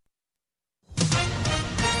Odyssey.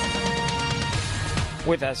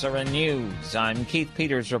 With SRN News, I'm Keith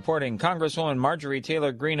Peters reporting. Congresswoman Marjorie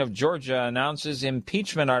Taylor Greene of Georgia announces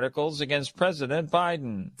impeachment articles against President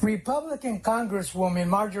Biden. Republican Congresswoman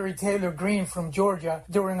Marjorie Taylor Greene from Georgia,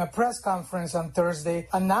 during a press conference on Thursday,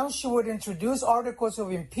 announced she would introduce articles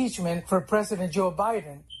of impeachment for President Joe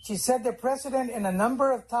Biden. She said the president and a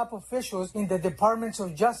number of top officials in the Departments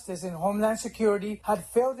of Justice and Homeland Security had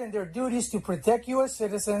failed in their duties to protect U.S.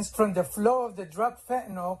 citizens from the flow of the drug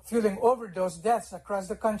fentanyl, fueling overdose deaths across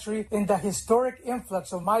the country and the historic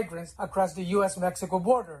influx of migrants across the U.S.-Mexico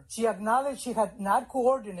border. She acknowledged she had not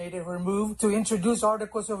coordinated her move to introduce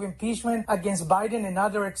articles of impeachment against Biden and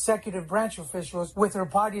other executive branch officials with her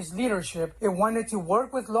party's leadership and wanted to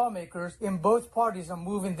work with lawmakers in both parties on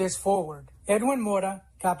moving this forward. Edwin Mora,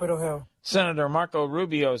 Capitol Hill. Senator Marco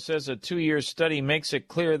Rubio says a 2-year study makes it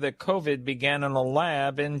clear that COVID began in a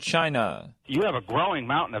lab in China. You have a growing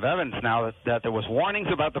mountain of evidence now that there was warnings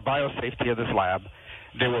about the biosafety of this lab.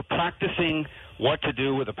 They were practicing what to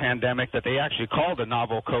do with a pandemic that they actually called a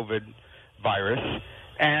novel COVID virus,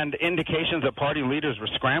 and indications that party leaders were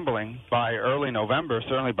scrambling by early November,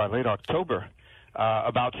 certainly by late October,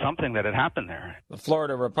 about something that had happened there. The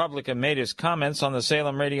Florida Republican made his comments on the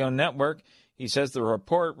Salem Radio Network. He says the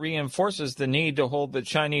report reinforces the need to hold the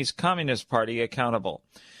Chinese Communist Party accountable.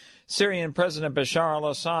 Syrian President Bashar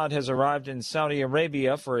al-Assad has arrived in Saudi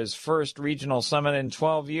Arabia for his first regional summit in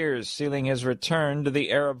 12 years, sealing his return to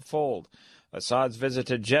the Arab fold. Assad's visit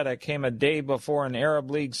to Jeddah came a day before an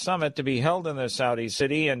Arab League summit to be held in the Saudi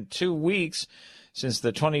city, and 2 weeks since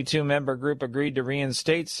the 22-member group agreed to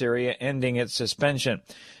reinstate Syria, ending its suspension.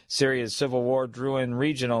 Syria's civil war drew in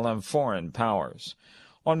regional and foreign powers.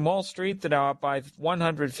 On Wall Street, the Dow up by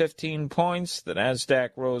 115 points, the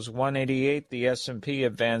Nasdaq rose 188, the S&P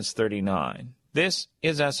advanced 39. This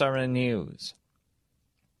is SRN News.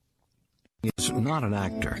 It's not an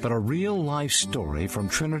actor, but a real-life story from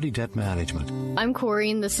Trinity Debt Management. I'm Corey,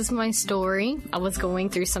 and this is my story. I was going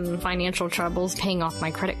through some financial troubles paying off my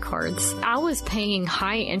credit cards. I was paying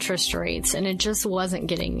high interest rates, and it just wasn't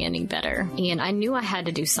getting any better. And I knew I had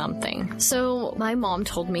to do something. So my mom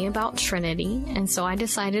told me about Trinity, and so I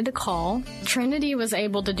decided to call. Trinity was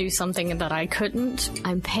able to do something that I couldn't.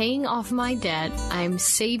 I'm paying off my debt. I'm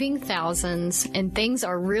saving thousands, and things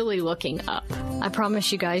are really looking up. I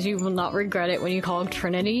promise you guys, you will not regret it when you call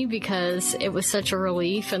Trinity, because it was such a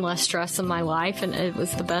relief and less stress in my life, and it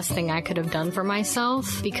was the best thing I could have done for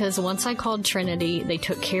myself, because once I called Trinity, they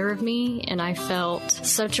took care of me, and I felt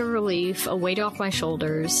such a relief, a weight off my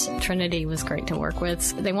shoulders. Trinity was great to work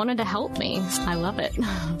with. They wanted to help me. I love it.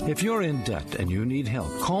 If you're in debt and you need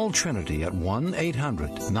help, call Trinity at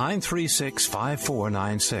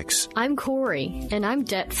 1-800-936-5496. I'm Corey, and I'm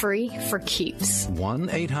debt-free for keeps.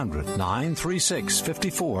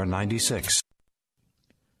 1-800-936-5496.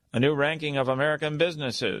 A new ranking of American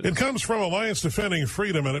businesses. It comes from Alliance Defending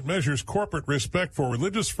Freedom, and it measures corporate respect for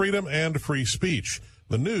religious freedom and free speech.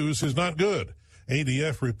 The news is not good.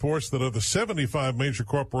 ADF reports that of the 75 major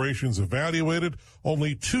corporations evaluated,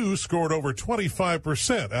 only 2 scored over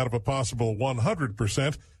 25% out of a possible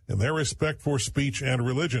 100% in their respect for speech and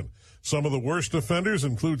religion. Some of the worst offenders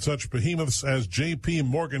include such behemoths as J.P.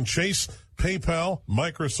 Morgan Chase, PayPal,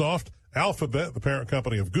 Microsoft, Alphabet, the parent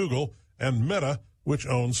company of Google, and Meta, which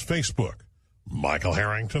owns Facebook. Michael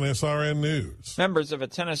Harrington, SRN News. Members of a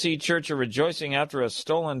Tennessee church are rejoicing after a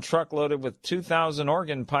stolen truck loaded with 2,000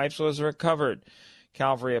 organ pipes was recovered.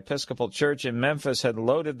 Calvary Episcopal Church in Memphis had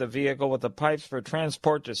loaded the vehicle with the pipes for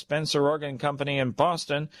transport to Spencer Organ Company in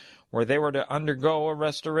Boston, where they were to undergo a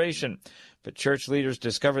restoration. But church leaders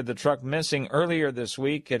discovered the truck missing earlier this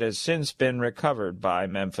week. It has since been recovered by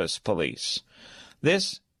Memphis police.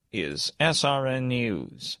 This is SRN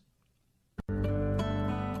News.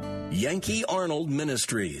 Yankee Arnold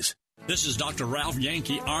Ministries. This is Dr. Ralph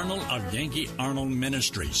Yankee Arnold of Yankee Arnold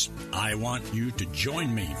Ministries. I want you to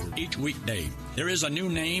join me for each weekday. There is a new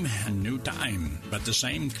name and new time, but the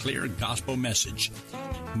same clear gospel message.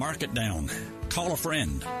 Mark it down. Call a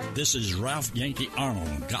friend. This is Ralph Yankee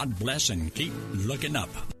Arnold. God bless and keep looking up.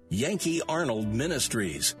 Yankee Arnold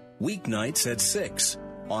Ministries. Weeknights at 6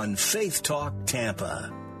 on Faith Talk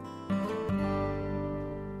Tampa.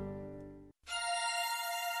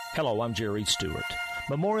 Hello, I'm Jerry Stewart.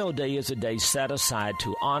 Memorial Day is a day set aside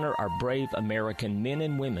to honor our brave American men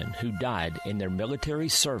and women who died in their military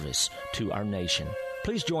service to our nation.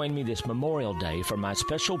 Please join me this Memorial Day for my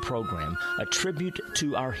special program, A Tribute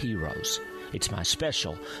to Our Heroes. It's my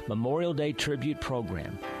special Memorial Day tribute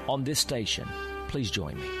program on this station. Please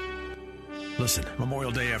join me. Listen,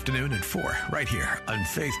 Memorial Day afternoon at 4, right here on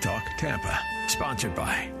Faith Talk Tampa. Sponsored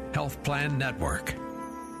by Health Plan Network.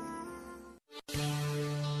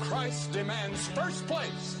 Christ demands first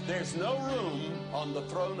place. There's no room on the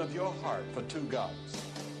throne of your heart for two gods.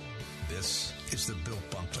 This is the Bill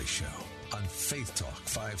Bunkley Show on Faith Talk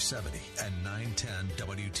 570 and 910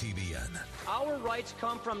 WTBN. Our rights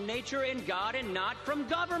come from nature and God and not from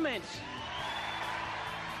government.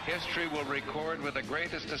 History will record with the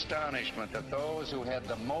greatest astonishment that those who had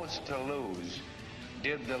the most to lose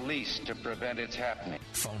did the least to prevent its happening.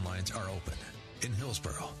 Phone lines are open. In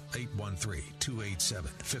Hillsborough,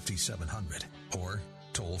 813-287-5700 or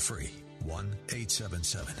toll free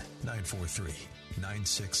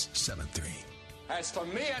 1-877-943-9673. As for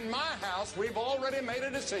me and my house, we've already made a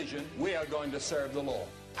decision. We are going to serve the Lord.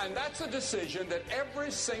 And that's a decision that every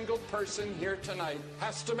single person here tonight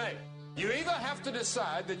has to make. You either have to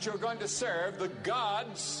decide that you're going to serve the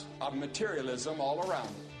gods of materialism all around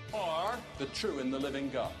you, or the true and the living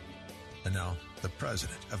God. And now, the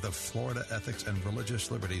president of the Florida Ethics and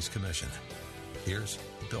Religious Liberties Commission. Here's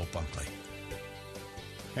Bill Bunkley.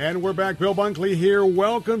 And we're back. Bill Bunkley here.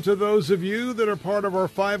 Welcome to those of you that are part of our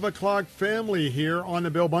 5 o'clock family here on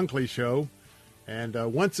the Bill Bunkley Show. And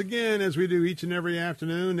once again, as we do each and every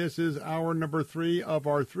afternoon, this is hour number 3 of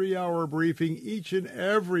our 3-hour briefing each and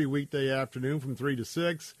every weekday afternoon from 3 to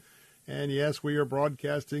 6. And yes, we are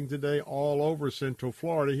broadcasting today all over Central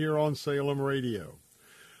Florida here on Salem Radio.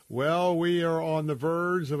 Well, we are on the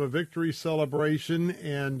verge of a victory celebration,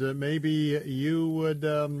 and maybe you would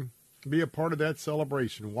be a part of that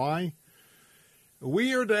celebration. Why?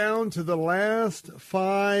 We are down to the last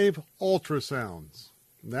 5 ultrasounds.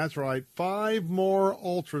 That's right, 5 more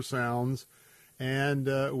ultrasounds, and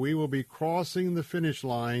we will be crossing the finish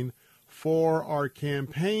line for our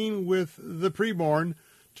campaign with the preborn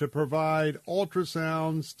to provide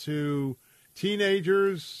ultrasounds to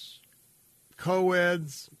teenagers,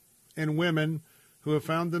 co-eds, and women who have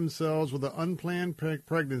found themselves with an unplanned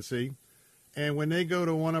pregnancy. And when they go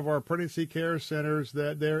to one of our pregnancy care centers,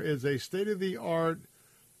 that there is a state-of-the-art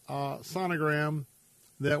sonogram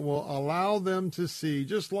that will allow them to see,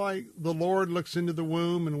 just like the Lord looks into the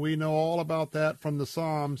womb, and we know all about that from the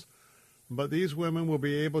Psalms, but these women will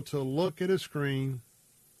be able to look at a screen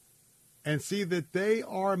and see that they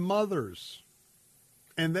are mothers,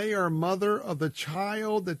 and they are mother of the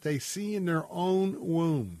child that they see in their own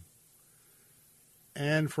womb.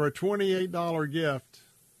 And for a $28 gift,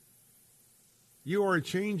 you are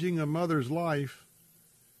changing a mother's life,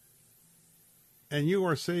 and you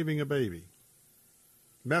are saving a baby.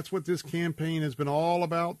 That's what this campaign has been all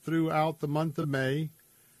about throughout the month of May.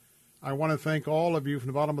 I want to thank all of you from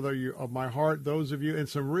the bottom of my heart, those of you, and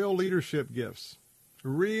some real leadership gifts,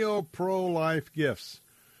 real pro-life gifts.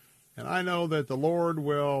 And I know that the Lord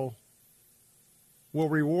will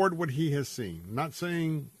reward what he has seen. I'm not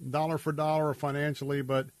saying dollar for dollar financially,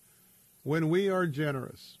 but when we are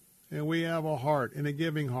generous and we have a heart and a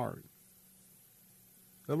giving heart,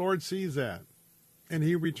 the Lord sees that, and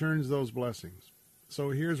he returns those blessings.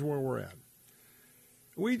 So here's where we're at.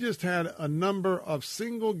 We just had a number of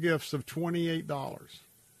single gifts of $28.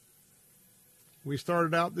 We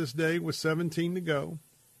started out this day with 17 to go.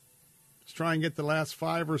 Let's try and get the last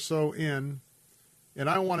 5 or so in. And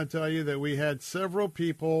I want to tell you that we had several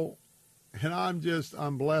people, and I'm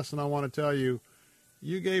blessed, and I want to tell you,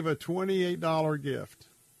 you gave a $28 gift.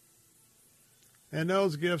 And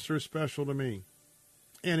those gifts are special to me.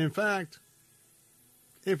 And in fact,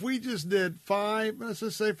 if we just did 5, let's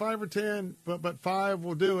just say 5 or 10, but 5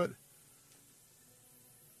 will do it.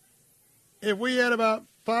 If we had about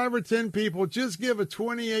 5 or 10 people just give a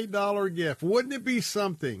 $28 gift, wouldn't it be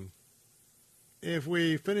something if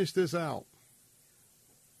we finish this out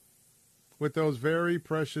with those very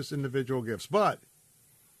precious individual gifts? But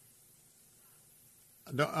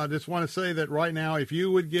I just want to say that right now, if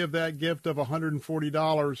you would give that gift of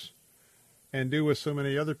 $140 and do what so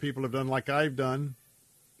many other people have done, like I've done,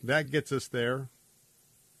 that gets us there.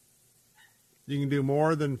 You can do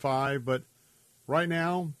more than 5, but right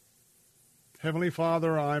now, Heavenly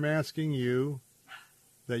Father, I'm asking you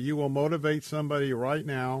that you will motivate somebody right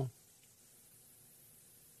now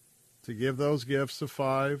to give those gifts of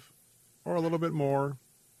 5 or a little bit more,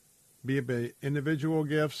 be it individual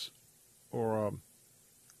gifts or a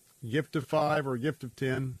gift of 5 or a gift of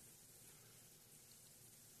 10.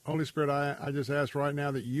 Holy Spirit, I just ask right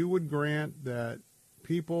now that you would grant that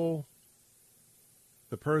people,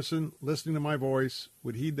 the person listening to my voice,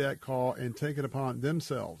 would heed that call and take it upon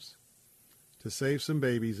themselves to save some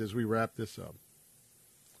babies as we wrap this up.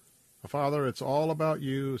 Father, it's all about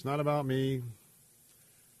you. It's not about me.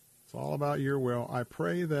 It's all about your will. I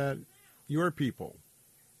pray that your people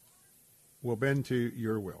will bend to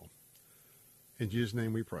your will. In Jesus'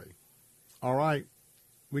 name we pray. All right.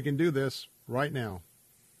 We can do this right now.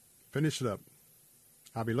 Finish it up.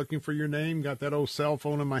 I'll be looking for your name. Got that old cell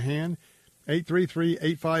phone in my hand.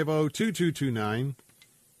 833-850-2229.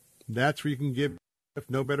 That's where you can give. If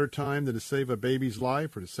no better time than to save a baby's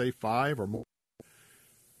life or to save 5 or more.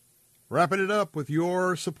 Wrapping it up with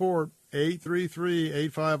your support.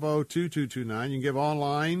 833-850-2229. You can give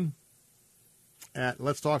online at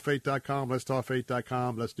letstalkfaith.com,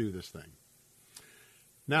 letstalkfaith.com. Let's do this thing.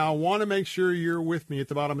 Now, I want to make sure you're with me at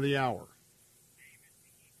the bottom of the hour.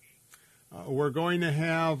 We're going to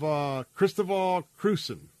have Christoval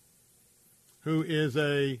Krusen, who is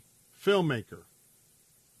a filmmaker.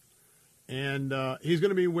 And he's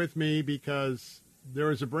going to be with me because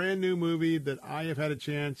there is a brand new movie that I have had a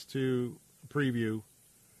chance to preview.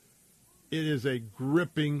 It is a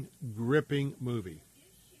gripping, gripping movie.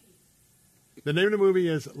 The name of the movie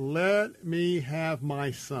is Let Me Have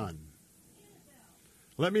My Son.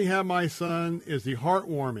 Let Me Have My Son is the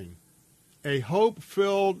heartwarming, a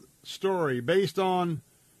hope-filled story based on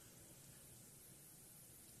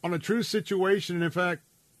a true situation. And in fact,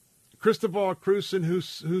 Christoval Krusen,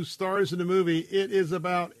 who stars in the movie, it is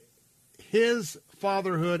about his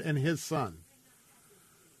fatherhood and his son.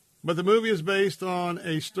 But the movie is based on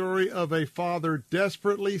a story of a father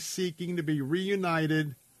desperately seeking to be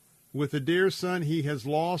reunited with a dear son he has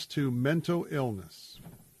lost to mental illness.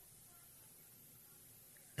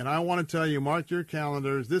 And I want to tell you, mark your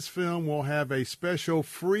calendars, this film will have a special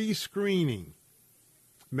free screening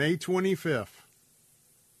May 25th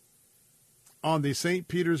on the St.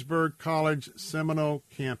 Petersburg College Seminole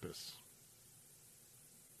campus.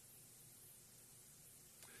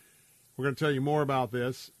 We're going to tell you more about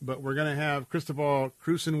this, but we're going to have Christoval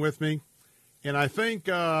Krusen with me. And I think,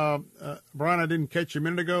 Brian, I didn't catch you a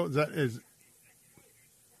minute ago.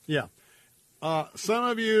 Yeah. Some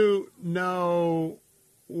of you know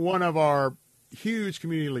one of our huge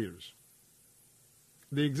community leaders.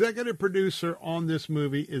 The executive producer on this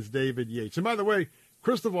movie is David Yates. And by the way,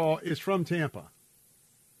 Christoval is from Tampa.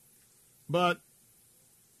 But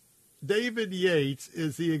David Yates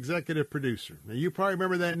is the executive producer. Now, you probably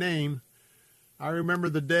remember that name. I remember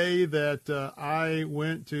the day that I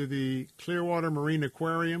went to the Clearwater Marine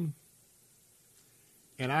Aquarium,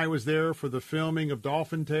 and I was there for the filming of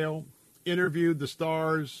Dolphin Tale, interviewed the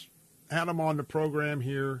stars, had them on the program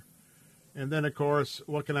here, and then, of course,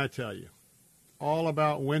 what can I tell you? All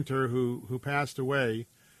about Winter, who passed away,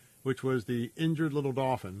 which was the injured little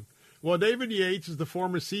dolphin. Well, David Yates is the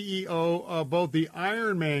former CEO of both the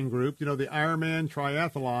Ironman Group, the Ironman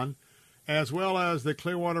Triathlon, as well as the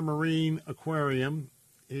Clearwater Marine Aquarium.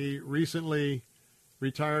 He recently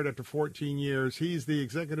retired after 14 years. He's the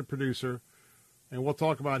executive producer, and we'll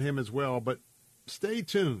talk about him as well. But stay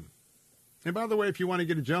tuned. And by the way, if you want to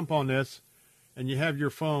get a jump on this and you have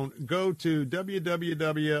your phone, go to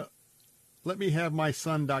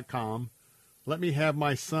www.letmehavemyson.com,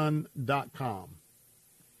 letmehavemyson.com.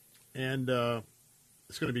 And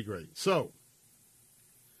it's going to be great. So,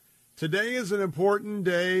 today is an important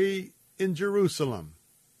day in Jerusalem.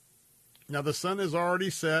 Now, the sun is already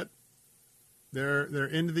set. They're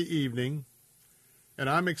into the evening. And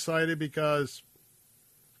I'm excited because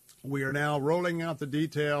we are now rolling out the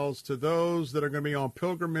details to those that are going to be on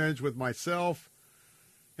pilgrimage with myself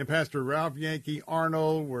and Pastor Ralph Yankee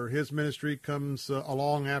Arnold, where his ministry comes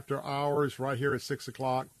along after hours right here at 6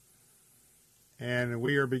 o'clock. And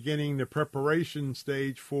we are beginning the preparation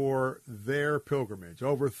stage for their pilgrimage.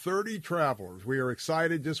 Over 30 travelers. We are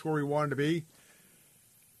excited, just where we wanted to be.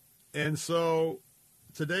 And so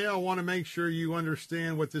today I want to make sure you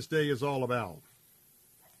understand what this day is all about.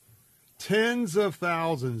 Tens of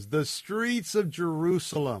thousands, the streets of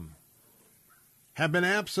Jerusalem have been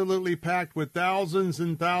absolutely packed with thousands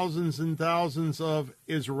and thousands and thousands of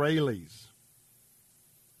Israelis.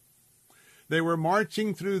 They were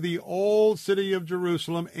marching through the old city of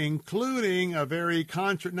Jerusalem, including a very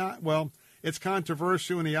it's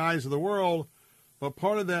controversial in the eyes of the world, but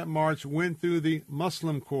part of that march went through the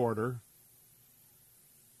Muslim quarter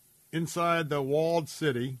inside the walled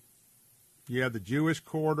city. You have the Jewish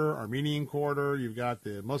quarter, Armenian quarter, you've got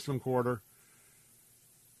the Muslim quarter.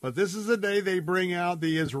 But this is the day they bring out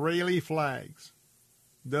the Israeli flags,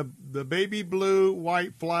 the baby blue,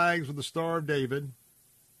 white flags with the Star of David.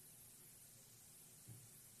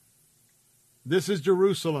 This is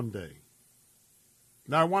Jerusalem Day.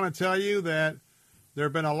 Now, I want to tell you that there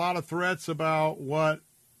have been a lot of threats about what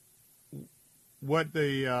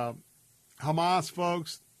the Hamas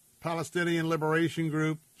folks, Palestinian liberation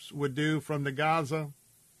groups, would do from the Gaza,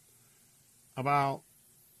 about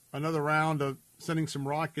another round of sending some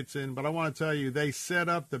rockets in. But I want to tell you, they set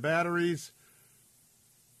up the batteries.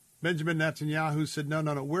 Benjamin Netanyahu said, no,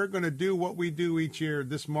 we're going to do what we do each year.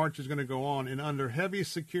 This march is going to go on, and under heavy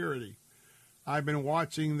security. I've been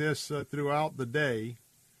watching this throughout the day.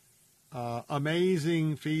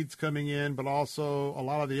 Amazing feeds coming in, but also a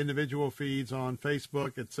lot of the individual feeds on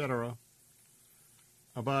Facebook, etc.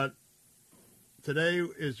 But today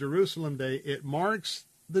is Jerusalem Day. It marks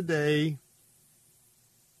the day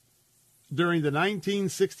during the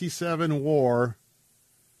 1967 war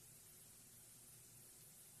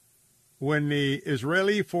when the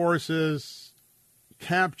Israeli forces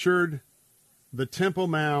captured the Temple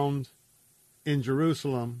Mount in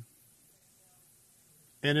Jerusalem,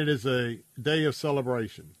 and it is a day of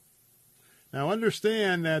celebration. Now,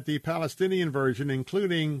 understand that the Palestinian version,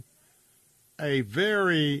 including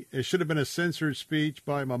it should have been a censored speech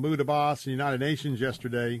by Mahmoud Abbas in the United Nations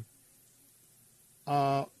yesterday,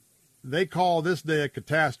 they call this day a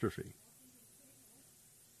catastrophe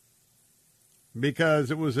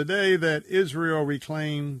because it was a day that Israel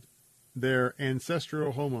reclaimed their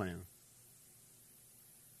ancestral homeland.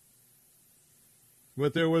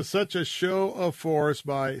 But there was such a show of force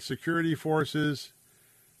by security forces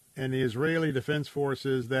and the Israeli Defense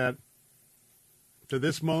Forces that to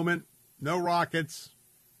this moment, no rockets,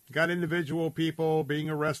 got individual people being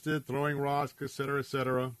arrested, throwing rocks, etc.,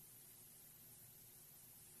 etc.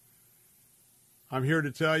 I'm here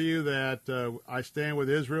to tell you that I stand with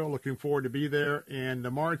Israel, looking forward to be there, and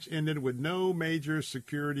the march ended with no major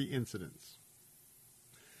security incidents.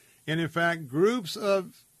 And in fact, groups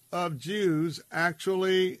of Jews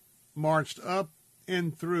actually marched up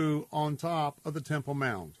and through on top of the Temple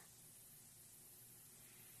Mount.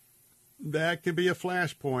 That could be a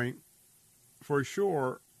flashpoint for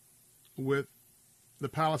sure with the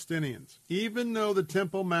Palestinians. Even though the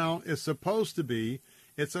Temple Mount is supposed to be,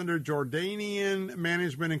 it's under Jordanian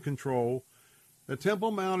management and control, the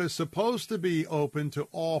Temple Mount is supposed to be open to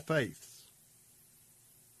all faiths.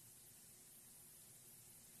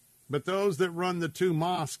 But those that run the two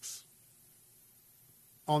mosques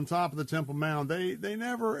on top of the Temple Mount, they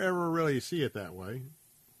never, ever really see it that way.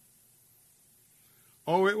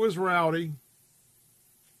 Oh, it was rowdy.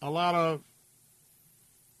 A lot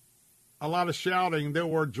of shouting. There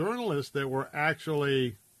were journalists that were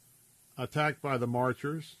actually attacked by the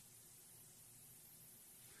marchers.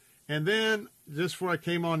 And then, just before I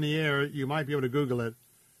came on the air, you might be able to Google it.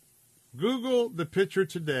 Google the picture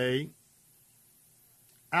today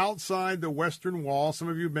outside the Western Wall. Some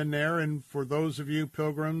of you have been there, and for those of you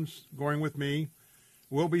pilgrims going with me,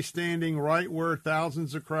 we'll be standing right where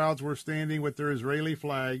thousands of crowds were standing with their Israeli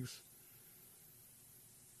flags.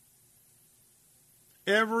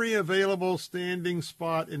 Every available standing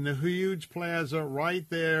spot in the huge plaza right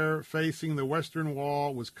there facing the Western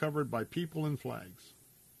Wall was covered by people and flags.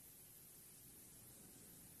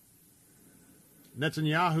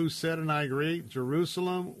 Netanyahu said, and I agree,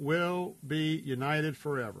 Jerusalem will be united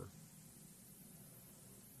forever.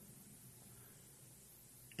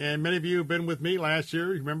 And many of you have been with me last year.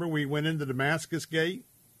 Remember, we went into Damascus Gate.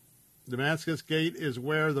 Damascus Gate is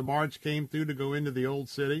where the march came through to go into the old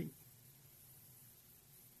city.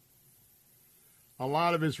 A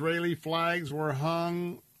lot of Israeli flags were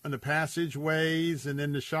hung on the passageways and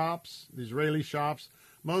in the shops, the Israeli shops.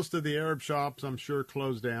 Most of the Arab shops, I'm sure,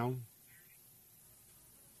 closed down.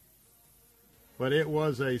 But it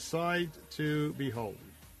was a sight to behold.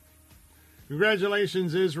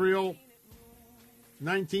 Congratulations, Israel.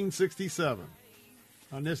 1967.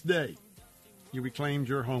 On this day, you reclaimed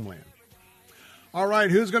your homeland. All right,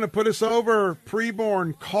 who's going to put us over?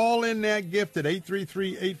 Preborn, call in that gift at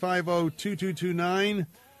 833-850-2229. You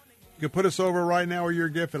can put us over right now with your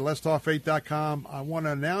gift at letstalkfaith.com. I want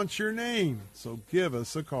to announce your name, so give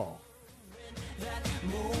us a call.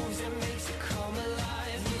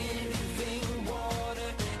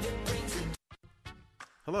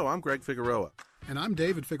 Hello, I'm Greg Figueroa. And I'm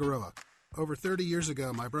David Figueroa. Over 30 years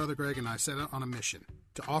ago, my brother Greg and I set out on a mission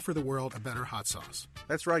to offer the world a better hot sauce.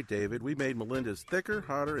 That's right, David. We made Melinda's thicker,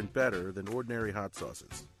 hotter, and better than ordinary hot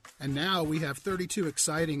sauces. And now we have 32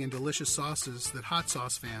 exciting and delicious sauces that hot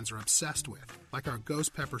sauce fans are obsessed with, like our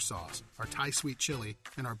ghost pepper sauce, our Thai sweet chili,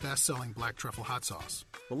 and our best-selling black truffle hot sauce.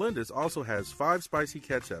 Melinda's also has 5 spicy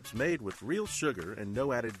ketchups made with real sugar and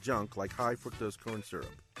no added junk like high fructose corn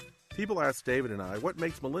syrup. People ask David and I what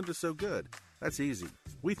makes Melinda so good. That's easy.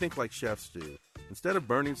 We think like chefs do. Instead of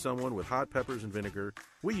burning someone with hot peppers and vinegar,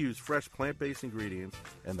 we use fresh plant-based ingredients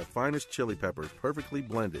and the finest chili peppers perfectly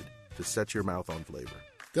blended to set your mouth on flavor.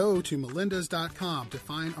 Go to Melinda's.com to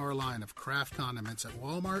find our line of craft condiments at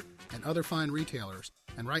Walmart and other fine retailers.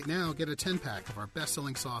 And right now, get a 10-pack of our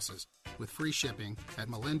best-selling sauces with free shipping at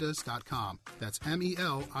Melinda's.com. That's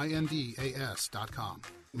Melindas.com.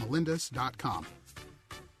 Melinda's.com.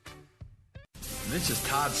 This is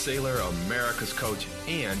Todd Saylor, America's coach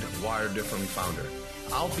and Wired Differently founder.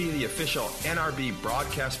 I'll be the official NRB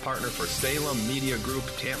broadcast partner for Salem Media Group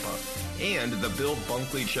Tampa and the Bill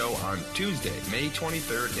Bunkley Show on Tuesday, May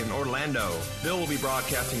 23rd in Orlando. Bill will be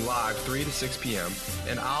broadcasting live 3 to 6 p.m.,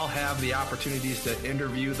 and I'll have the opportunities to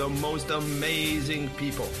interview the most amazing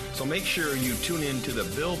people. So make sure you tune in to the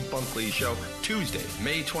Bill Bunkley Show Tuesday,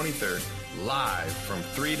 May 23rd, live from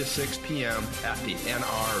 3 to 6 p.m. at the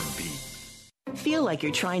NRB. Feel like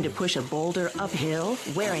you're trying to push a boulder uphill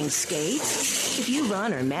wearing skates? If you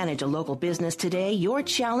run or manage a local business today, you're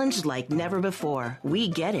challenged like never before. We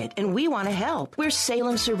get it, and we want to help. We're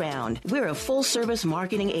Salem Surround. We're a full-service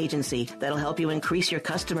marketing agency that'll help you increase your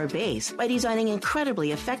customer base by designing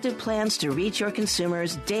incredibly effective plans to reach your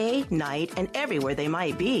consumers day, night, and everywhere they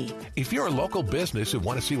might be. If you're a local business and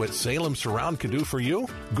want to see what Salem Surround can do for you,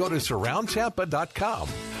 go to SurroundTampa.com.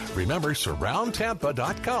 Remember,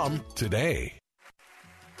 SurroundTampa.com today.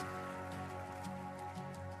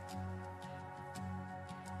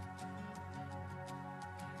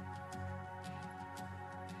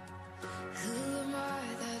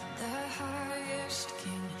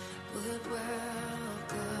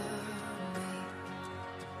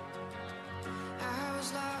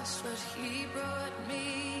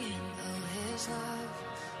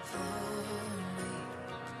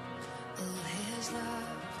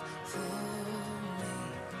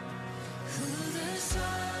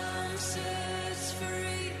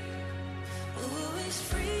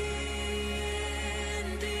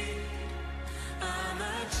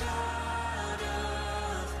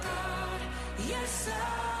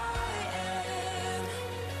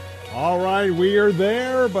 All right, we are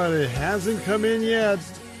there, but it hasn't come in yet.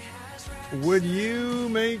 Would you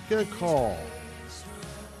make a call?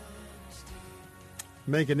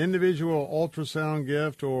 Make an individual ultrasound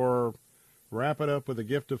gift or wrap it up with a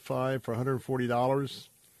gift of $5 for $140.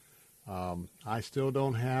 I still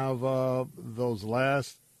don't have those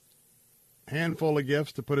last handful of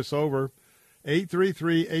gifts to put us over.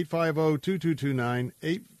 833-850-2229,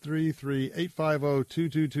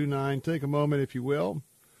 833-850-2229. Take a moment, if you will.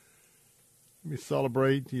 Let me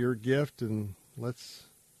celebrate your gift, and let's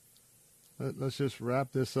just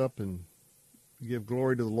wrap this up and give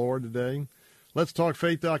glory to the Lord today.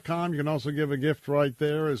 Let'sTalkFaith.com. You can also give a gift right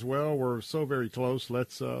there as well. We're so very close.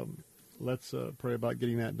 Let's pray about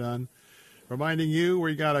getting that done. Reminding you,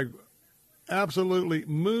 we got a absolutely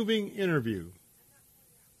moving interview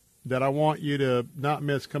that I want you to not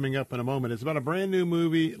miss coming up in a moment. It's about a brand new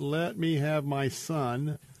movie, Let Me Have My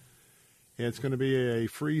Son. It's going to be a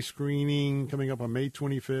free screening coming up on May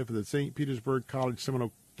 25th at the St. Petersburg College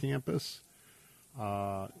Seminole campus.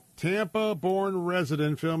 Tampa-born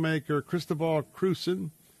resident filmmaker Cristobal Cruzan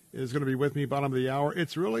is going to be with me bottom of the hour.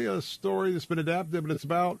 It's really a story that's been adapted, but it's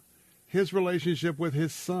about his relationship with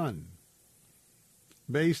his son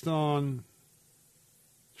based on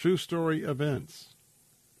true story events.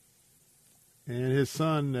 And his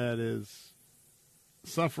son that is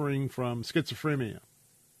suffering from schizophrenia,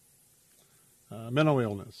 mental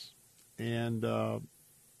illness, and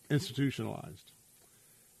institutionalized.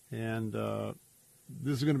 And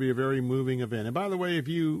this is going to be a very moving event. And by the way, if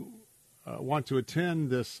you want to attend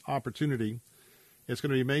this opportunity, it's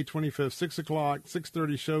going to be May 25th, 6 o'clock,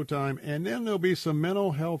 6:30 showtime, and then there'll be some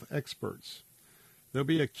mental health experts. There'll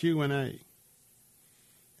be a Q&A.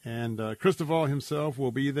 And Cristobal himself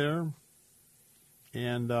will be there.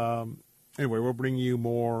 And anyway, we'll bring you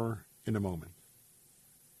more in a moment.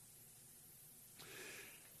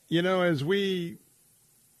 You know, as we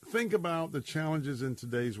think about the challenges in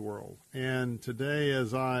today's world, and today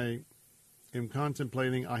as I am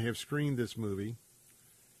contemplating, I have screened this movie,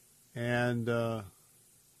 and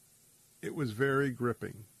it was very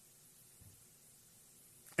gripping.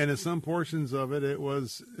 And in some portions of it, it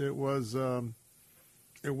wasn't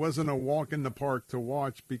a walk in the park to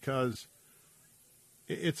watch, because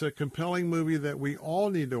it's a compelling movie that we all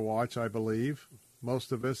need to watch, I believe,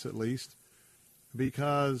 most of us at least,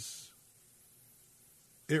 because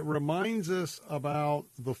it reminds us about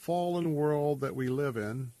the fallen world that we live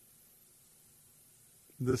in,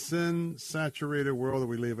 the sin-saturated world that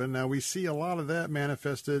we live in. Now, we see a lot of that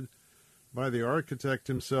manifested by the architect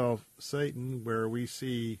himself, Satan, where we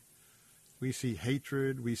see We see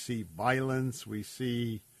hatred. We see violence. We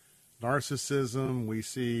see narcissism. We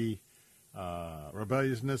see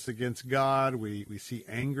rebelliousness against God. We see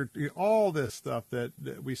anger. All this stuff that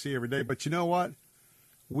we see every day. But you know what?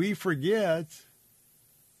 We forget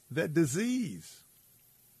that disease,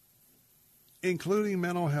 including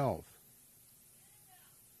mental health,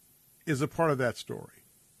 is a part of that story.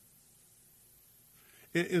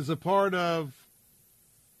 It is a part of,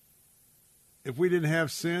 if we didn't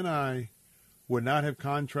have sin, I would not have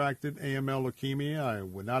contracted AML leukemia. I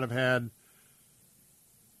would not have had,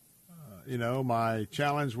 my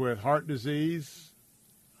challenge with heart disease,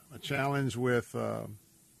 a challenge with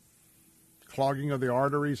clogging of the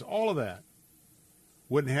arteries, all of that.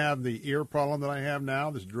 Wouldn't have the ear problem that I have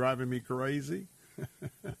now that's driving me crazy.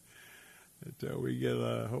 Until we get,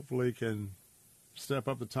 hopefully can step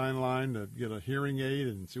up the timeline to get a hearing aid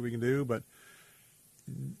and see what we can do. But,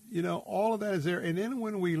 all of that is there. And then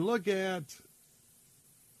when we look at,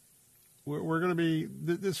 we're going to be,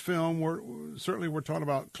 this film, we're talking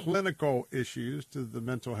about clinical issues to the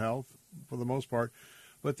mental health for the most part.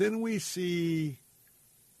 But then we see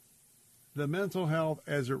the mental health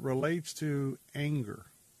as it relates to anger.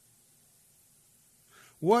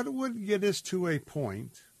 What would get us to a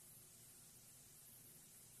point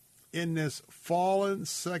in this fallen,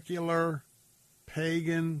 secular,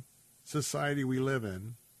 pagan society we live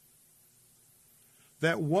in,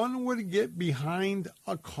 that one would get behind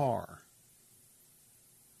a car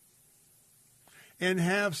and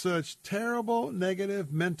have such terrible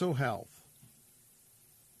negative mental health,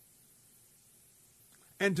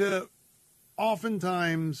 and to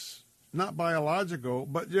oftentimes, not biological,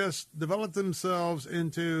 but just develop themselves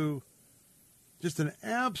into just an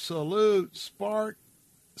absolute spark,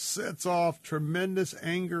 sets off tremendous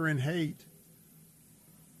anger and hate,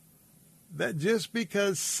 that just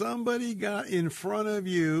because somebody got in front of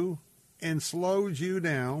you and slowed you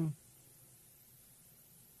down,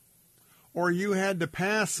 or you had to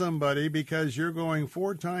pass somebody because you're going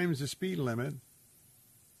 4 times the speed limit,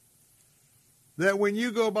 that when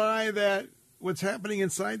you go by that, what's happening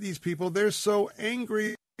inside these people, they're so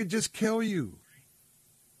angry, it could just kill you.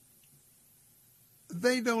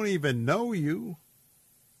 They don't even know you.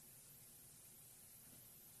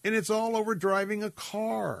 And it's all over driving a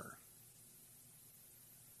car.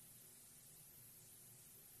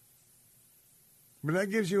 But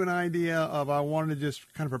that gives you an idea of, I wanted to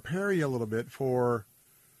just kind of prepare you a little bit for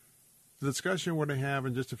the discussion we're going to have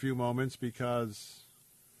in just a few moments, because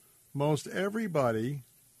most everybody,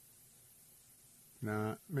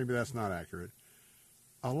 maybe that's not accurate.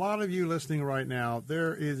 A lot of you listening right now,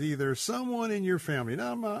 there is either someone in your family,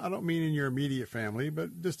 now I don't mean in your immediate family,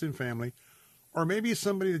 but just in family, or maybe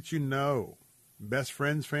somebody that you know, best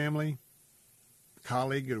friend's family,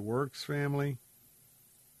 colleague at work's family.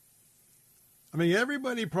 I mean,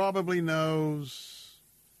 everybody probably knows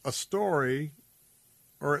a story,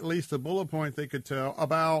 or at least a bullet point they could tell,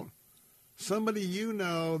 about somebody you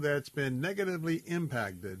know that's been negatively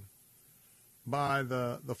impacted by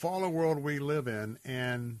the fallen world we live in,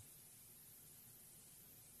 and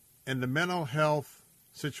the mental health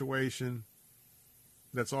situation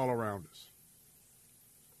that's all around us.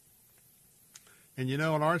 And in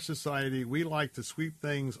our society, we like to sweep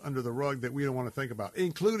things under the rug that we don't want to think about,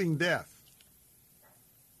 including death,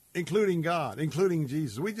 including God, including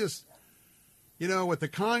Jesus. We just, what the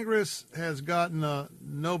Congress has gotten a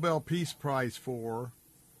Nobel Peace Prize for,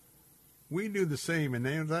 we do the same. And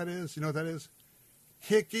you know what that is? You know what that is?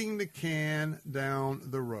 Kicking the can down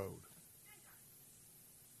the road.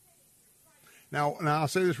 Now I'll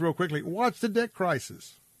say this real quickly. Watch the debt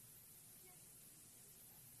crisis.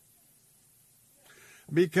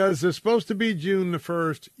 Because it's supposed to be June the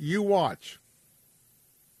 1st. You watch.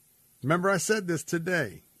 Remember, I said this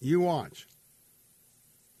today. You watch.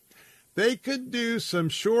 They could do some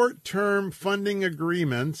short-term funding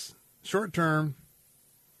agreements, short-term,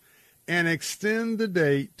 and extend the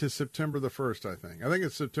date to September the 1st, I think. I think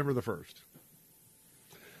it's September the 1st.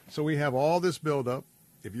 So we have all this buildup.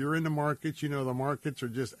 If you're in the markets, the markets are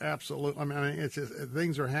just absolute. I mean, it's just,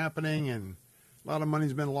 things are happening, and a lot of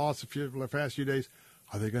money's been lost the past few days.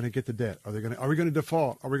 Are they going to get the debt? Are we going to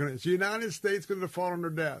default? Is the United States going to default under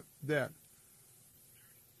debt?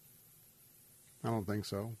 I don't think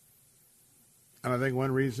so. And I think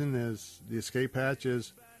one reason is the escape hatch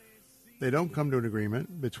is they don't come to an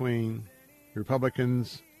agreement between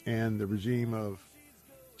Republicans and the regime of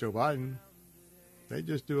Joe Biden. They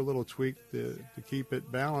just do a little tweak to keep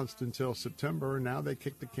it balanced until September. And now they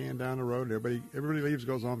kick the can down the road. Everybody leaves,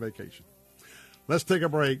 goes on vacation. Let's take a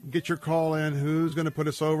break. Get your call in. Who's going to put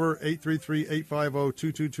us over?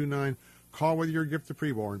 833-850-2229. Call with your gift to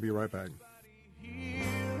Preborn. Be right back.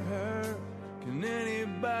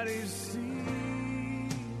 nobody sees.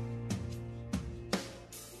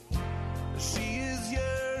 She is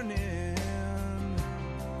yearning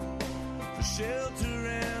for shelter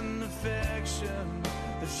and affection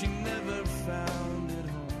that she never found at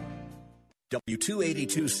home.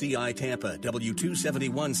 W282CI Tampa,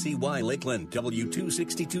 W271CY Lakeland,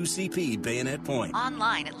 W262CP Bayonet Point.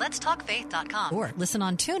 Online at letstalkfaith.com or listen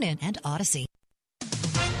on TuneIn and Odyssey.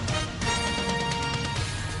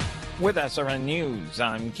 With SRN News,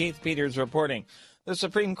 I'm Keith Peters reporting. The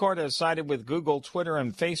Supreme Court has sided with Google, Twitter,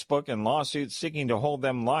 and Facebook in lawsuits seeking to hold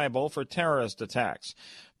them liable for terrorist attacks.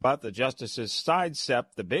 But the justices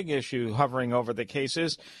sidestepped the big issue hovering over the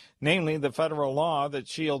cases, namely the federal law that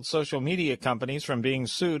shields social media companies from being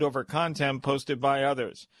sued over content posted by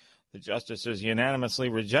others. The justices unanimously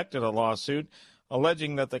rejected a lawsuit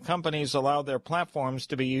alleging that the companies allowed their platforms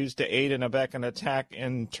to be used to aid and abet an attack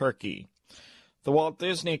in Turkey. The Walt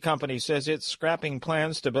Disney Company says it's scrapping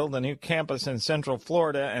plans to build a new campus in Central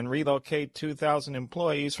Florida and relocate 2,000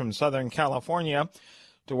 employees from Southern California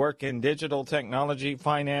to work in digital technology,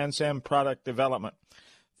 finance, and product development.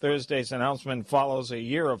 Thursday's announcement follows a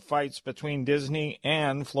year of fights between Disney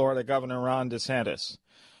and Florida Governor Ron DeSantis.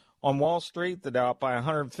 On Wall Street, the Dow up by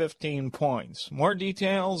 115 points. More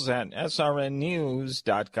details at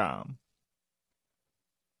srnnews.com.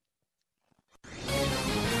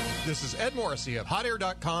 This is Ed Morrissey of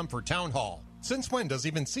HotAir.com for Town Hall. Since when does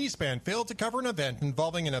even C-SPAN fail to cover an event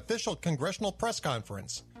involving an official congressional press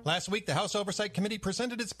conference? Last week, the House Oversight Committee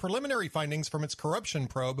presented its preliminary findings from its corruption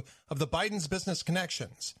probe of the Biden's business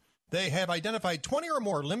connections. They have identified 20 or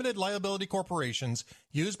more limited liability corporations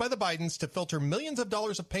used by the Bidens to filter millions of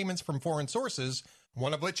dollars of payments from foreign sources,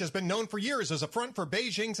 one of which has been known for years as a front for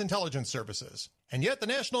Beijing's intelligence services. And yet the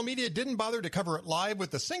national media didn't bother to cover it live,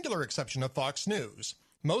 with the singular exception of Fox News.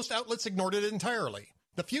 Most outlets ignored it entirely.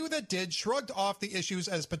 The few that did shrugged off the issues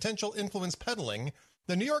as potential influence peddling.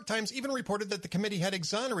 The New York Times even reported that the committee had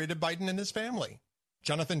exonerated Biden and his family.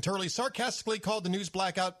 Jonathan Turley sarcastically called the news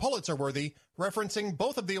blackout Pulitzer-worthy, referencing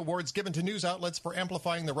both of the awards given to news outlets for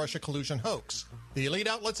amplifying the Russia collusion hoax. The elite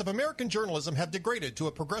outlets of American journalism have degraded to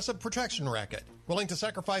a progressive protection racket, willing to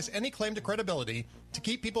sacrifice any claim to credibility to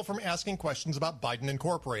keep people from asking questions about Biden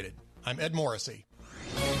Incorporated. I'm Ed Morrissey.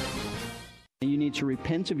 You need to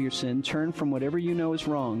repent of your sin, turn from whatever you know is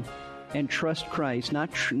wrong, and trust Christ.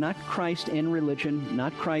 Not Christ and religion,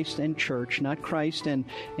 not Christ and church, not Christ and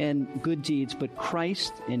good deeds, but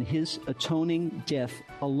Christ and his atoning death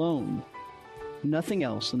alone. Nothing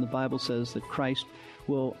else. And the Bible says that Christ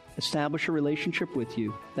will establish a relationship with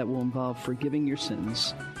you that will involve forgiving your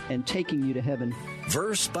sins and taking you to heaven.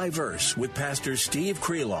 Verse by Verse with Pastor Steve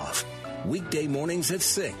Kreloff. Weekday mornings at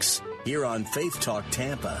 6 here on Faith Talk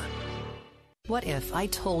Tampa. What if I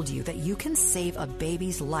told you that you can save a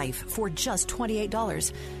baby's life for just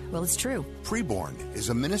 $28? Well, it's true. Preborn is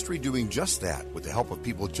a ministry doing just that with the help of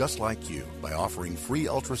people just like you by offering free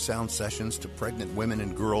ultrasound sessions to pregnant women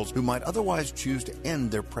and girls who might otherwise choose to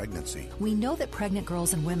end their pregnancy. We know that pregnant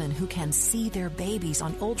girls and women who can see their babies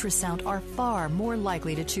on ultrasound are far more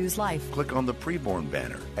likely to choose life. Click on the Preborn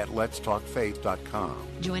banner at letstalkfaith.com.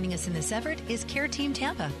 Joining us in this effort is Care Team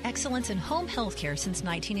Tampa, excellence in home health care since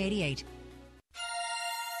 1988.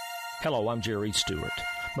 Hello, I'm Jerry Stewart.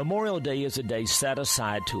 Memorial Day is a day set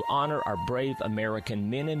aside to honor our brave American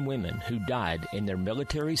men and women who died in their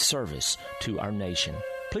military service to our nation.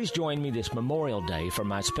 Please join me this Memorial Day for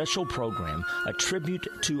my special program, A Tribute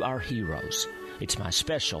to Our Heroes. It's my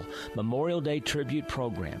special Memorial Day tribute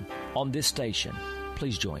program on this station.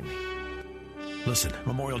 Please join me. Listen,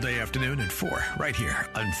 Memorial Day afternoon at 4, right here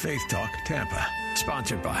on Faith Talk Tampa.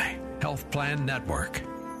 Sponsored by Health Plan Network.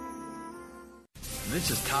 This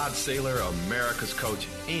is Todd Saylor, America's coach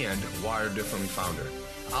and Wired Differently founder.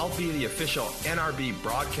 I'll be the official NRB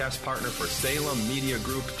broadcast partner for Salem Media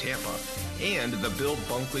Group Tampa and the Bill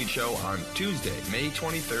Bunkley Show on Tuesday, May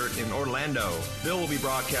 23rd in Orlando. Bill will be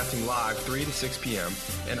broadcasting live 3 to 6 p.m.,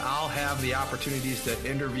 and I'll have the opportunities to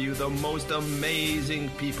interview the most amazing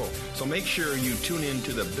people. So make sure you tune in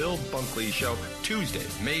to the Bill Bunkley Show Tuesday,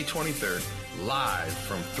 May 23rd, live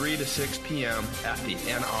from 3 to 6 p.m. at the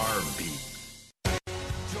NRB.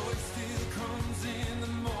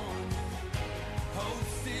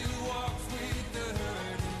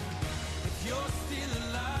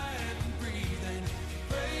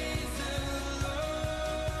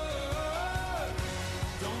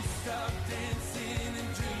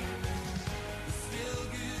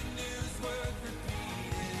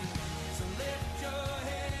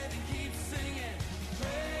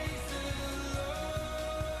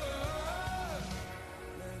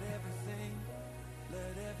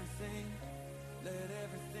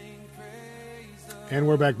 And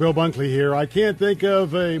we're back. Bill Bunkley here. I can't think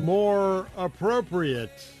of a more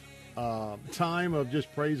appropriate time of just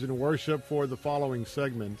praise and worship for the following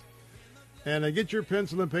segment. And get your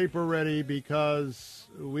pencil and paper ready because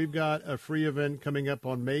we've got a free event coming up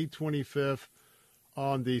on May 25th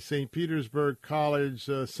on the St. Petersburg College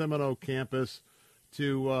Seminole campus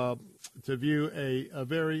to view a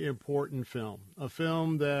very important film, a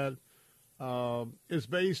film that is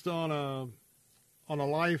based on a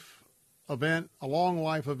life event, a long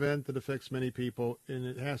life event that affects many people, and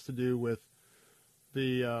it has to do with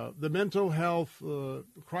the mental health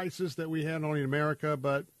crisis that we had not only in America,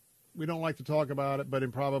 but we don't like to talk about it, but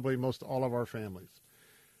in probably most all of our families.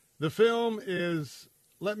 The film is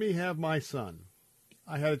Let Me Have My Son.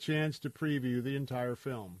 I had a chance to preview the entire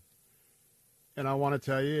film, and I want to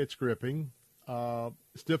tell you it's gripping.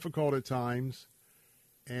 It's difficult at times,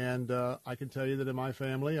 and I can tell you that in my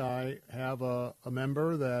family I have a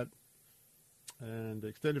member that, and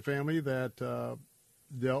extended family that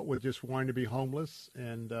dealt with just wanting to be homeless,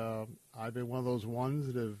 and I've been one of those ones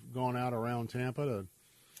that have gone out around Tampa to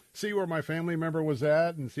see where my family member was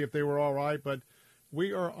at and see if they were all right. But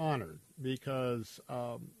we are honored because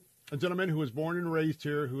a gentleman who was born and raised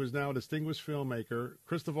here, who is now a distinguished filmmaker,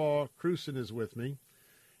 Christopher Cruson, is with me.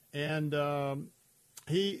 And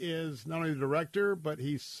he is not only the director, but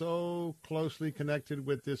he's so closely connected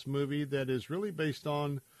with this movie that is really based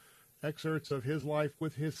on excerpts of his life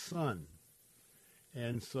with his son.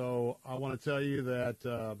 And so I want to tell you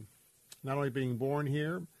that not only being born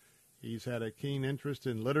here, he's had a keen interest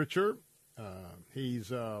in literature.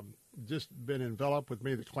 He's just been enveloped with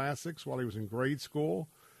many of the classics while he was in grade school,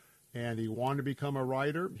 and he wanted to become a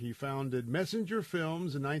writer. He founded Messenger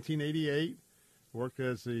Films in 1988, worked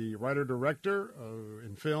as the writer-director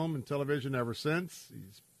in film and television ever since.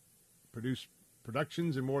 He's produced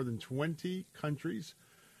productions in more than 20 countries,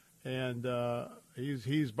 and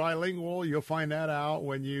he's bilingual. You'll find that out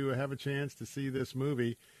when you have a chance to see this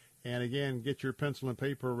movie. And again, get your pencil and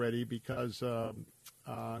paper ready because I'm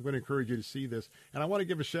going to encourage you to see this. And I want to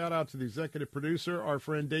give a shout out to the executive producer, our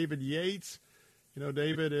friend David Yates. You know,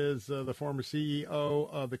 David is the former CEO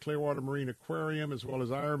of the Clearwater Marine Aquarium as well as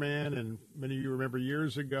Ironman. And many of you remember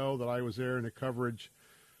years ago that I was there in the coverage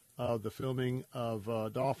of the filming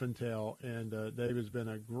of Dolphin Tale. And David's been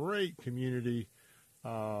a great community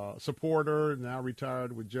supporter, now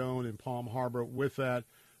retired with Joan in Palm Harbor. With that,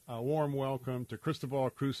 a warm welcome to Christopher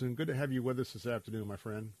Cruson. Good to have you with us this afternoon, my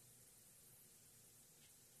friend.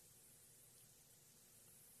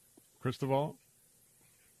 Christopher? All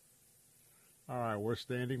right, we're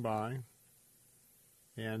standing by.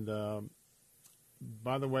 And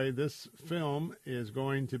by the way, this film is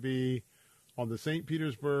going to be on the St.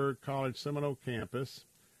 Petersburg College Seminole campus.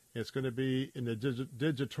 It's going to be in the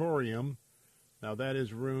Digitorium. Now, that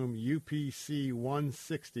is room UPC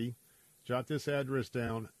 160. Jot this address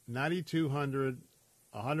down, 9200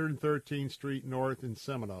 113th Street North in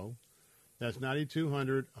Seminole. That's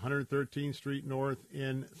 9200 113th Street North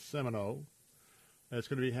in Seminole. That's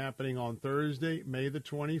going to be happening on Thursday, May the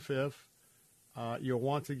 25th. You'll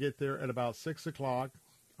want to get there at about 6 o'clock,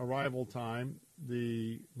 arrival time.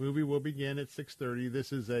 The movie will begin at 6:30.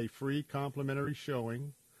 This is a free complimentary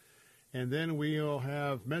showing. And then we'll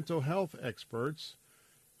have mental health experts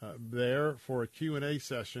there for a Q&A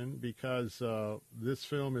session because this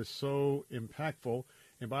film is so impactful.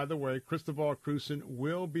 And by the way, Christopher Cruson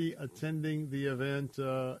will be attending the event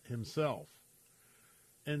himself.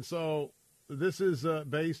 And so this is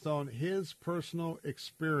based on his personal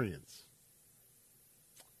experience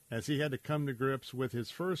as he had to come to grips with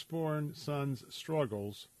his firstborn son's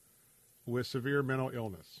struggles with severe mental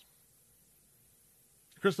illness.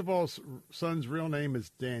 Christopher's son's real name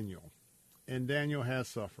is Daniel, and Daniel has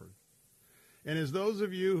suffered. And as those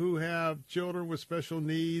of you who have children with special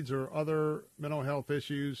needs or other mental health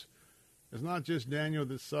issues, it's not just Daniel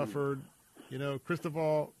that suffered. You know,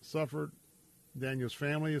 Christopher suffered. Daniel's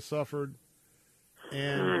family has suffered.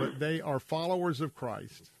 But they are followers of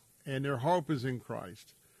Christ, and their hope is in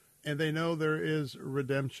Christ. And they know there is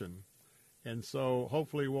redemption. And so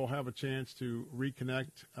hopefully we'll have a chance to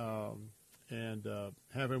reconnect and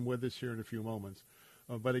have him with us here in a few moments.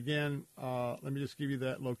 But again, let me just give you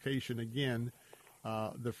that location again.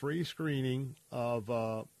 The free screening of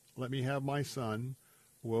Let Me Have My Son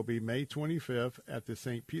will be May 25th at the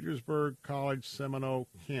St. Petersburg College Seminole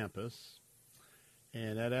campus.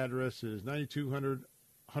 And that address is 9200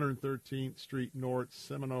 113th Street North,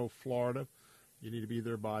 Seminole, Florida. You need to be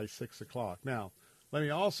there by 6 o'clock. Now, let me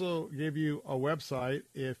also give you a website,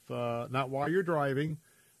 if not while you're driving,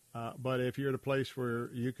 but if you're at a place where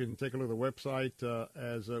you can take a look at the website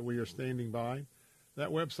as we are standing by. That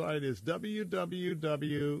website is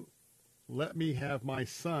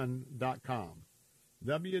www.letmehavemyson.com.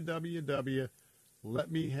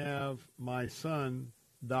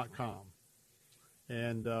 www.letmehavemyson.com.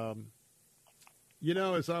 And, as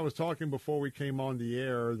I was talking before we came on the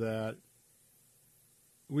air, that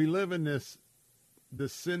we live in this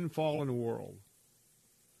sin-fallen world.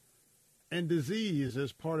 And disease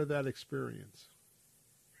is part of that experience.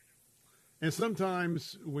 And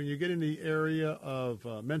sometimes when you get in the area of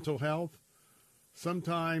mental health,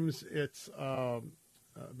 sometimes it's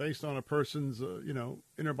based on a person's,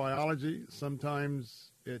 inner biology. Sometimes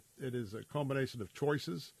it is a combination of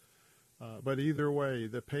choices. But either way,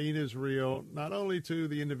 the pain is real, not only to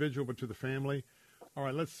the individual, but to the family. All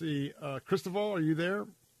right, let's see. Christopher, are you there?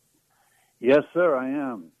 Yes, sir, I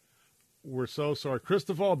am. We're so sorry.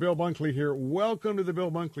 Christopher, Bill Bunkley here. Welcome to the Bill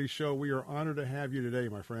Bunkley Show. We are honored to have you today,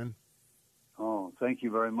 my friend. Oh, thank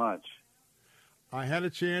you very much. I had a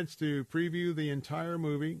chance to preview the entire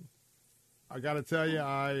movie. I got to tell you,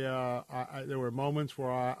 there were moments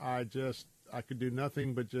where I could do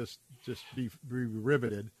nothing but just be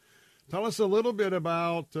riveted. Tell us a little bit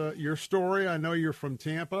about your story. I know you're from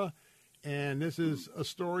Tampa, and this is a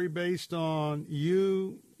story based on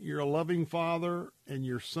you. You're a loving father and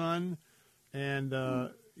your son, and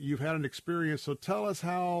you've had an experience. So tell us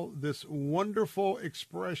how this wonderful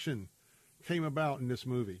expression came about in this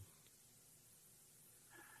movie.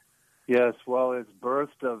 Yes, well, it's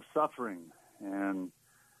birthed of suffering. And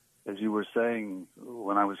as you were saying,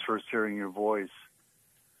 when I was first hearing your voice,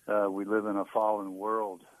 we live in a fallen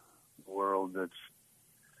world, a world that's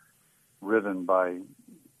riven by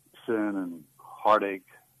sin and heartache,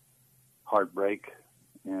 heartbreak.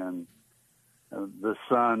 And the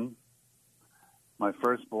son, my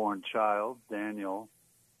firstborn child, Daniel,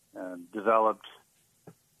 developed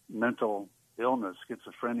mental illness,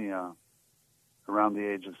 schizophrenia, around the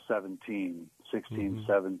age of 16,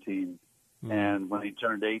 17. Mm-hmm. And when he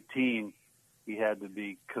turned 18, he had to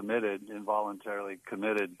be involuntarily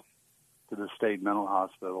committed to the state mental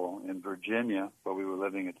hospital in Virginia, where we were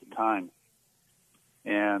living at the time.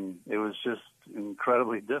 And it was just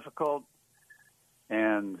incredibly difficult.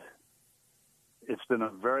 And it's been a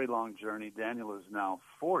very long journey. Daniel is now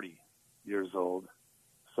 40 years old.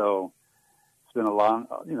 So it's been a long,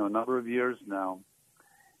 number of years now.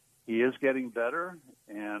 He is getting better,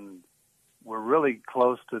 and we're really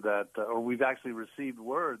close to that, or we've actually received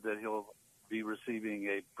word that he'll be receiving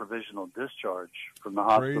a provisional discharge from the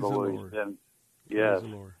hospital where he's been. Yes. Praise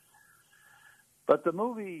the Lord. But the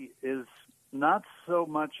movie is not so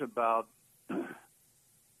much about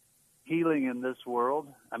healing in this world.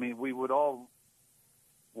 I mean, we would all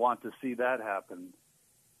want to see that happen.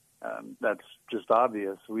 That's just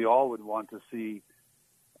obvious. We all would want to see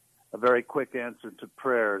a very quick answer to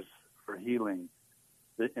prayers for healing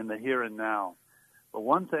in the here and now. But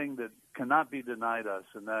one thing that cannot be denied us,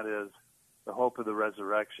 and that is the hope of the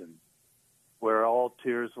resurrection, where all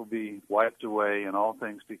tears will be wiped away and all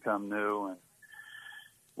things become new, and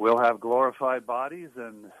we'll have glorified bodies,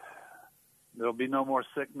 and there'll be no more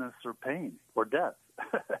sickness or pain or death.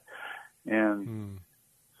 And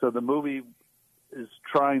so the movie is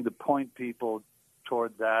trying to point people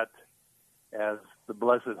toward that as the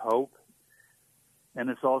blessed hope. And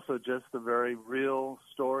it's also just a very real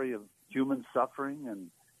story of human suffering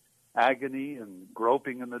and agony and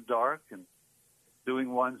groping in the dark and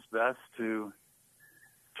doing one's best to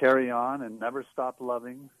carry on and never stop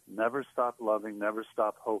loving, never stop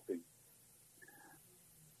hoping.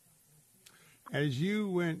 As you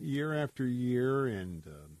went year after year and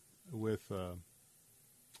with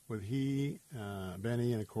Benny,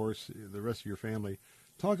 and of course the rest of your family,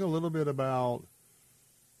 talk a little bit about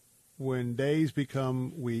when days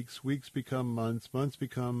become weeks, weeks become months, months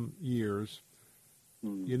become years.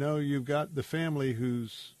 You've got the family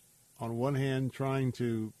who's on one hand trying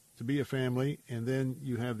to be a family, and then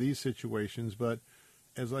you have these situations. But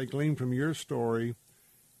as I gleaned from your story,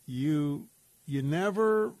 you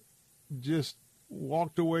never just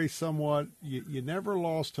walked away somewhat. You never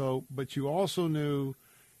lost hope, but you also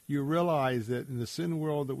you realized that in the sin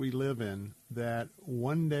world that we live in, that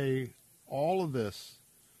one day all of this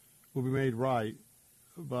will be made right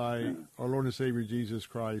by our Lord and Savior Jesus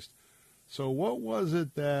Christ. So what was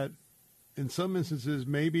it that in some instances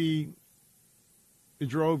maybe it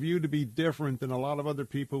drove you to be different than a lot of other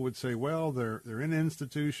people would say, well, they're in an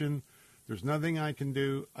institution, there's nothing I can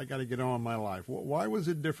do, I got to get on with my life. Why was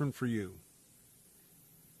it different for you?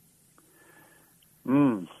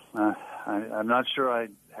 I'm not sure I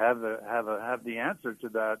have the answer to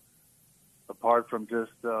that, apart from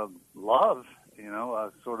just love,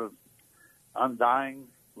 a sort of undying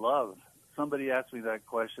love. somebody asked me that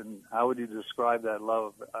question, how would you describe that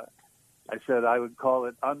love? I said I would call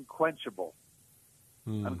it unquenchable.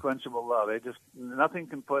 Unquenchable love. Nothing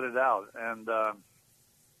can put it out. And I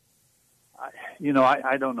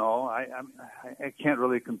don't know. I can't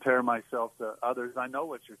really compare myself to others. I know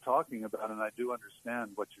what you're talking about, and I do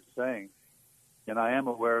understand what you're saying. And I am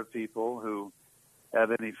aware of people who have,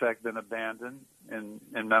 in effect, been abandoned in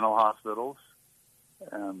mental hospitals.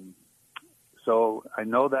 So I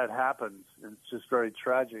know that happens. It's just very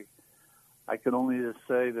tragic. I can only just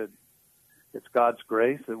say that it's God's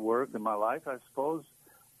grace at work in my life, I suppose.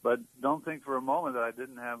 But don't think for a moment that I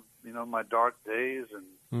didn't have, my dark days, and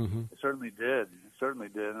I certainly did.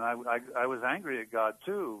 And I was angry at God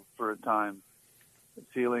too for a time,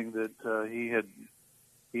 feeling that he had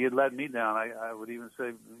let me down. I would even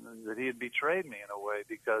say that he had betrayed me in a way,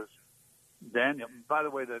 because Daniel. By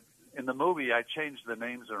the way, that in the movie I changed the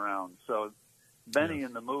names around. So Benny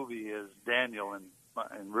in the movie is Daniel, and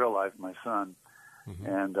in real life my son,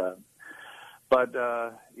 and.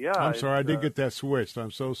 I'm sorry, I did get that switched. I'm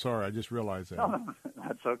so sorry. I just realized that. No,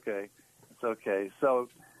 that's okay. It's okay. So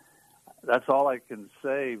that's all I can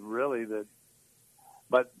say, really.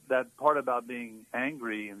 But that part about being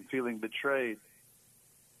angry and feeling betrayed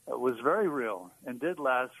was very real and did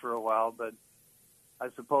last for a while. But I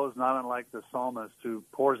suppose not unlike the psalmist who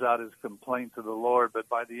pours out his complaint to the Lord, but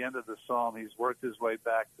by the end of the psalm, he's worked his way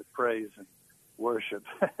back to praise and worship.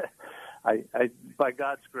 By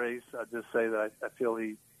God's grace, I just say that I feel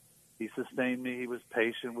He sustained me. He was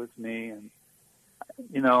patient with me, and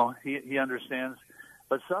He understands.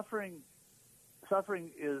 But suffering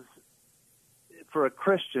is, for a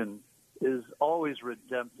Christian, is always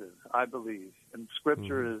redemptive, I believe, and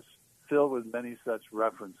Scripture is filled with many such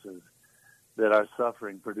references that our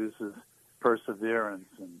suffering produces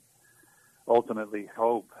perseverance and ultimately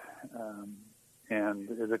hope, and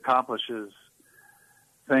it accomplishes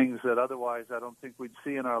things that otherwise I don't think we'd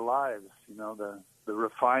see in our lives. The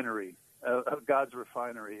refinery, God's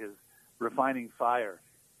refinery, His refining fire,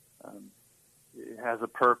 it has a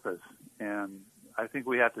purpose, and I think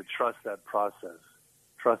we have to trust that process,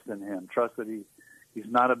 trust in Him, trust that He's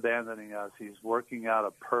not abandoning us. He's working out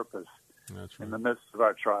a purpose in the midst of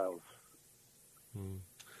our trials.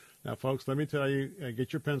 Now, folks, let me tell you,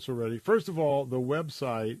 get your pencil ready. First of all, the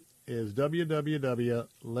website is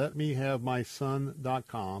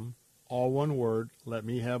www.letmehavemyson.com, all one word,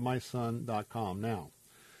 letmehavemyson.com. Now,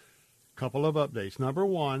 a couple of updates. Number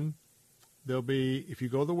one, there'll be, if you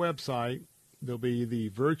go to the website, there'll be the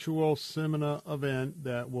virtual seminar event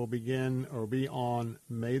that will begin or be on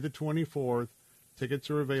May the 24th.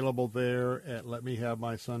 Tickets are available there at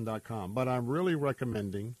letmehavemyson.com. But I'm really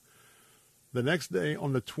recommending the next day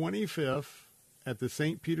on the 25th, at the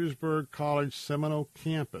St. Petersburg College Seminole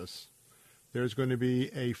campus, there's going to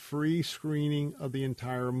be a free screening of the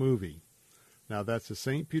entire movie. Now, that's the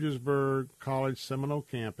St. Petersburg College Seminole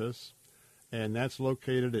campus, and that's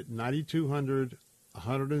located at 9200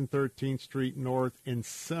 113th Street North in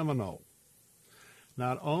Seminole.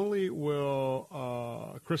 Not only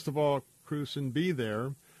will Cristobal Cruzen be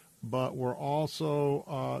there, but we're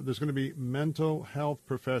also, there's going to be mental health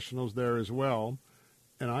professionals there as well.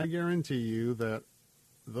 And I guarantee you that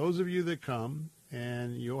those of you that come,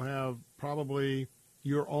 and you'll have probably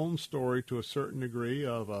your own story to a certain degree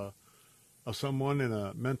of someone in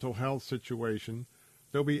a mental health situation,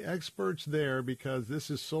 there'll be experts there because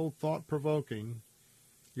this is so thought-provoking.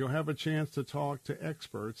 You'll have a chance to talk to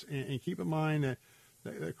experts. And keep in mind that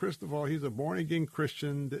Cristobal, he's a born-again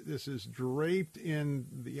Christian. This is draped in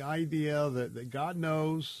the idea that God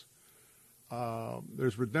knows.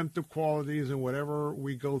 There's redemptive qualities in whatever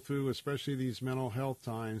we go through, especially these mental health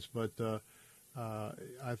times. But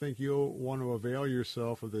I think you'll want to avail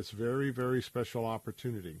yourself of this very, very special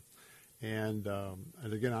opportunity. And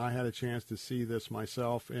again, I had a chance to see this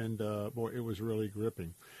myself, and boy, it was really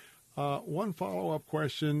gripping. One follow-up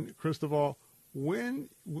question, Cristobal. When,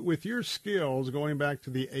 with your skills going back to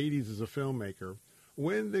the 80s as a filmmaker,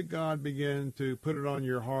 when did God begin to put it on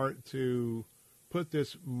your heart to put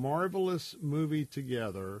this marvelous movie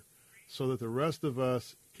together so that the rest of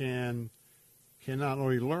us can not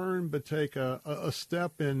only learn but take a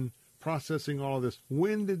step in processing all of this?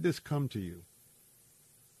 When did this come to you?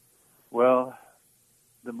 Well,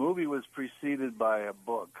 the movie was preceded by a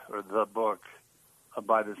book, or the book,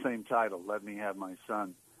 by the same title, Let Me Have My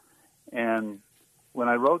Son. And when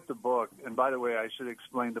I wrote the book, and by the way, I should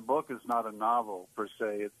explain, the book is not a novel per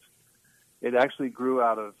se. It actually grew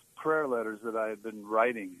out of prayer letters that I had been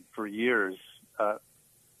writing for years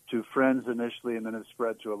to friends initially, and then it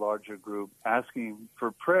spread to a larger group, asking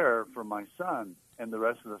for prayer for my son. and the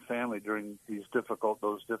rest of the family during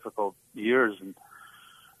those difficult years. And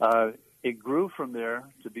it grew from there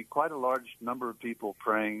to be quite a large number of people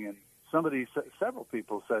praying. And several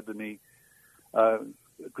people said to me,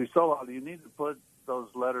 Cristóbal, you need to put those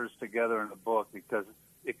letters together in a book because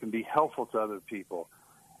it can be helpful to other people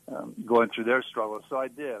going through their struggles. So I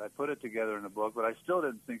did. I put it together in a book, but I still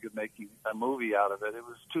didn't think of making a movie out of it. It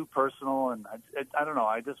was too personal, and I don't know.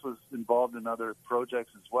 I just was involved in other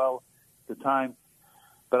projects as well at the time.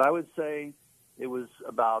 But I would say it was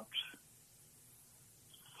about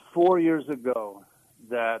 4 years ago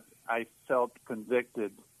that I felt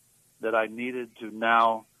convicted that I needed to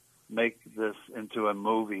now make this into a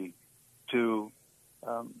movie to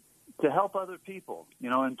help other people,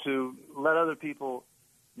 and to let other people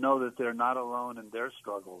know that they're not alone in their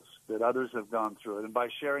struggles, that others have gone through it. And by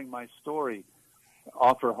sharing my story,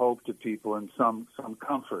 offer hope to people and some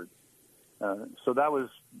comfort. So that was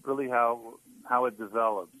really how it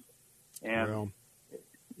developed. And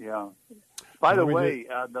yeah. By the way,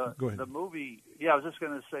 the movie, I was just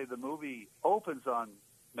going to say the movie opens on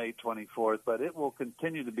May 24th, but it will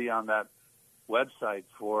continue to be on that website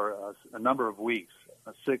for a number of weeks,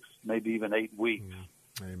 6, maybe even 8 weeks.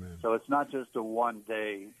 Amen. So it's not just a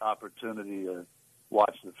one-day opportunity to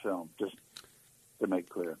watch the film, just to make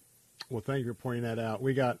clear. Well, thank you for pointing that out.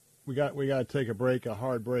 We got to take a break, a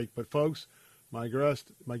hard break. But folks, my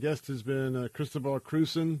guest has been Cristóbal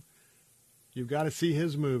Cruzan. You've got to see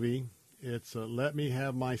his movie. It's Let Me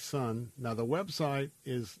Have My Son. Now the website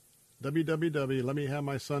is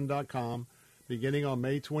www.letmehavemyson.com. Beginning on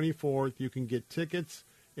May 24th, you can get tickets.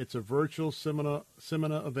 It's a virtual seminar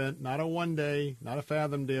event, not a one-day, not a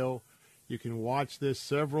Fathom deal. You can watch this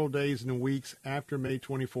several days and weeks after May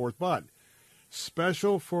 24th. But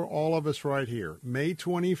special for all of us right here, May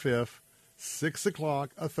 25th, 6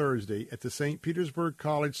 o'clock, a Thursday, at the St. Petersburg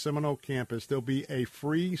College Seminole campus, there'll be a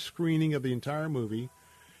free screening of the entire movie.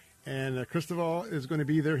 And Cristóbal is going to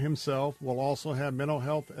be there himself. We'll also have mental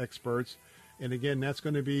health experts. And again, that's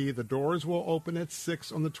going to be, the doors will open at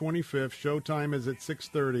 6 on the 25th. Showtime is at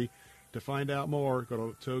 6:30. To find out more,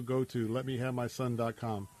 go to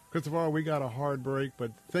letmehavemyson.com. Cristóbal, we got a hard break,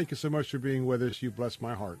 but thank you so much for being with us. You blessed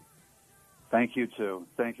my heart. Thank you, too.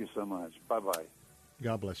 Thank you so much. Bye-bye.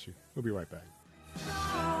 God bless you. We'll be right back.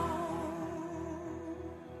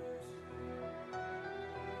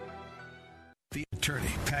 The Attorney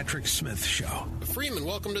Patrick Smith Show. Freeman,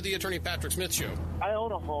 welcome to the Attorney Patrick Smith Show. I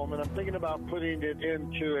own a home, and I'm thinking about putting it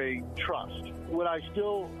into a trust. Would I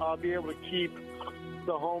still be able to keep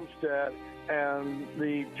the homestead and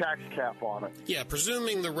the tax cap on it? Yeah,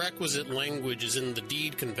 presuming the requisite language is in the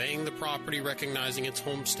deed conveying the property, recognizing its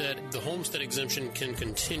homestead, the homestead exemption can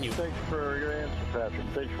continue. Thanks for your answer, Patrick.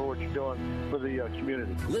 Thanks for what you're doing for the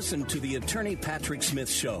community. Listen to the Attorney Patrick Smith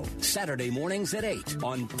Show, Saturday mornings at 8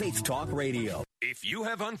 on Faith Talk Radio. If you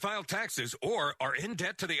have unfiled taxes or are in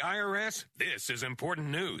debt to the IRS, this is important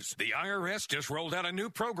news. The IRS just rolled out a new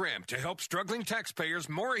program to help struggling taxpayers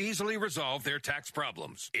more easily resolve their tax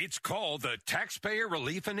problems. It's called the Taxpayer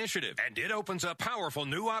Relief Initiative, and it opens up powerful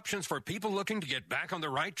new options for people looking to get back on the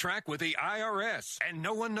right track with the IRS. And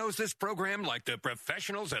no one knows this program like the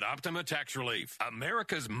professionals at Optima Tax Relief,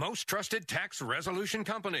 America's most trusted tax resolution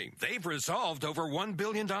company. They've resolved over $1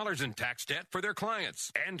 billion in tax debt for their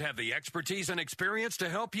clients and have the expertise and experience to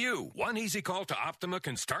help you. One easy call to Optima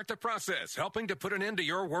can start the process, helping to put an end to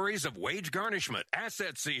your worries of wage garnishment,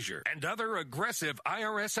 asset seizure, and other aggressive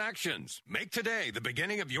IRS actions. Make today the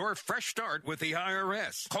beginning of your fresh start with the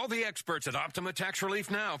IRS. Call the experts at Optima Tax Relief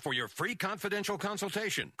now for your free confidential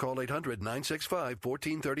consultation. Call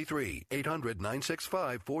 800-965-1433.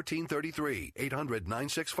 800-965-1433.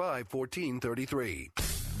 800-965-1433.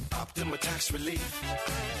 Optima Tax Relief.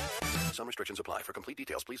 Some restrictions apply. For complete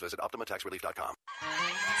details, please visit OptimaTaxRelief.com.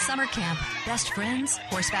 Summer camp, best friends,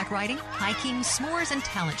 horseback riding, hiking, s'mores, and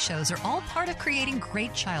talent shows are all part of creating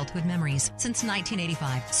great childhood memories. Since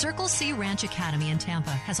 1985, Circle C Ranch Academy in Tampa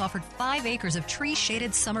has offered 5 acres of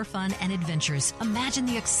tree-shaded summer fun and adventures. Imagine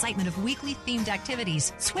the excitement of weekly themed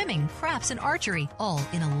activities, swimming, crafts, and archery, all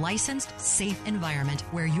in a licensed, safe environment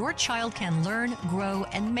where your child can learn, grow,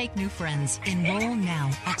 and make new friends. Enroll now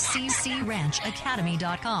at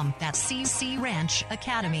ccranchacademy.com. That's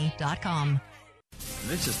ccranchacademy.com.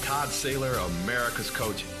 This is Todd Saylor, America's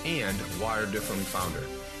coach and Wired Differently founder.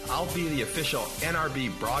 I'll be the official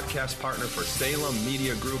NRB broadcast partner for Salem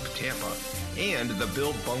Media Group Tampa and the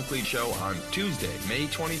Bill Bunkley Show on Tuesday, May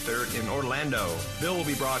 23rd in Orlando. Bill will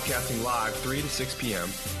be broadcasting live 3 to 6 p.m.,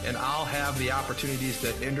 and I'll have the opportunities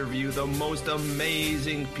to interview the most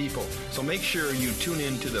amazing people. So make sure you tune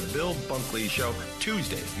in to the Bill Bunkley Show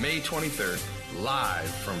Tuesday, May 23rd live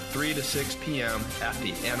from 3 to 6 p.m. at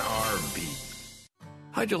the NRB.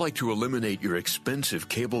 How'd you like to eliminate your expensive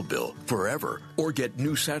cable bill forever or get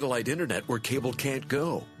new satellite internet where cable can't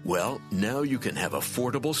go? Well, now you can have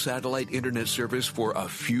affordable satellite internet service for a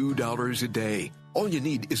few dollars a day. All you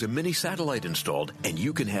need is a mini satellite installed, and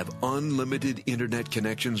you can have unlimited internet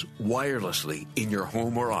connections wirelessly in your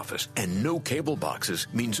home or office. And no cable boxes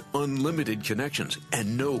means unlimited connections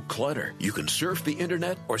and no clutter. You can surf the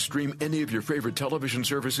internet or stream any of your favorite television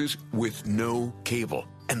services with no cable.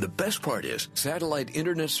 And the best part is, satellite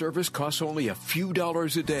internet service costs only a few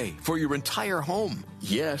dollars a day for your entire home.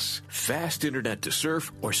 Yes, fast internet to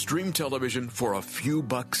surf or stream television for a few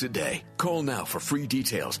bucks a day. Call now for free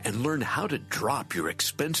details and learn how to drop your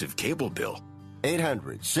expensive cable bill.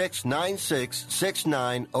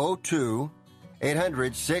 800-696-6902.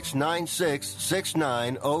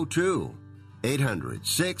 800-696-6902.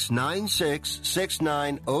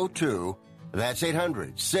 800-696-6902. That's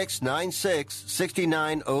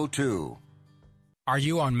 800-696-6902. Are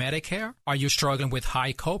you on Medicare? Are you struggling with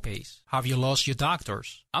high copays? Have you lost your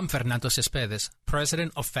doctors? I'm Fernando Cespedes,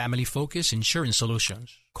 president of Family Focus Insurance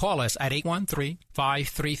Solutions. Call us at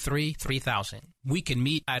 813-533-3000. We can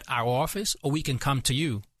meet at our office or we can come to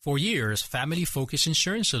you. For years, Family Focus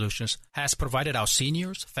Insurance Solutions has provided our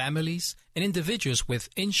seniors, families, and individuals with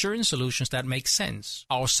insurance solutions that make sense.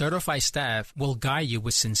 Our certified staff will guide you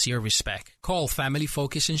with sincere respect. Call Family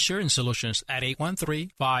Focus Insurance Solutions at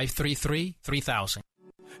 813-533-3000.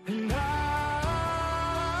 And I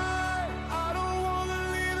don't want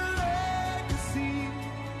to leave a legacy.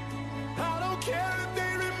 I don't care if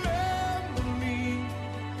they remember me.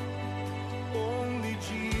 Only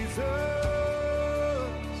Jesus.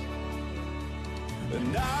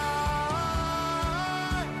 And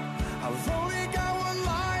I've only got one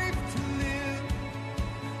life to live.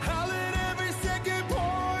 I'll let every second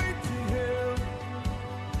point to Him.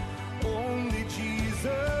 Only Jesus.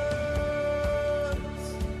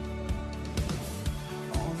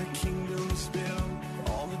 All the kingdoms built,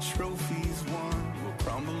 all the trophies won, will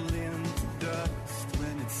crumble into dust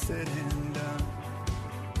when it's said and done.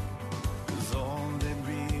 'Cause all that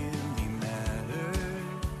really matters.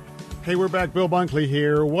 Hey, we're back. Bill Bunkley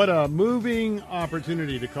here. What a moving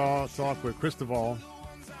opportunity to talk with Cristobal.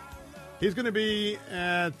 He's going to be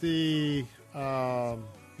at the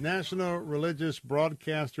National Religious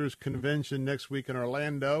Broadcasters Convention next week in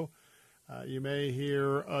Orlando. You may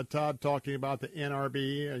hear Todd talking about the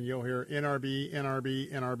NRB, and you'll hear NRB,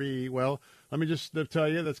 NRB, NRB. Well, let me just tell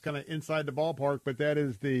you, that's kind of inside the ballpark, but that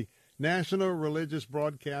is the National Religious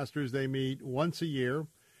Broadcasters. They meet once a year.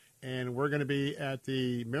 And we're going to be at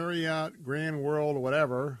the Marriott Grand World,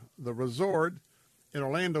 whatever, the resort in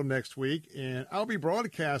Orlando next week. And I'll be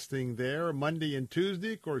broadcasting there Monday and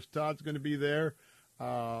Tuesday. Of course, Todd's going to be there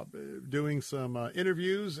doing some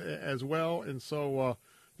interviews as well. And so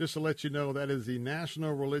just to let you know, that is the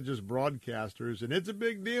National Religious Broadcasters. And it's a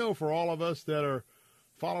big deal for all of us that are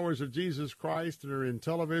followers of Jesus Christ and are in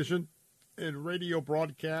television and radio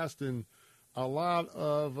broadcast. And a lot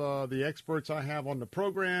of the experts I have on the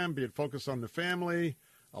program, be it Focus on the Family,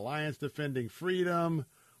 Alliance Defending Freedom,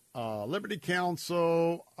 Liberty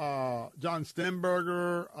Counsel, John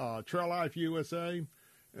Stenberger, Trail Life USA.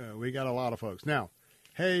 We got a lot of folks. Now,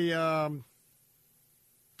 hey,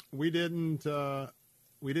 we didn't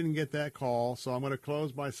get that call, so I'm going to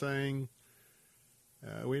close by saying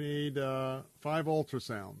we need 5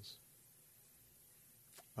 ultrasounds.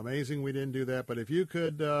 Amazing we didn't do that, but if you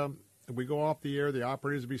could... If we go off the air, the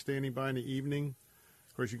operators will be standing by in the evening.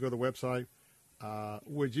 Of course, you go to the website.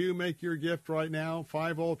 Would you make your gift right now?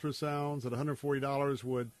 5 ultrasounds at $140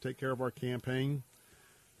 would take care of our campaign.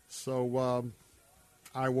 So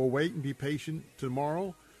I will wait and be patient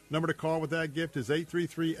tomorrow. Number to call with that gift is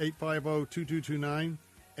 833-850-2229.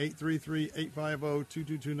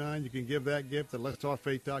 833-850-2229. You can give that gift at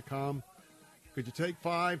letstalkfaith.com. Could you take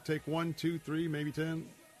 5, take 1, 2, 3, maybe 10?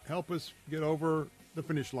 Help us get over the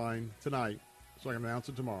finish line tonight so I can announce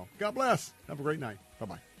it tomorrow. God bless. Have a great night.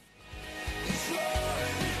 Bye-bye.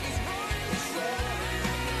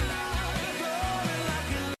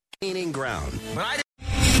 Gaining ground.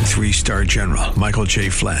 3-star General Michael J.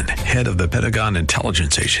 Flynn, head of the Pentagon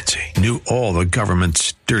Intelligence Agency, knew all the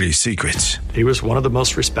government's dirty secrets. He was one of the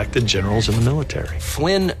most respected generals in the military.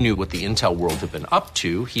 Flynn knew what the intel world had been up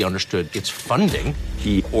to. He understood its funding.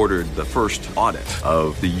 He ordered the first audit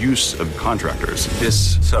of the use of contractors.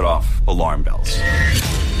 This set off alarm bells.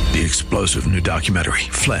 The explosive new documentary,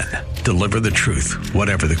 Flynn, Deliver the Truth,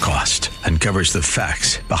 Whatever the Cost, uncovers the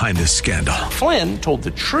facts behind this scandal. Flynn told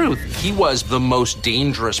the truth. He was the most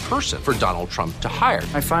dangerous person for Donald Trump to hire.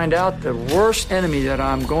 I find out the worst enemy that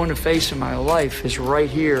I'm going to face in my life is right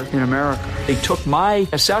here in America. They took my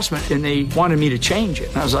assessment and they wanted me to change it.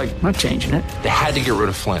 And I was like, I'm not changing it. They had to get rid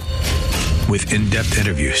of Flynn. With in-depth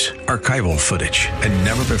interviews, archival footage, and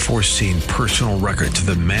never-before-seen personal records of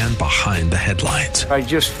the man behind the headlines. I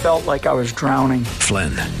just felt like I was drowning.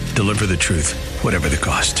 Flynn, Deliver the Truth, Whatever the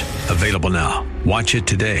Cost. Available now. Watch it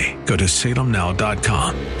today. Go to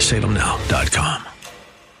salemnow.com. salemnow.com.